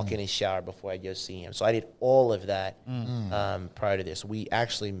 walk in and shower before I go see him. So I did all of that prior to this. We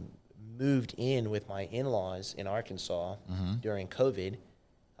actually moved in with my in-laws in Arkansas during COVID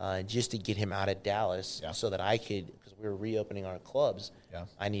just to get him out of Dallas so that I could, because we were reopening our clubs,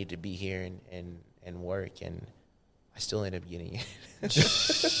 I needed to be here and work, and I still ended up getting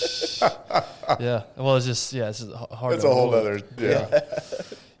it. Yeah. Well, it's just hard. It's a whole other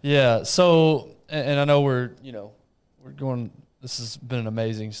Yeah. So, and I know we're going. This has been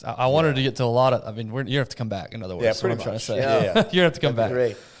amazing. I wanted to get to a lot of. I mean, you have to come back. In other words, Yeah, that's what I'm trying to say. Yeah. You have to come back.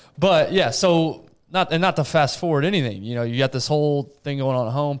 Great. But yeah, so not to fast forward anything. You got this whole thing going on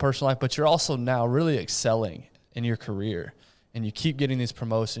at home, personal life, but you're also now really excelling in your career, and you keep getting these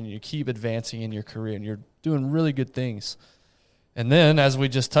promotions. You keep advancing in your career, and you're doing really good things. And then, as we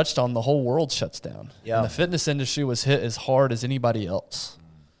just touched on, the whole world shuts down. Yeah. And the fitness industry was hit as hard as anybody else.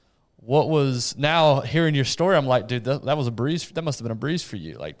 Now hearing your story, I'm like, dude, that was a breeze. That must have been a breeze for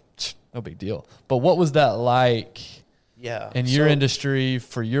you. Like, no big deal. But what was that like in your industry,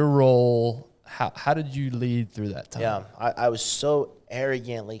 for your role? How did you lead through that time? Yeah, I was so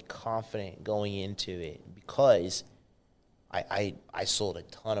arrogantly confident going into it because I sold a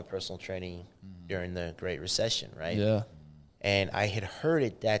ton of personal training during the Great Recession, right? Yeah. And I had heard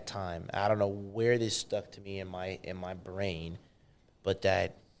at that time, I don't know where this stuck to me in my brain, but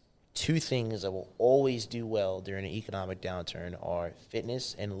that two things that will always do well during an economic downturn are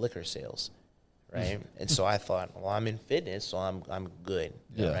fitness and liquor sales, right? And so I thought, well, I'm in fitness, so I'm good,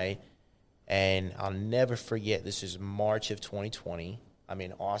 right? And I'll never forget, this is March of 2020. I'm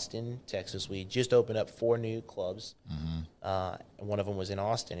in Austin, Texas. We just opened up 4 new clubs. One of them was in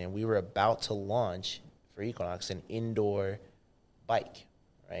Austin, and we were about to launch for Equinox an indoor bike,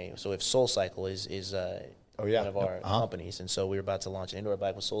 right? So if SoulCycle is one of our companies, and so we were about to launch an indoor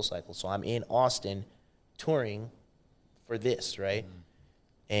bike with SoulCycle. So I'm in Austin touring for this, right?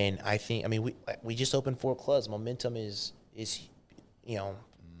 And we just opened 4 clubs. Momentum is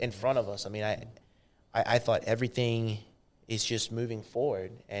in front of us. I mean, I thought everything is just moving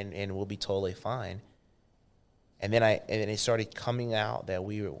forward and we'll be totally fine. And then it started coming out that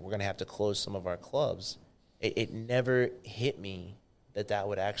we're going to have to close some of our clubs. It never hit me that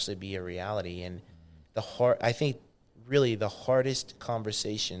would actually be a reality. And I think really the hardest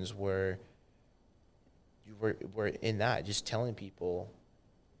conversations were in that, just telling people,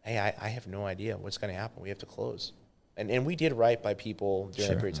 hey, I have no idea what's going to happen. We have to close. And we did right by people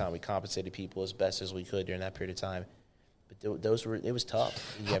during that period of time. We compensated people as best as we could during that period of time. But it was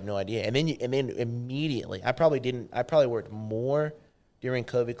tough. You have no idea. And then immediately, I probably worked more during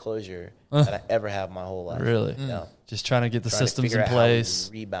COVID closure than I ever have my whole life. Really? Yeah. Just trying to get the systems in place.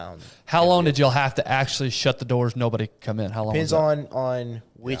 Rebound. How long did y'all have to actually shut the doors, nobody come in? How long? Depends on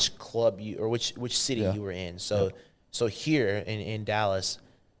which club or which city you were in. So here in Dallas,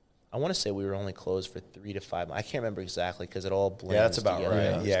 I want to say we were only closed for 3 to 5 months. I can't remember exactly because it all blends. Yeah, that's about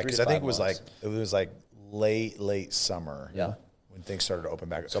together. right. Yeah, because I think it was like late summer. Yeah. When things started to open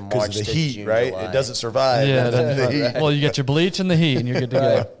back up. So Because March of the to heat, June, right? July. It doesn't survive. Yeah, the heat. well, you get your bleach and the heat, and you're good to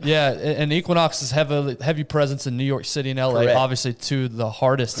go. Yeah, and Equinox is heavy presence in New York City and LA, Correct. obviously two of the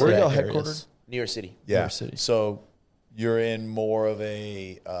hardest. Where are y'all areas. headquartered? New York City. Yeah. New York City. So you're in more of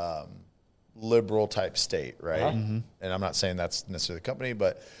a liberal type state, right? And I'm not saying that's necessarily the company,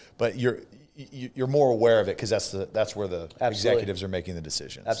 but you're more aware of it because that's where the executives are making the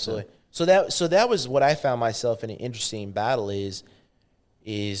decisions. Absolutely. So that was what I found myself in an interesting battle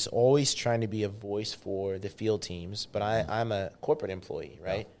is always trying to be a voice for the field teams, but I'm a corporate employee,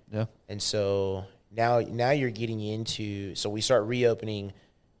 right? Yeah. And so now you're getting into, so we start reopening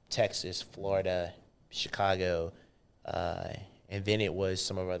Texas, Florida, Chicago, and then it was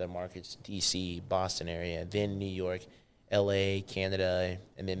some of our other markets, DC, Boston area, then New York, LA, Canada,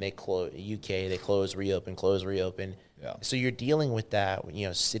 and then they close UK, they close, reopen. Yeah. So you're dealing with that,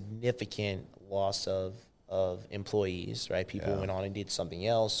 significant loss of employees, right? People went on and did something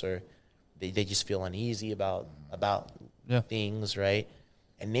else, or they just feel uneasy about things, right?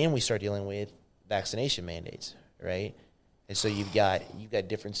 And then we start dealing with vaccination mandates, right? And so you've got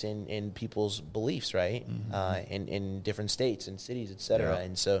difference in people's beliefs, right? In different states and cities, et cetera.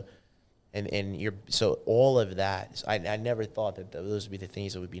 And so so all of that, I never thought that those would be the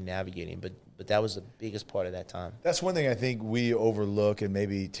things that we'd be navigating, but that was the biggest part of that time. That's one thing I think we overlook and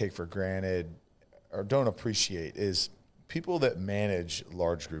maybe take for granted or don't appreciate is people that manage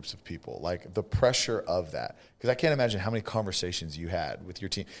large groups of people, like the pressure of that. Because I can't imagine how many conversations you had with your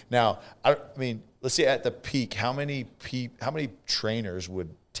team. Now, I mean, let's say at the peak, how many trainers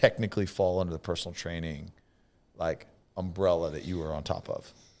would technically fall under the personal training like umbrella that you were on top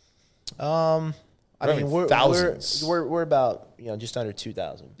of? I mean, we're thousands. We're about just under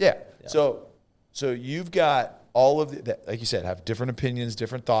 2,000. Yeah. So you've got all of that, like you said, have different opinions,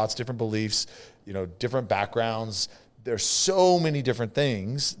 different thoughts, different beliefs, different backgrounds. There's so many different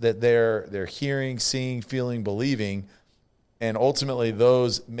things that they're hearing, seeing, feeling, believing, and ultimately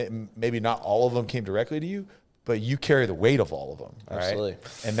those maybe not all of them came directly to you, but you carry the weight of all of them. Absolutely.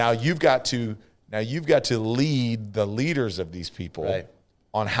 Right? And now you've got to lead the leaders of these people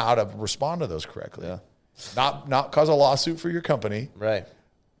on how to respond to those correctly. Yeah. Not cause a lawsuit for your company, right?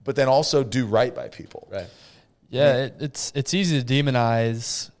 But then also do right by people, right? Yeah, it's easy to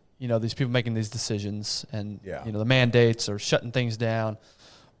demonize these people making these decisions and, the mandates or shutting things down.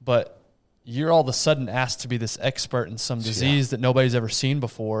 But you're all of a sudden asked to be this expert in some disease that nobody's ever seen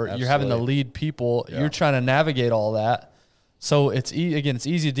before. Absolutely. You're having to lead people. Yeah. You're trying to navigate all that. So it's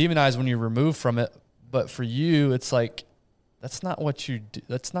easy to demonize when you're removed from it. But for you, it's like, that's not what you do.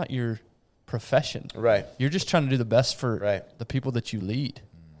 That's not your profession. Right. You're just trying to do the best for the people that you lead.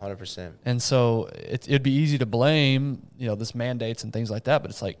 100%. And so it'd be easy to blame, this mandates and things like that.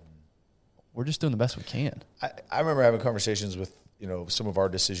 But it's like, we're just doing the best we can. I remember having conversations with, some of our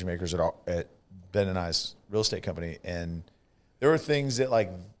decision makers at Ben and I's real estate company. And there were things that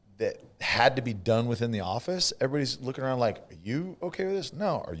had to be done within the office. Everybody's looking around like, are you okay with this?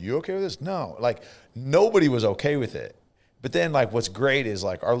 No. Are you okay with this? No. Like nobody was okay with it. But then what's great is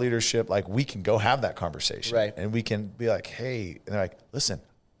our leadership, we can go have that conversation. Right. And we can be like, hey, and they're like, listen,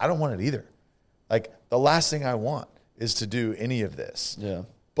 I don't want it either. The last thing I want is to do any of this. Yeah.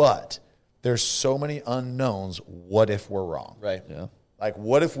 But there's so many unknowns. What if we're wrong? Right. Yeah.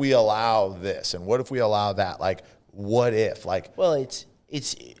 What if we allow this? And what if we allow that? What if? Well,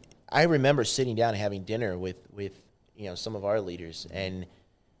 it's. I remember sitting down and having dinner with some of our leaders and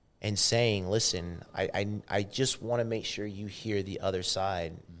saying, listen, I just want to make sure you hear the other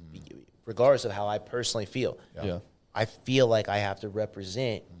side, regardless of how I personally feel. Yeah. I feel like I have to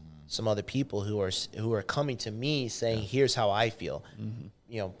represent some other people who are coming to me saying, here's how I feel,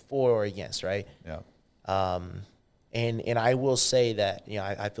 for or against, right? Yeah. And I will say that,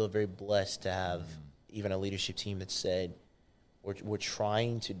 I feel very blessed to have even a leadership team that said we're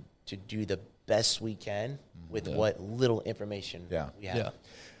trying to do the best we can with what little information we have. Yeah.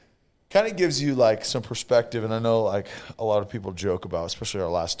 Kind of gives you some perspective, and I know a lot of people joke about, especially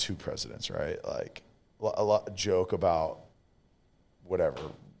our last two presidents, right? A lot joke about whatever,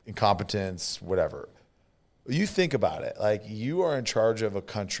 incompetence, whatever. You think about it, you are in charge of a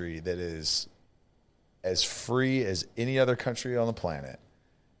country that is as free as any other country on the planet.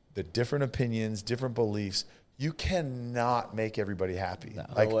 The different opinions, different beliefs, you cannot make everybody happy.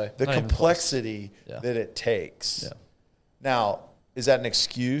 No way. The complexity that it takes. Yeah. Now, is that an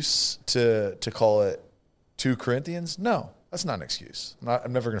excuse to call it 2 Corinthians? No, that's not an excuse.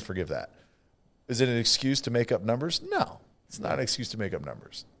 I'm never going to forgive that. Is it an excuse to make up numbers? No, it's not an excuse to make up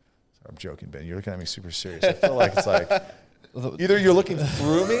numbers. Sorry, I'm joking, Ben. You're looking at me super serious. I feel like it's either you're looking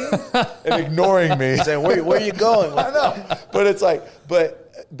through me and ignoring me. Saying, where are you going? I know. But it's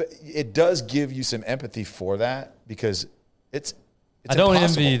but it does give you some empathy for that because it's I don't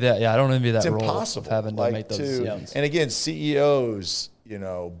impossible. envy that. Yeah, I don't envy that. It's role impossible of having to make those decisions. And again, CEOs,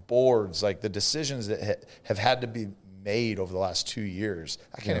 boards, the decisions that have had to be made over the last 2 years.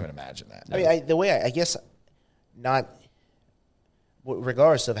 I can't even imagine that. I mean, the way I guess not,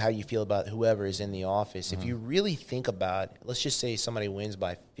 regardless of how you feel about whoever is in the office, if you really think about, let's just say somebody wins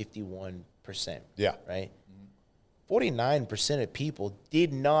by 51%. Yeah. Right? 49% of people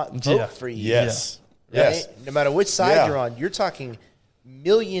did not vote for you. Yes. Right? Yes. No matter which side you're on, you're talking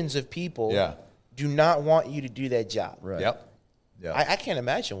millions of people do not want you to do that job. Right. Yep. Yeah. I can't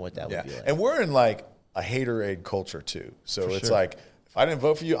imagine what that would be like. And we're in a haterade culture too. So it's if I didn't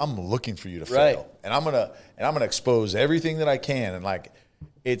vote for you, I'm looking for you to fail. And I'm gonna expose everything that I can.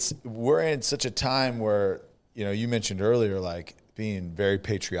 And we're in such a time where, you mentioned earlier, being very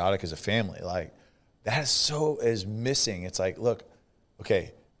patriotic as a family. That is missing. It's look,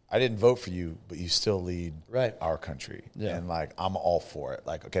 okay, I didn't vote for you, but you still lead our country. Yeah. And like, I'm all for it.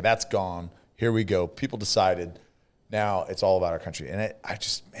 Like, okay, that's gone. Here we go. People decided. Now it's all about our country. And I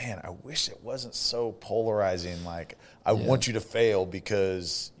wish it wasn't so polarizing. Like, I want you to fail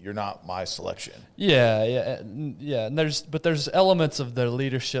because you're not my selection. Yeah. And there's elements of their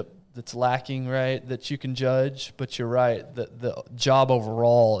leadership that's lacking, right, that you can judge. But you're right, the job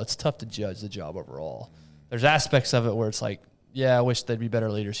overall, it's tough to judge the job overall. There's aspects of it where it's like, yeah, I wish there'd be better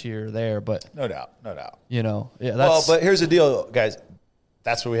leaders here or there, but no doubt. But here's the deal, guys.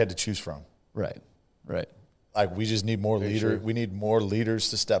 That's what we had to choose from. Right. Like, we just need more leaders. Sure. We need more leaders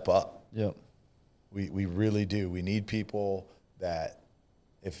to step up. Yep. We really do. We need people that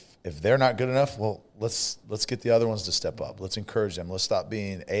if they're not good enough, well, let's get the other ones to step up. Let's encourage them. Let's stop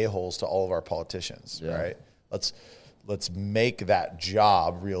being a-holes to all of our politicians, right? Let's make that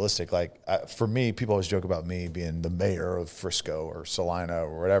job realistic. Like, for me, people always joke about me being the mayor of Frisco or Salina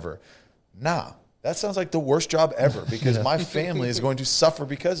or whatever. Nah. That sounds like the worst job ever because my family is going to suffer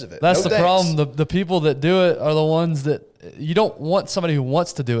because of it. That's the problem. The people that do it are the ones that you don't want somebody who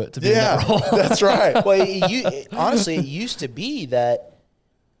wants to do it to be in that role. That's right. Well, honestly, it used to be that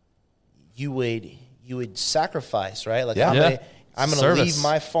you would sacrifice, right? Like, I'm going to leave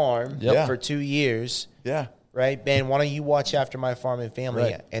my farm for 2 years. Yeah. Right, Ben, why don't you watch after my farm and family?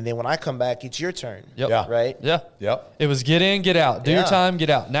 Right. And then when I come back, it's your turn. Yep. Yeah. Right? Yeah. Yep. It was get in, get out. Do your time, get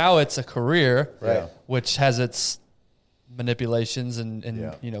out. Now it's a career, which has its manipulations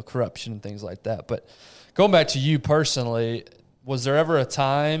and corruption and things like that. But going back to you personally, was there ever a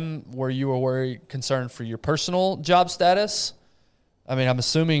time where you were concerned for your personal job status? I mean, I'm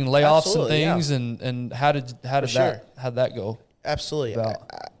assuming layoffs and things, and how did that go? Absolutely.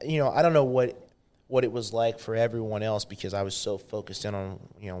 I don't know what it was like for everyone else because I was so focused in on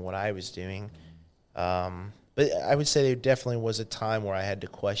what I was doing. But I would say there definitely was a time where I had to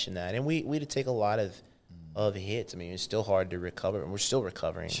question that, and we had to take a lot of hits. I mean, it's still hard to recover, and we're still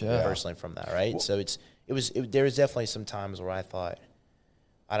recovering personally from that, right? Well, so there was definitely some times where I thought,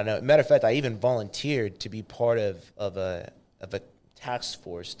 I don't know. Matter of fact, I even volunteered to be part of a task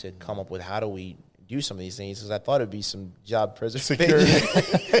force to come up with how do we do some of these things because I thought it'd be some job preservation.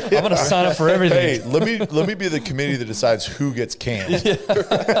 I'm going to sign up for everything. Hey, let me be the committee that decides who gets canned.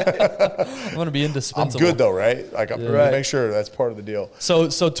 I'm going to be indispensable. I'm good though, right? Like, I'm going to make sure that's part of the deal. So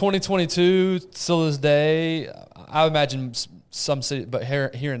 2022, still this day, I imagine some city, but here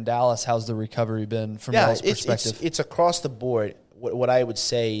in Dallas, how's the recovery been from y'all's perspective? It's across the board. What I would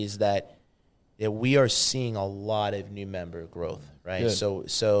say is that we are seeing a lot of new member growth, right? Good.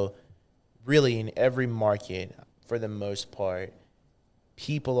 So really in every market, for the most part,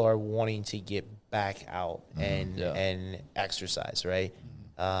 people are wanting to get back out and exercise, right?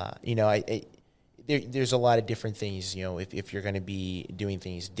 There's a lot of different things, if you're going to be doing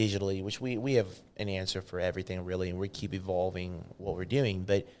things digitally, which we have an answer for everything really, and we keep evolving what we're doing.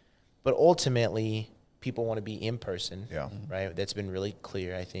 But ultimately, people want to be in person, right? That's been really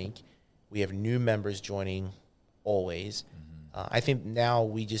clear, I think. We have new members joining always. I think now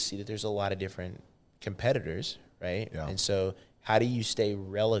we just see that there's a lot of different competitors, right? Yeah. And so how do you stay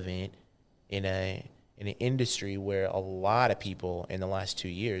relevant in an industry where a lot of people in the last 2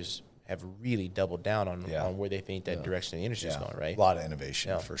 years have really doubled down on where they think that direction of the industry is going, right? A lot of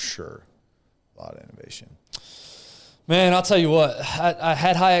innovation, for sure. A lot of innovation. Man, I'll tell you what, I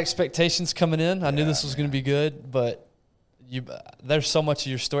had high expectations coming in. I knew this was going to be good, but there's so much of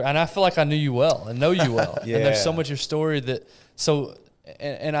your story, and I feel like I knew you well and know you well. And there's so much of your story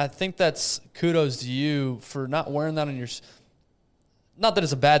and I think that's kudos to you for not wearing that on your, not that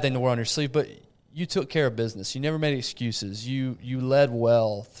it's a bad thing to wear on your sleeve, but you took care of business. You never made excuses. You led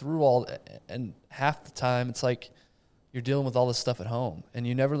well through all, and half the time it's like you're dealing with all this stuff at home, and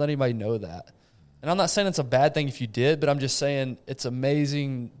you never let anybody know that. And I'm not saying it's a bad thing if you did, but I'm just saying it's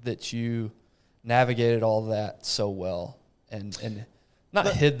amazing that you navigated all that so well. And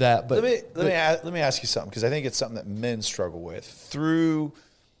hid that, but let me ask you something, because I think it's something that men struggle with through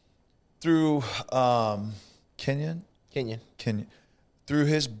Kenyon, through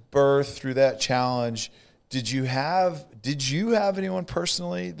his birth, through that challenge. Did you have anyone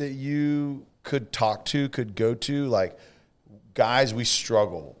personally that you could talk to, could go to? Like, guys, we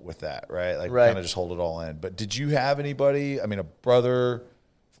struggle with that, right? Like, kind of just hold it all in. But did you have anybody? I mean, a brother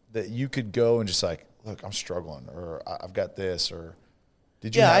that you could go and just like, look, I'm struggling, or I've got this, or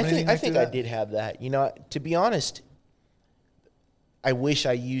did you have anything? I think I did have that. To be honest, I wish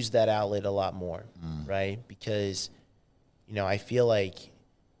I used that outlet a lot more, right? Because, I feel like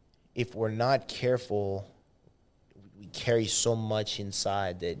if we're not careful, we carry so much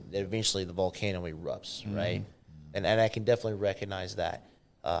inside that eventually the volcano erupts, right? And I can definitely recognize that.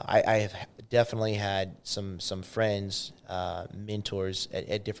 I have definitely had some friends, mentors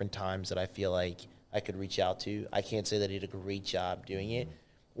at different times that I feel like I could reach out to. I can't say that I did a great job doing it.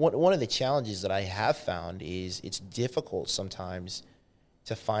 One of the challenges that I have found is it's difficult sometimes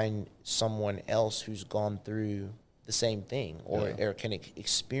to find someone else who's gone through the same thing or can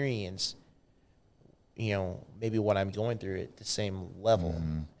experience, maybe what I'm going through at the same level.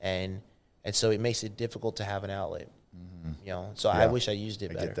 And so it makes it difficult to have an outlet. So I wish I used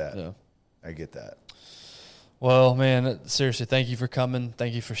it better. I get that. Yeah. I get that. Well, man, seriously, thank you for coming.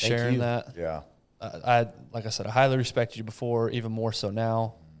 Thank you for sharing that. Yeah. Like I said, I highly respected you before, even more so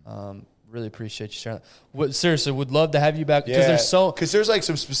now. Really appreciate you sharing that. Seriously, would love to have you back because there's like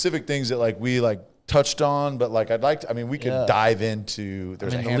some specific things that like we like touched on, but like we could dive into.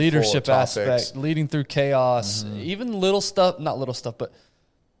 There's a the leadership of aspect, leading through chaos, even not little stuff, but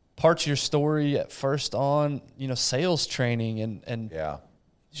parts of your story at first on sales training and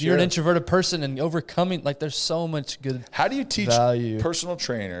you're an introverted person and overcoming, like there's so much good. How do you teach personal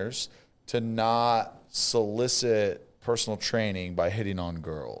trainers to not solicit personal training by hitting on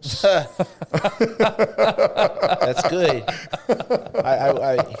girls? That's good.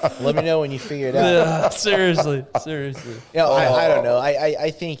 I let me know when you figure it out. Yeah, seriously. I don't know. I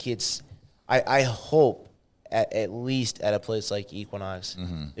think it's. I hope at least at a place like Equinox,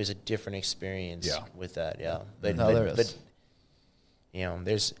 there's a different experience with that. Yeah, but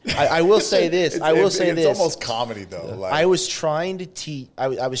there's. I will say this. It's almost comedy though. Like, I was trying to teach.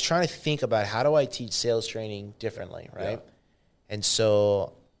 I was trying to think about how do I teach sales training differently, right? Yeah. And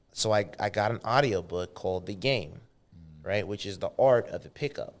so I got an audiobook called The Game, right, which is the art of the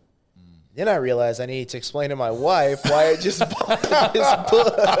pickup. Then I realized I needed to explain to my wife why I just bought this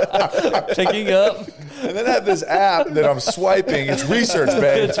book. Picking up. And then I have this app that I'm swiping. It's research,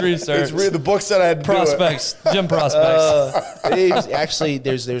 man. It's research. It's the books that I had to prospects, gym prospects. Actually,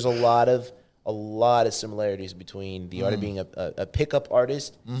 there's a lot of similarities between the art of being a pickup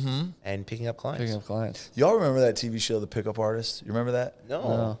artist and picking up clients. Y'all remember that TV show, The Pickup Artist? You remember that?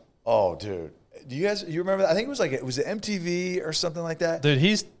 No. Oh, dude. You remember that? I think it was MTV or something like that. Dude,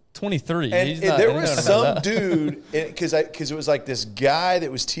 he's 23. And there was some dude, because it was like this guy that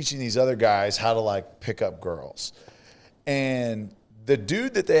was teaching these other guys how to like pick up girls. And the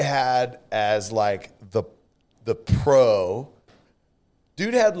dude that they had as like the pro,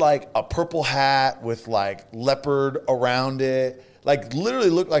 dude had like a purple hat with like leopard around it. Like literally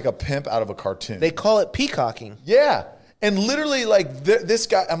looked like a pimp out of a cartoon. They call it peacocking. Yeah. And literally like this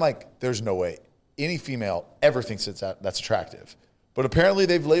guy, I'm like, there's no way any female ever thinks that's attractive. But apparently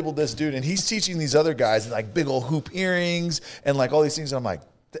they've labeled this dude, and he's teaching these other guys like big old hoop earrings and like all these things. And I'm like,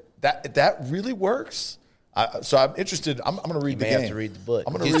 that really works. So I'm interested. I'm going to read the game. You may have to read the book.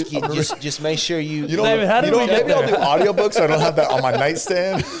 I'm going to just make sure you. David, how did we get there? I'll do audiobooks. So I don't have that on my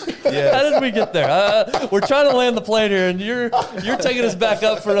nightstand. Yes. How did we get there? We're trying to land the plane here, and you're taking us back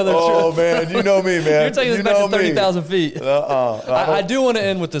up for another. Oh man, you know me, man. You're taking us back to 30,000 feet. I do want to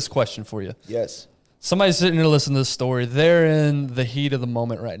end with this question for you. Yes. Somebody's sitting here listening to this story. They're in the heat of the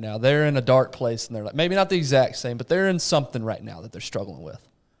moment right now. They're in a dark place, and they're like, maybe not the exact same, but they're in something right now that they're struggling with.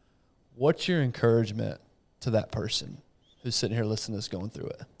 What's your encouragement to that person who's sitting here listening to this, going through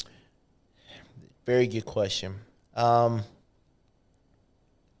it? Very good question. I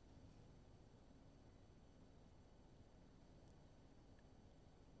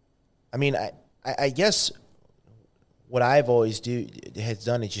mean, I guess what I've always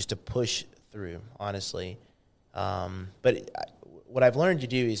done is just to push through, honestly. But what I've learned to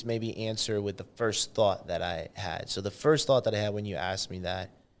do is maybe answer with the first thought that I had. So the first thought that I had when you asked me that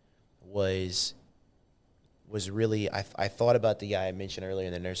was really, I thought about the guy I mentioned earlier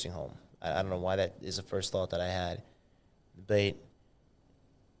in the nursing home. I don't know why that is the first thought that I had. But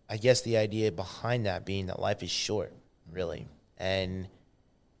I guess the idea behind that being that life is short, really. And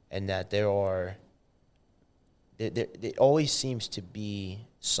that there always seems to be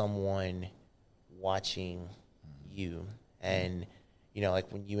someone watching you. And,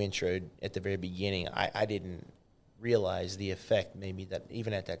 like when you introed at the very beginning, I didn't realize the effect maybe that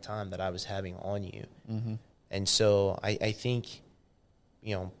even at that time that I was having on you. Mm-hmm. And so I think,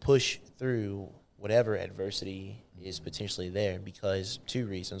 push through whatever adversity is potentially there because two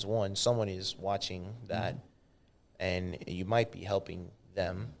reasons. One, someone is watching that and you might be helping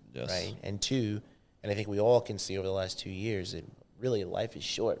them, right? And two, and I think we all can see over the last 2 years that really life is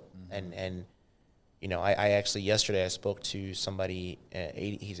short. And I actually yesterday I spoke to somebody,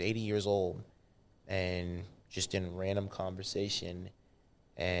 he's 80 years old, and just in random conversation,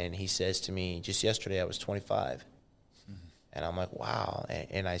 and he says to me, just yesterday I was 25. And I'm like, wow.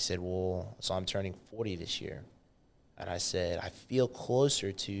 And I said, well, so I'm turning 40 this year. And I said, I feel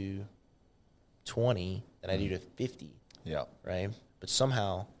closer to 20 than I do to 50. Yeah. Right? But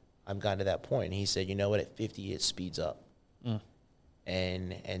somehow I've gotten to that point. And he said, you know what, at 50 it speeds up.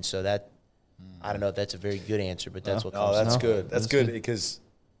 And so that, I don't know if that's a very good answer, but that's what comes. No, that's good. That's good because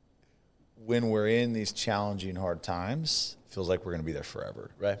when we're in these challenging, hard times, it feels like we're going to be there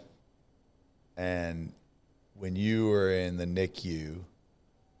forever. Right. And when you were in the NICU,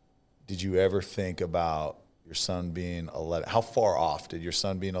 did you ever think about your son being 11? How far off did your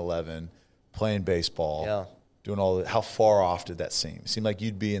son being 11, playing baseball, doing all that? How far off did that seem? It seemed like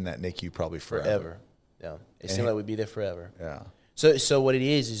you'd be in that NICU probably forever. Yeah. It seemed like we'd be there forever. Yeah. So what it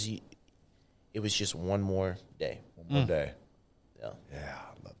is it was just one more day. One more day. Yeah. Yeah,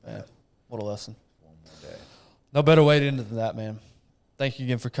 I love that. What a lesson. One more day. No better way to end it than that, man. Thank you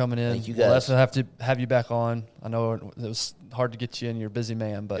again for coming in. Thank you, We'll guys. have to have you back on. I know it was hard to get you in. You're a busy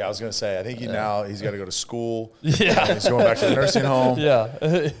man, but Yeah, I was going to say, I think now he's got to go to school. Yeah. He's going back to the nursing home. yeah.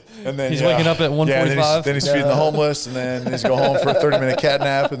 And then He's waking up at 1:45. Then he's feeding the homeless, and then he's going home for a 30-minute cat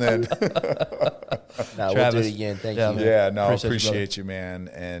nap, and then We'll do it again. Thank you. Man. yeah, no, Appreciate you, man,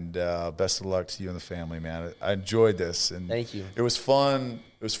 and best of luck to you and the family, man. I enjoyed this, and Thank you. It was fun.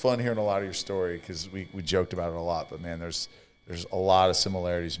 It was fun hearing a lot of your story because we joked about it a lot, but man, there's a lot of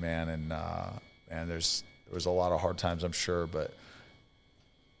similarities, man, and there was a lot of hard times, I'm sure, but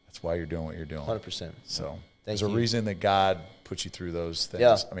that's why you're doing what you're doing. 100%. So Thank there's you. a reason that God put you through those things.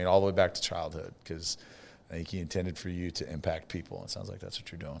 Yeah. I mean, all the way back to childhood, because I think He intended for you to impact people. It sounds like that's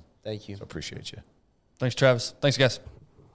what you're doing. Thank you. So appreciate you. Thanks, Travis. Thanks, guys.